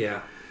week, right? Yeah.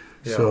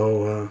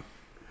 So,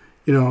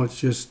 it's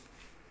just,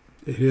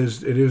 it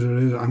is what it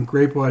is. I'm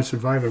grateful I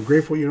survived. I'm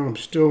grateful, I'm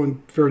still in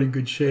fairly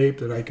good shape,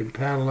 that I can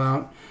paddle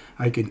out,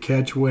 I can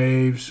catch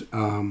waves.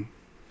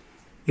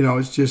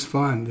 It's just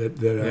fun that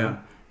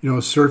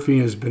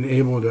surfing has been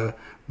able to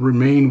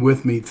remained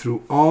with me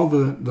through all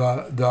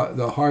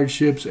the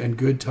hardships and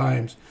good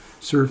times.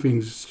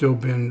 Surfing's still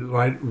been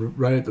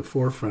right at the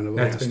forefront of all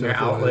That's that been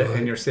stuff. your outlet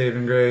and your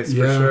saving grace for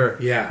Yeah. sure.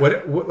 Yeah.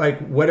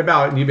 What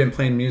about you've been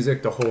playing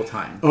music the whole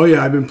time? Oh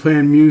yeah, I've been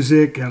playing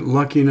music and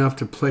lucky enough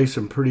to play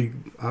some pretty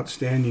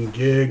outstanding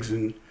gigs,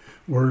 and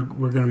we're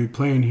going to be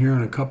playing here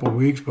in a couple of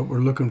weeks. But we're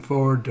looking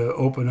forward to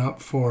open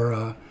up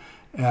for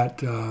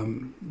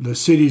the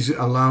city's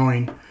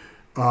allowing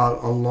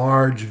a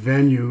large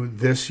venue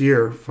this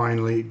year.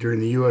 Finally,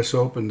 during the U.S.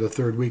 Open, the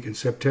third week in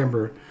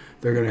September,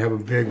 they're going to have a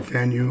big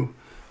venue.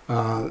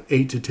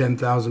 8,000 to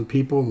 10,000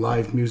 people,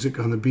 live music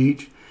on the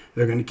beach.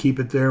 They're going to keep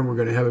it there. We're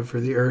going to have it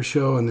for the air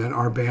show, and then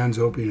our band's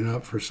opening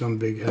up for some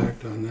big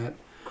act on that.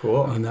 Cool.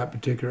 On that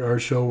particular air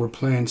show, we're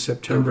playing The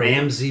September.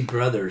 Ramsey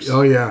Brothers.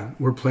 Oh yeah,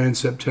 we're playing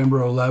September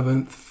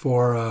 11th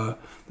for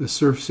the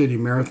Surf City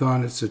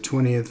Marathon. It's the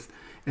 20th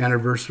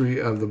anniversary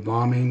of the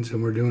bombings,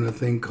 and we're doing a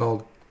thing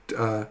called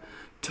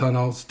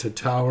Tunnels to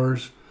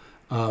Towers.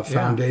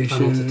 Foundation,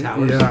 Tunnel to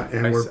Towers. yeah,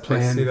 and we're I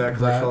playing see that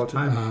commercial all the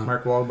time.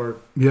 Mark Wahlberg.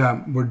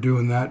 Yeah, we're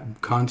doing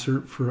that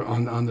concert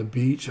on the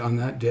beach on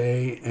that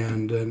day,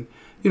 and then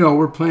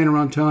we're playing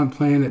around town,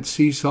 playing at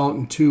Sea Salt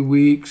in 2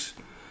 weeks.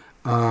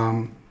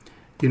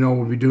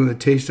 We'll be doing the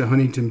Taste of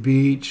Huntington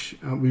Beach.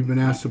 We've been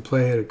asked to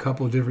play at a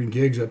couple of different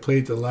gigs. I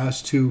played at the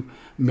last two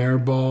Mayor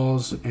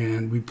Balls,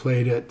 and we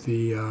played at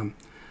the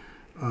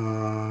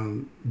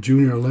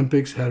Junior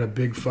Olympics. Had a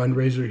big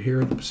fundraiser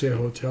here at the Paseo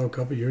Hotel a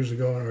couple of years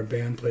ago, and our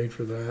band played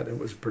for that. It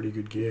was a pretty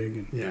good gig.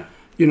 And, Yeah.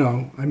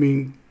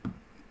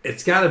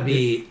 It's got to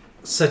be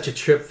such a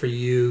trip for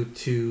you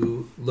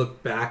to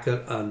look back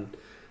on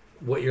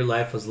what your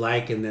life was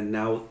like, and then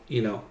now,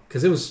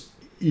 because it was,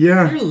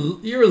 yeah,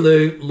 you were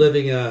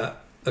living a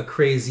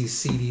crazy,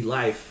 seedy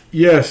life.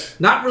 yes,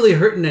 Not really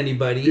hurting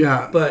anybody.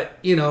 Yeah. But,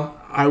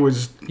 I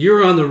was you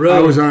were on the road. I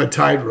was on a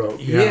tightrope.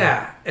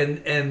 Yeah.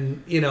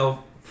 And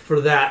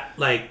for that,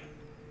 like,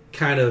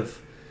 kind of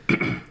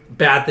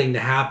bad thing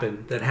that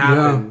happened,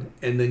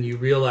 and then you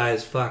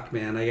realize, fuck,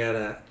 man, I got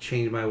to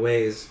change my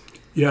ways.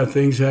 Yeah,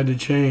 things had to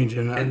change,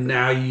 And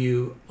now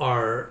you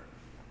are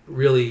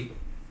really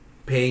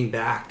paying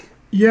back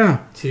yeah.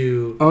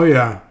 to Oh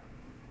yeah.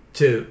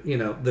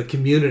 the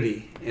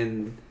community,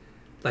 and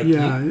like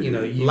Yeah.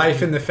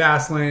 Life in the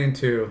fast lane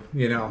to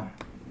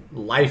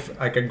life,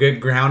 like a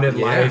good grounded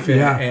life, and,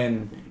 Yeah.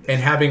 and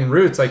having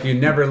roots, like you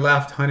never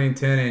left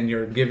Huntington, and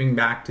you're giving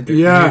back to the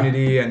Yeah.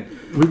 community. And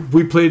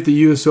We played at the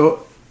U.S.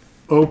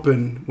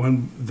 Open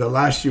when the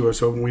last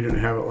U.S. Open. We didn't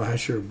have it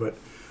last year, but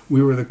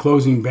we were the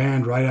closing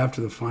band right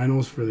after the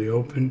finals for the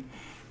Open,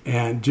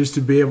 and just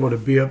to be able to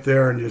be up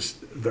there and just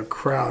the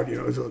crowd,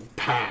 it was a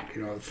pack,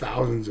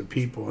 thousands of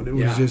people, and it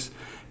was just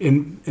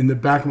in the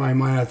back of my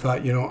mind. I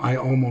thought, I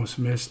almost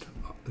missed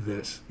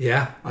this.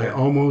 yeah, I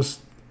almost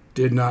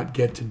did not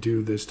get to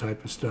do this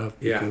type of stuff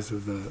Yeah. because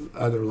of the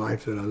other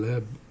life that I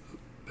lived.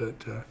 But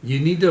you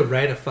need to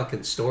write a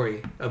fucking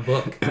story, a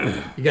book.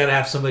 You got to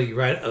have somebody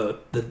write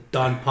the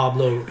Don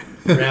Pablo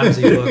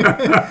Ramsey book.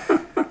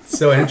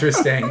 so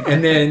interesting.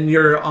 And then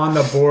you're on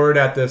the board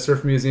at the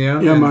Surf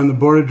Museum. yeah, I'm and- on the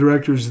board of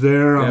directors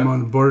there. I'm Yeah. on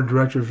the board of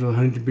directors for the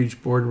Huntington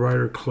Beach Board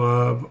Rider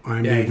Club.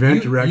 I'm Yeah, the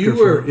event director you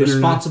for were Internet.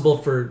 responsible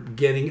for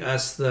getting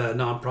us the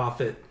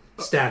nonprofit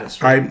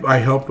status, right? I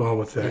helped all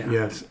with that,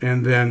 Yeah. yes.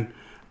 And then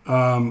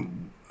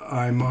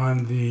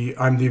I'm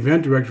the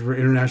event director for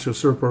International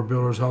Surfboard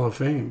Builders Hall of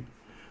Fame,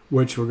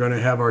 which we're going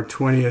to have our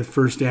 20th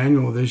first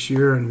annual this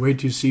year, and wait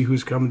to see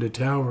who's coming to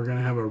town. We're going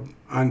to have an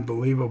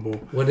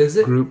unbelievable What is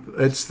it? group.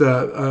 It's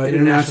the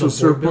International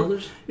Board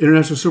Builders?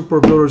 International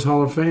Surfboard Builders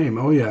Hall of Fame.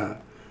 Oh yeah,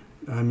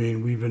 I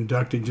mean we've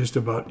inducted just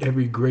about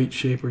every great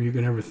shaper you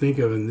can ever think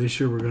of, and this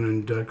year we're going to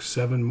induct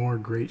 7 more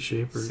great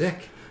shapers.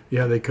 Sick.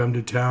 Yeah, they come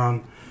to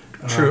town.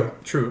 True.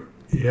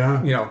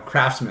 Yeah.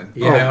 Craftsmen.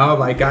 Yeah.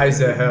 Like guys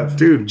that have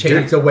Dude,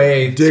 changed the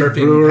way Dick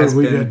surfing Brewer. has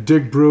We been. got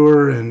Dick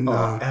Brewer and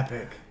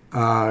Epic.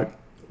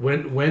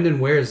 When and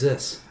where is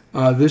this?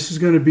 this is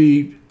going to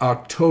be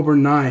October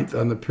 9th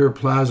on the Pier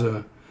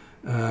Plaza.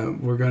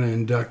 We're going to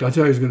induct. I'll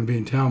tell you who's going to be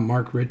in town.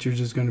 Mark Richards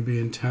is going to be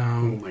in Oh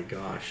town. my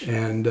gosh.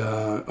 And,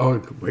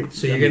 wait.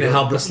 So you're going to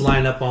help us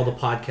line up all the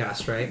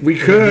podcasts, right? We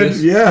could,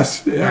 Interviews?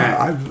 yes.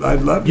 Yeah,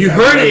 I'd love to. You have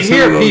heard it some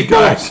here, of those people.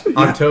 guys.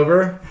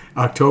 October.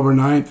 October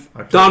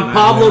 9th. Don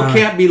Pablo Yeah.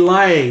 can't be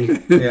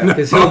lying Yeah.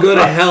 because he'll go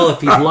to hell if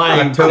he's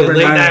lying to October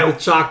Late 9th. Night with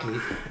Chalky.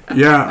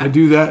 Yeah, I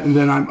do that. And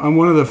then I'm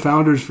one of the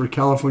founders for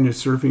California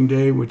Surfing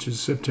Day, which is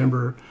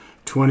September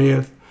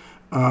 20th.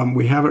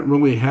 We haven't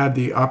really had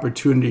the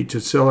opportunity to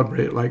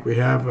celebrate like we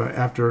have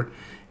after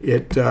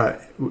it.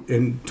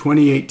 In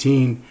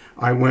 2018,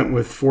 I went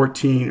with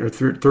 14 or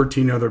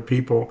 13 other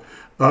people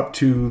up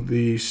to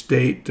the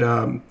state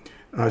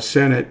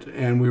Senate,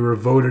 and we were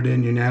voted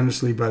in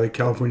unanimously by the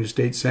California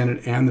State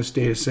Senate and the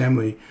State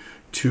Assembly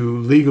to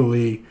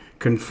legally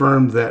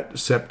confirm that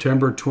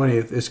September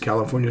 20th is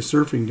California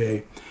Surfing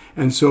Day.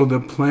 And so the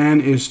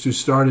plan is to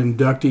start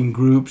inducting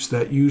groups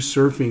that use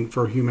surfing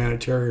for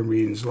humanitarian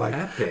reasons, like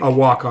Epic. A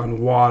Walk on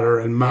Water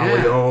and Maui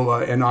Yeah. Ola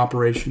and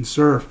Operation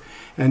Surf,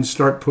 and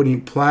start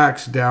putting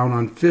plaques down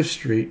on 5th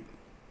Street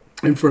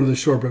in front of the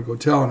Shorebrook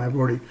Hotel, and I've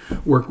already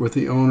worked with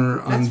the owner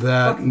on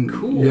that. fucking And,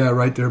 cool. Yeah,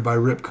 right there by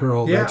Rip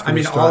Curl. Yeah, That's I gonna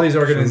mean, start all these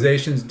from-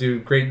 organizations do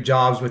great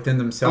jobs within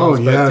themselves,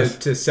 Oh, but yes.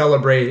 to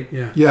celebrate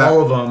Yeah.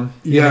 all of them,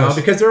 you Yes. know,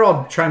 because they're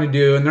all trying to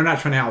do, and they're not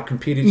trying to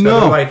outcompete each No.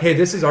 other. Like, hey,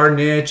 this is our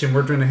niche, and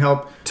we're going to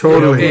help.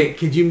 Totally. Hey,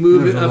 could you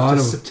move There's it a up lot to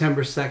of-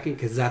 September 2nd?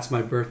 Because that's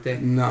my birthday.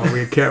 No,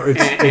 we can't.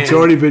 It's, And- it's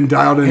already been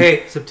dialed in.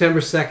 Hey,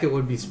 September 2nd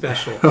would be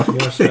special.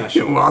 More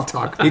special. Well, I'll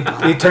talk about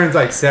that. He turns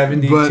like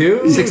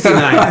 72.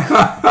 69.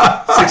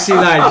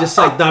 69, just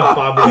like Don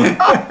Pablo.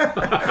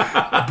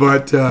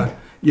 But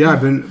yeah,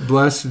 I've been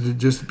blessed to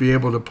just be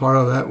able to part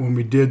of that. When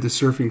we did the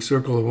Surfing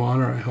Circle of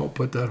Honor, I helped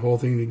put that whole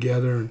thing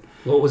together. And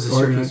What was the Surfing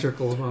Organized-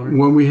 Circle of Honor?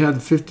 when we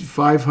had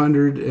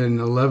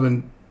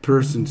 511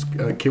 persons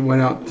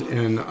went out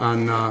and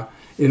on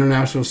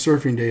International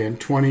Surfing Day in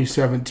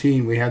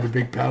 2017, we had the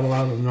big paddle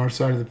out on the north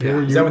side of the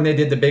pier. Is that when they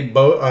did the big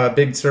boat,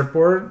 big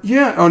surfboard?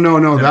 Yeah. Oh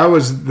no. That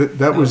was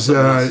something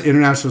else.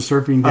 International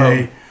Surfing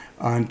Day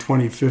on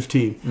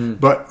 2015.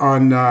 But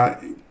on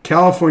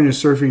California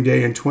Surfing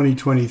Day in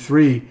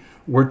 2023,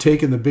 we're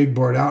taking the big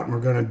board out and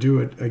we're going to do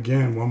it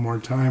again one more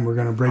time. We're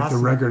going to break the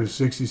record of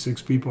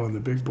 66 people on the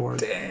big board.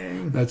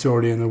 Dang. That's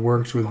already in the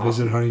works with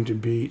Visit Huntington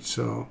Beach.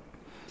 So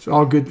it's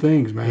all good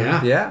things, man.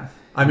 Yeah. Yeah.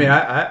 I mean,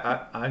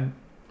 I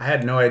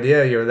had no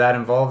idea you were that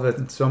involved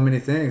in so many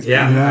things.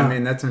 Yeah. Yeah. I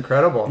mean, that's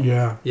incredible.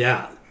 Yeah.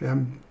 Yeah.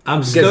 I'm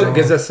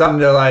Gives us something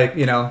to, like,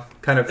 you know,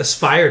 kind of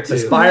Aspire to.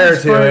 aspire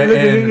to it.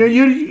 And,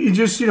 You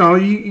just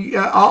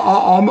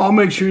I'll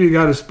make sure you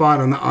got a spot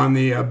on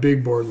the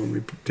big board when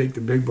we take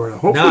the big board out.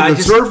 Hopefully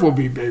the surf will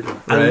be bigger.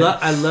 Right.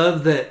 I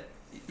love that,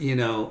 you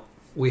know,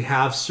 we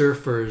have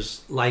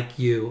surfers like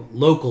you,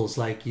 locals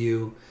like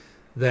you,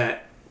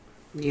 that,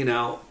 you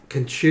know,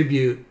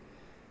 contribute.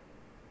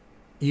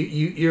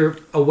 You're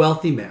a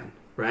wealthy man,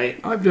 right?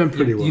 I've done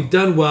pretty well. You've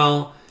done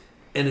well,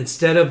 and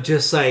instead of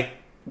just like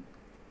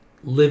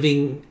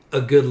living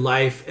a good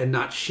life and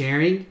not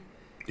sharing,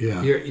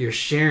 Yeah. you're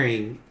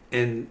sharing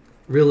and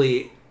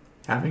really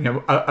having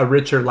a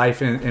richer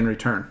life in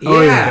return.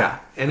 Oh, yeah.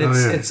 And Oh,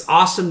 yeah. it's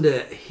awesome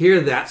to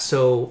hear that.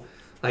 So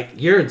like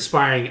you're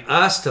inspiring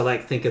us to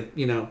like think of,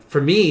 you know,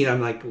 for me,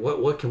 I'm like,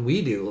 what can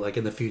we do like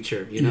in the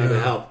future, you know, to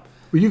Yeah. help?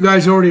 Well, you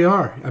guys already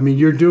are. I mean,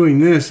 you're doing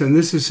this, and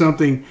this is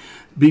something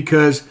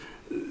because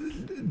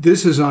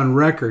this is on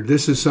record.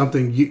 This is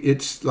something.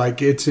 It's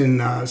like it's in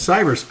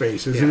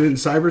cyberspace, isn't it? In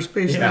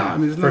cyberspace now. I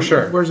mean, for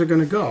sure. Where's it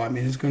going to go? I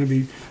mean, it's going to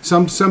be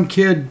some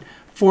kid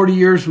 40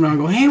 years from now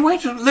go, hey,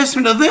 wait,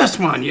 listen to this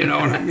one. You know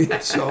what I mean?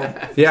 So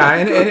Yeah,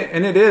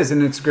 and it is,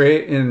 and it's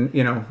great. And,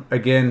 you know,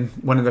 again,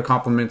 one of the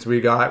compliments we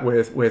got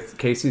with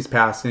Casey's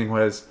passing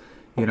was,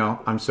 you know,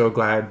 I'm so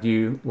glad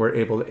you were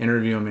able to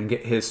interview him and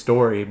get his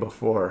story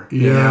before,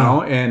 you Yeah.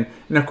 know, and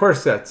of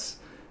course that's,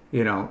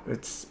 you know,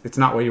 it's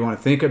not what you want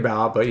to think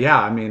about, but yeah,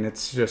 I mean,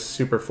 it's just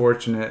super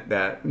fortunate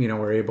that, you know,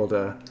 we're able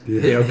to, you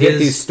know, get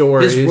these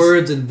stories. His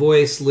words and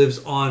voice lives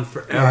on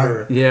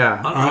forever.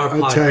 Yeah. On our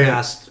I'll tell you,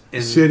 podcast.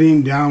 And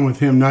sitting down with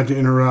him, not to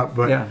interrupt,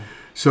 but Yeah.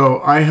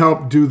 so I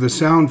helped do the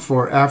sound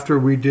for after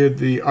we did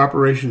the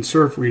Operation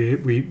Surf.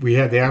 We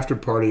had the after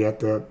party at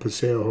the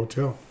Paseo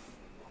Hotel.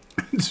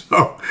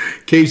 So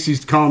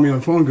Casey's calling me on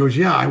the phone and goes,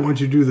 yeah, I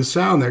want you to do the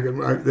sound. I'm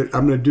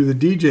going to do the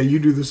DJ. You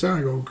do the sound.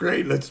 I go,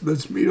 great. Let's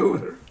meet over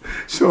there.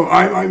 So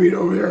I meet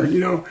over there, you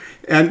know,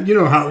 and you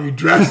know how he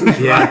dresses,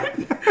 right?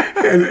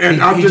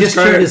 And I'm he just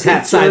kinda turned his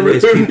hat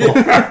sideways, people.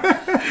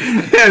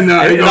 and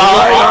I And go,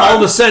 all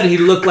of a sudden, he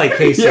looked like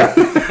Casey. yeah.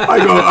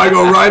 I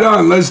go right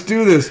on. Let's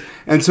do this.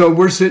 And so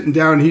we're sitting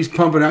down. He's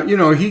pumping out. You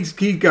know,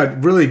 he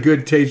got really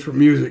good taste for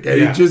music, and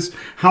Yeah. he just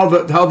how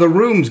the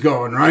room's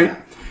going, right?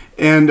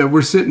 And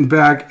we're sitting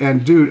back,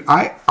 and dude,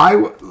 I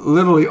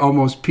literally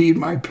almost peed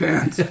my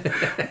pants.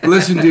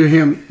 Listen to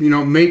him, you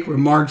know, make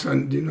remarks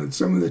on, you know,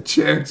 some of the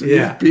chicks and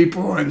Yeah. these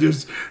people, and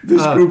just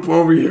this group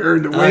over here,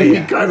 and the way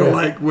yeah. he kind of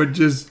like would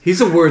just.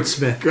 He's a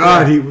wordsmith.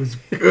 God, he was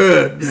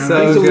good. Man.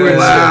 So He's a good.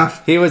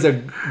 laugh. He was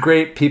a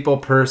great people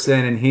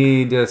person, and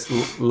he just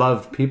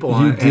loved people.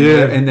 He and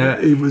did.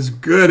 and He was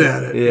good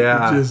at it.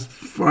 Yeah. Just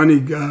funny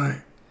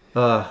guy.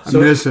 I So-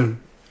 miss him.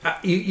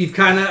 You've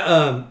kind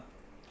of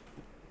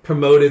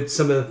promoted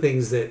some of the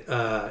things that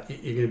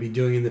you're going to be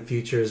doing in the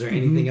future. Is there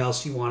anything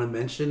else you want to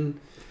mention?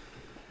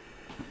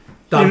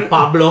 Don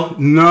Pablo?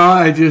 No,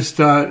 I just,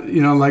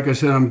 you know, like I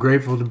said, I'm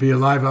grateful to be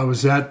alive. I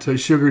was at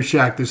Sugar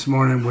Shack this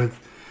morning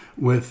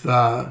with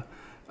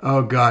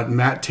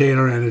Matt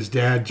Taylor and his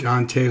dad,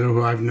 John Taylor,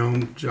 who I've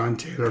known John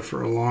Taylor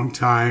for a long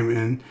time.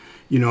 And,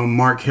 you know,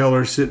 Mark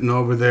Hiller sitting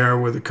over there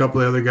with a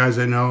couple of other guys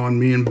I know, and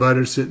me and Bud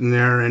are sitting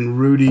there, and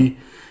Rudy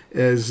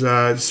is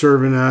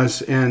serving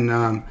us, and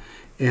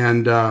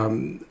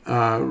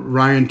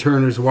Ryan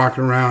Turner's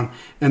walking around,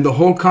 and the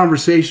whole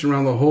conversation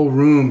around the whole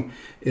room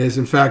is,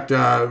 in fact,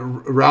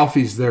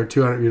 Ralphie's there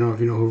too. I don't, you know, if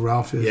you know who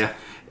Ralph is. Yeah.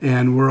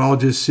 And we're all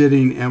just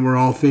sitting, and we're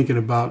all thinking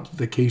about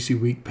the Casey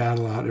Week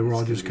paddle out, and we're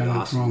all just kind of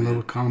awesome, throwing man.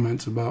 little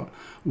comments about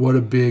what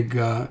a big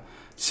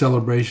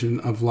celebration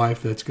of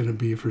life that's going to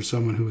be for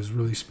someone who is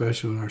really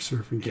special in our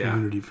surfing Yeah.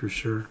 community, for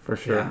sure. for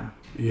sure.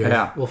 Yeah.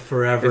 Yeah. We'll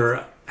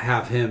forever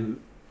have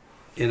him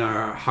in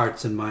our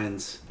hearts and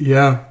minds.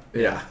 Yeah.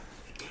 Yeah.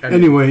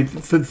 Anyway,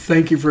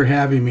 thank you for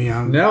having me.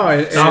 I'm No,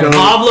 Don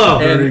Pablo.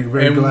 very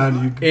glad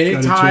you got a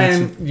anytime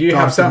chance to you talk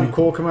have to something me.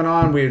 cool coming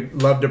on,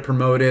 we'd love to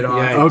promote it on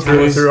Yeah,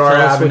 okay. through our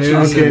Tell us what you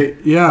avenues. need. Okay,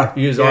 yeah,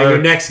 Use Yeah, our your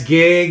next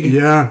gig.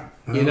 yeah.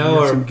 You know,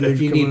 got some or gigs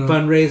if you need coming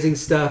up. fundraising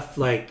stuff,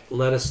 like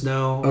let us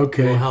know.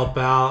 Okay. We'll help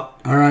out.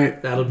 All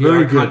right, That'll be very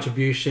our good.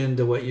 contribution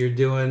to what you're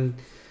doing.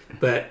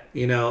 But,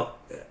 you know,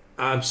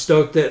 I'm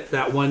stoked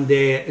that one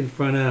day in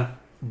front of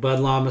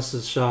Bud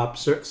Lamas's shop,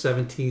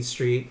 17th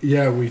Street.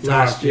 Yeah, we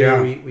Last talked.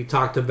 year Yeah. we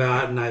talked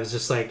about, and I was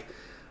just like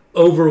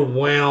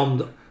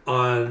overwhelmed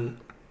on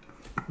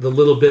the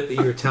little bit that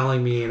you were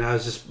telling me, and I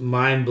was just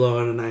mind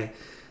blown. And I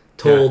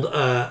told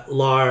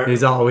Lar,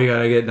 He's all, we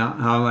gotta get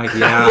done. I'm like,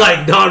 yeah.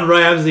 like Don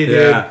Ramsey, dude.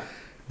 Yeah.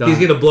 He's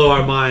gonna blow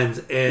our minds,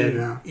 and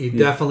Yeah. you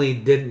definitely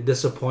didn't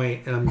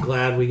disappoint. And I'm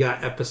glad we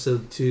got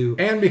episode 2.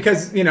 And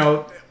because, you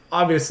know,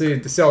 obviously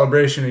the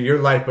celebration of your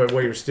life, but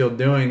what you're still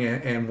doing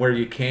and where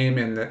you came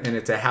and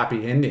it's a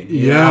happy ending.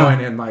 You Yeah. know?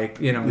 And like,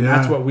 you know, and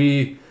that's Yeah. what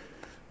we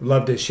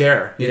love to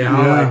share. You Yeah.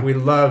 know, Yeah. like we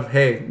love,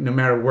 hey, no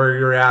matter where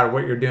you're at or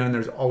what you're doing,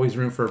 there's always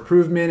room for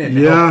improvement and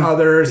to Yeah. help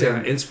others Yeah,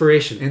 and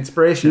inspiration.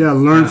 inspiration. Yeah,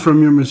 learn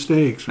from your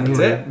mistakes. That's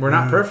really. it. We're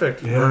not Yeah.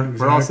 perfect. Yeah,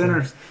 We're all exactly.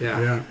 sinners. Yeah.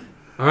 Yeah.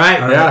 All right.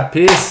 Yeah.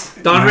 Peace.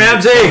 Don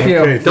Ramsey.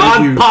 Okay, thank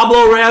Don you.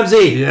 Pablo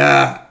Ramsey.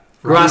 Yeah.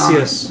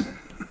 Gracias.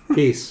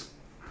 Peace.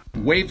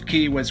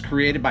 WaveKey was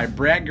created by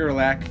Brad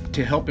Gerlach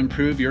to help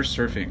improve your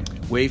surfing.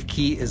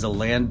 WaveKey is a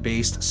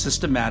land-based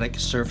systematic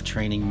surf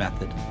training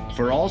method.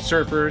 For all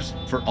surfers,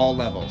 for all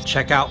levels.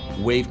 Check out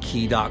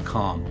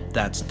wavekey.com.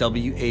 That's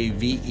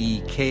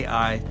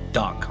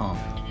WAVEKI.com.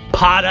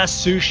 Pada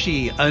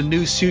Sushi, a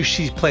new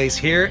sushi place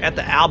here at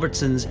the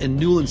Albertsons in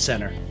Newland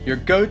Center. Your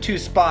go-to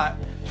spot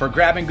for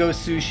grab-and-go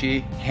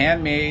sushi,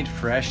 handmade,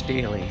 fresh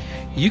daily.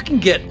 You can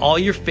get all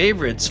your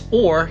favorites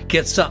or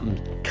get something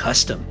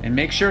custom. And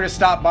make sure to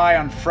stop by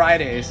on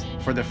Fridays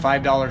for the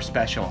 $5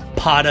 special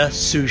Pada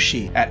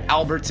Sushi. at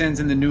Albertsons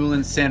in the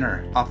Newland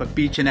Center off of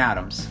Beach and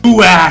Adams.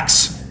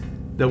 Wax!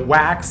 The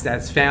wax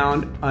that's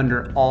found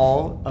under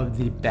all of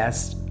the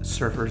best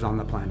surfers on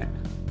the planet.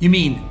 You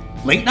mean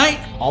late night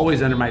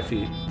Always under my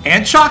feet.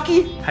 and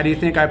chalky How do you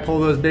think I pull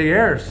those big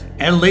airs?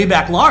 and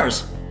layback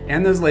Lars?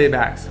 And those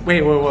laybacks.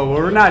 Wait, whoa,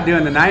 we're not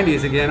doing the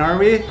 90s again, are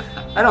we?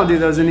 I don't do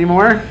those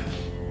anymore.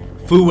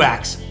 Foo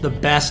Wax, the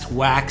best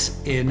wax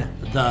in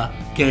the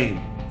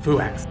game. Foo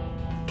Wax.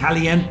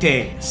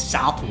 Caliente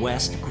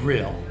Southwest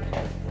Grill.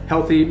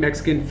 Healthy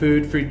Mexican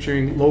food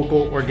featuring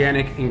local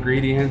organic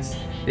ingredients.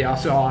 They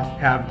also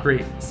have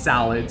great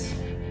salads,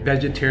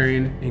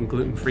 vegetarian and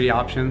gluten-free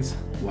options.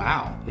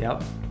 Wow.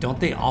 Yep, Don't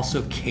they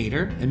also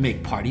cater and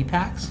make party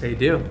packs? they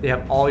do. They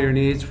have all your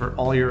needs for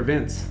all your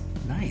events.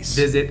 Nice.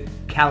 Visit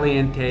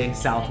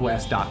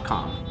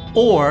calientesouthwest.com.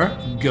 Or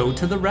go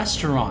to the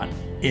restaurant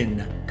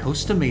in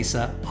Costa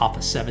Mesa off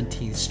of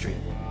 17th Street.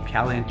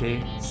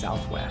 Caliente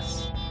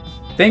Southwest.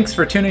 Thanks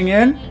for tuning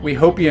in. We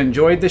hope you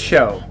enjoyed the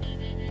show.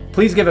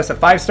 Please give us a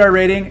 5-star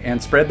rating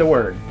and spread the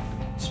word.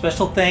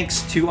 Special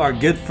thanks to our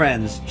good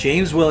friends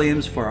James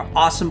Williams for our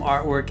awesome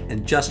artwork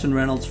and Justin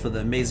Reynolds for the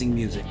amazing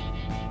music.